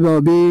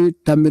 However be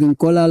tamirin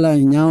kola la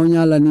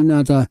nyaunya la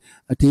ninata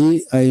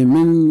ati I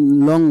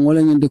mean long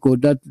walling in the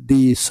code that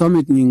the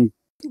summit in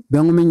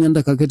Benjamin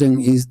Yanda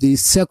Kaketeng is the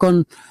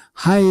second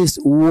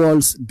highest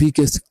world's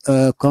biggest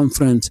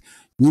conference.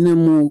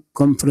 Ninemu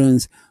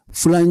conference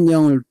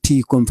Fulanjang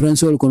T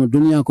conference kono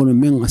dunia kono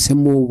meng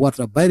asembo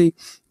wata bari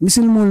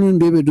misil mon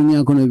bebe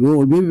dunia kono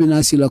bebe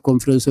nasila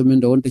conference men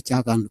da wonte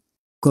chakan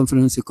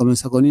conference comme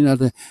sakonina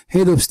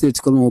head of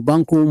state comme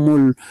banko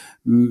mol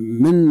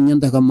men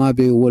nyanda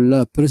kamabe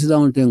wala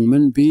president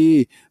men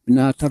bi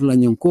na tarla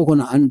nyen ko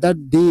kono and that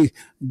they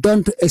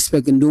don't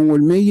expect ndongol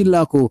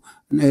meyila ko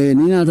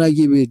nina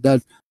ragibe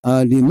that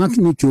the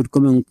magnitude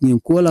comme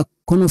kola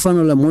kono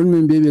fanola mol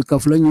men bebe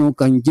kaflanyo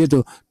kan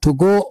jeto to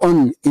go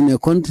on in a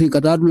country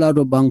kadadula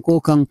do banko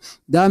kan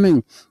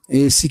daming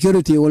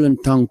security wala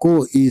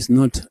tanko is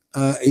not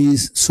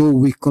is so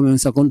weak comme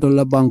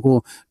sakontola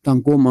banko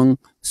tanko man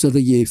so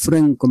the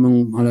friend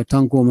comme ala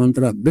tanko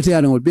mantra bete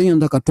ya ngol be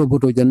yanda ka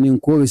topoto jannin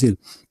ko wesil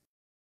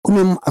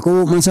kumem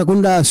ako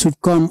mansakunda should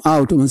come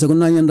out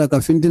mansakunda yanda ka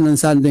fintin and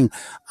sanding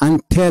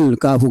and tell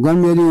ka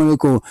fugameli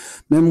ngoleko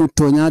memu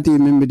tonyati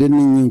membe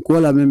denni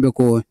kola membe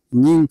ko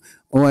nyin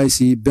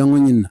OIC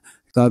bengonin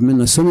ka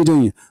men somito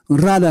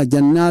rada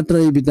jannatra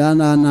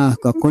bidana na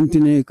ka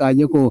continue ka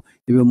je ko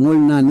be mol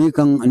na ni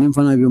kan anim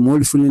fana be mol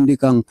fulindi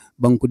kan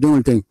banku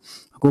dengol ten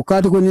ko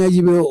kati ko ni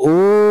ajibe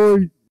all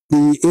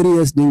the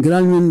areas the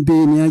environment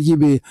be ni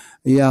ajibe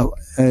ya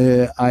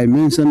I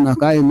mention na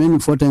kai men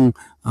foten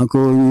ko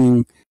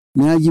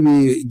ni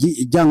ajibe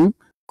jang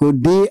ko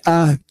they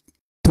are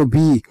to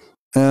be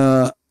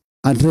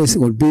address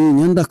or be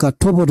nyanda ka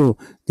topoto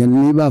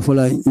janni ba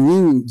fola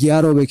nyin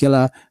jiaro be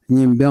kala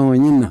nyin bewo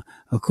nyinna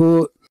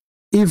ko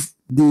if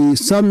the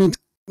summit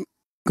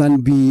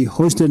can be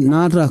hosted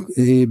natra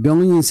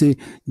bewo se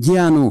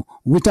jiano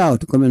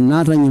without come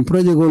natra nyin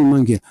project gol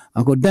manke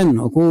ako den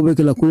ko be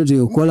kala kulati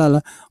ko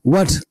lala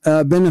what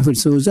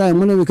benefits so sai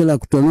mo be kala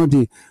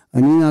tonoti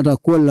ani nata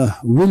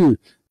kola will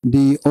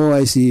the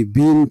OIC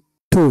being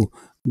to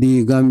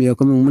the Gambia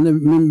comme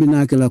min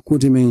bina kala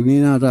kuti men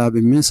ni nata be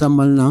min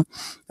samalna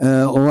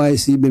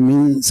OIC be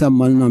min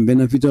samalna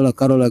benefito la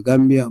karola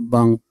Gambia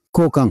bang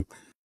kokang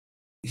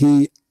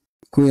he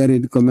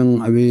queried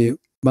comme abe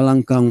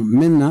balankang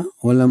menna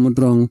wala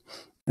mudrong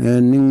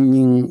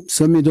ning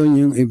summito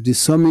ning if the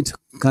summit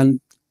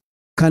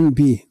can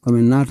be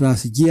comme nata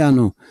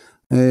sigiano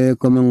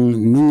comme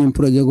ning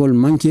projet gol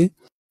manke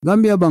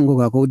Gambia bango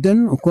ka ko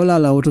den ko la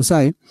auto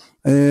sai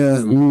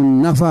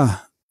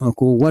nafa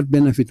ko what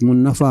benefit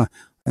mun nafa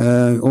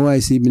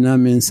OIC bina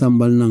men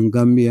sambal nan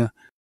Gambia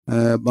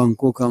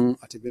banko kan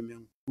atibe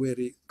men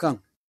weri kan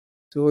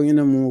so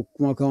ina mo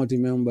kuma kan ati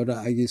men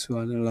bada agi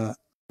swala la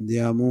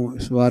diamo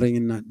sware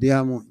ina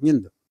diamo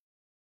nyindo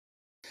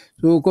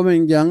so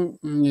komen jang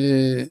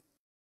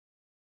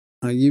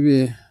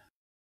agibe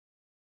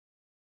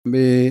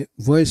be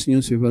voice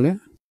news vale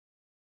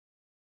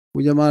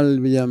ujamal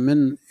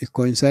bijamen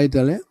coincide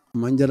ale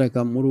manjara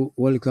kamuru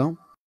welcome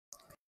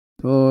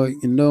so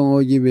indo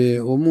ojibe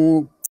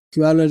omu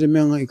kiwala de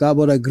men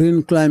ikabora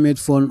green climate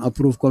fund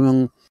approve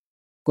komen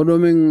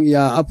kodomen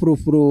ya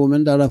approve pro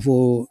men dara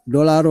fo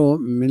 $1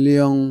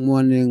 million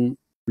morning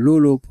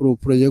lulu pro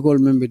project gol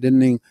membe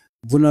denning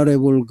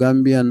vulnerable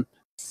Gambian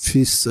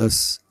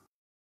fishes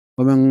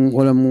komen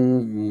wala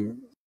mu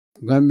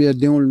Gambia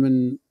dengol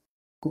men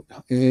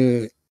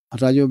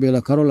atajo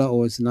bela karola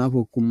o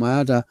snafo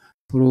kumayata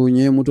pro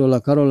nyemuto la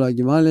karola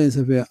jimale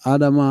sefe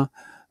adama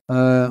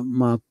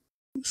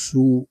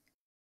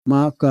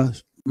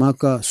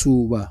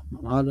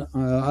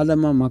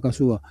adama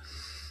makasuba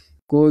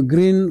ko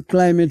green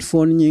climate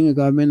fund nying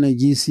ka men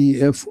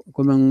GCF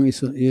komen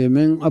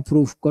men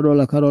approve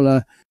kodola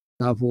karola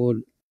tafo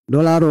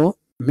 $1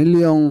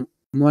 million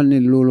money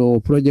lolo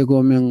project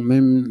ko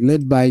men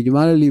led by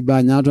jumali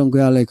ba nyaton ko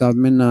yale ka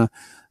men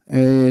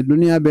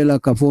dunia bela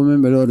ka fo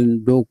men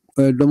belorin do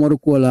domor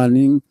ko la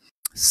ni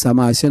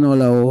sama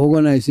senola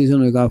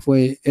organization ka fo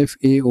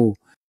FAO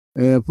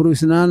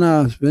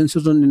Prusinana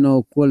Bensoton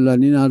no kola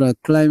ninata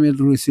climate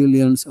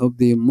resilience of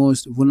the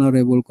most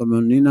vulnerable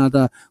community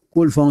ninata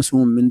cool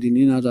function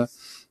ninata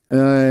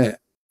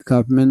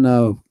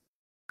kapmena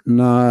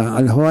na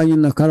Alhaji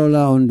na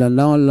karola on the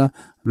lawla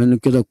men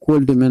keda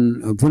cold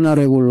men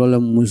vulnerable wala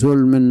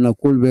musul men na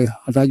kulbe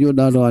atajo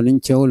dado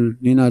anin chewol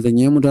ninata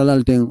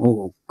nyemudalal ten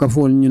o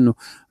kafol nyino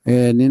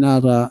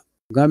ninata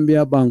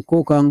Gambia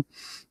banko kan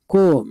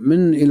ko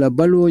men ila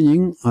balwo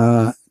nyin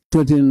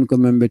totin ko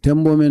membe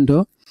tembo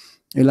mento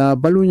ila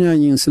balunya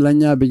nyin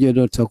silanya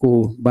bejedo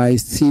tako by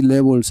sea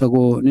level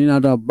sako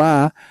ninata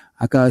ba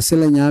aka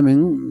silanya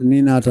men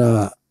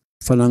ninata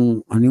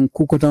falang anin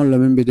kukotan la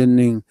membe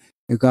denning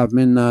eka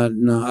men na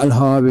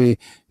alhawe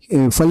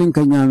falin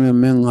kanyame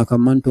men aka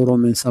mantoro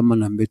men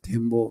samana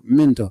betembo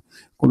mento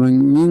ko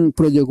nyin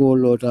project go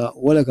lota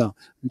wala ka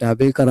da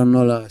be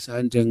karanola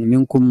santeng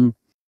ninkum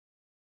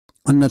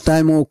anna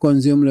time o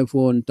consume le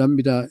phone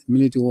tambita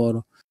military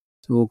war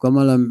so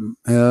kamala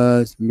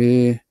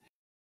be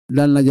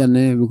dan la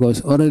janne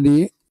because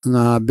already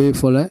nga be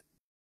fole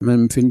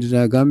men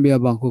findita Gambia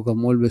banko ka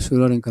molbe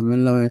suloren ka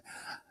men la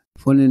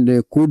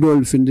foninde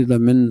kudol findita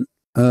men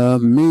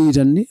mi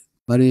tanni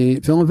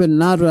bari fengo fen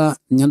nara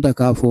nyanta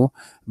ka fo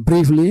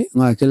briefly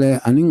nga kele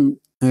anin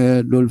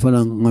dol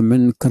fana nga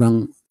men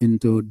karang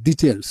into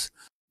details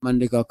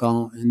mande ka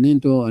kan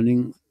ninto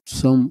anin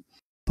some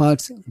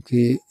parts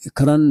ke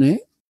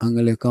karanne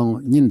angale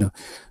kan nyinda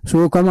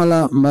so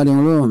kamala mbari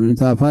ngolo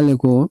mta pale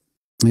ko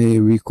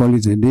we call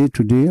it a day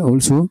today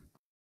also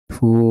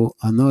for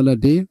another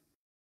day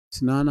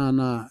sinana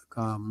na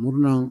ka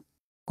murnan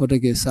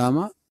kotake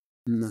sama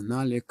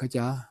na le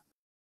kacha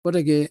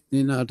kotake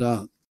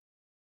ninata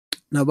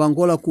na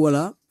bankola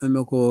kuala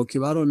emeko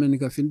kibaro men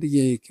ka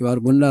findige kibar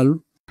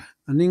bundal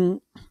anin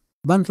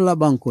bantla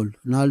bankol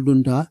na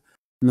aldunta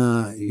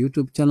na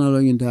YouTube channel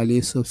nginta ali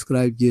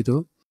subscribe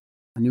jeto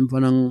anin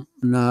fanan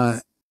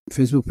na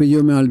Facebook page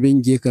me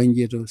alben je kan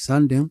jeto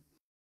sanden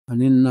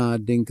anin na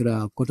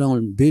denkra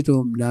kotangol beto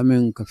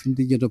damen ka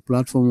findige to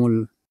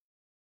platform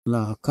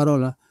la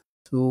karola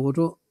so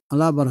oto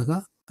ala baraka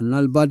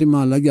nal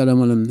badima la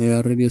Jadama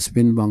radio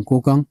spin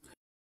banko kan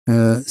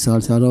sal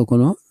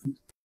kono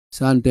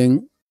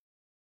santeng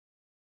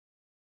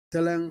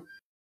teleng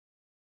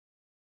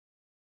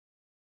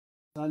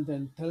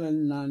santen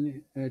telen nani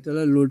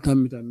telen lul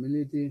tamita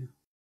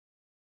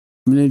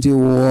miniti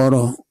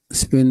woro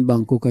Spain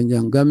banko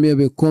kanjang Gambia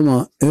be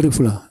koma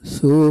erifla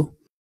so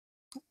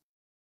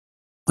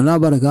ana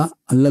baraka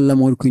Allah la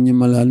mor kunyi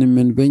malani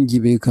men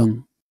benji be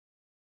kan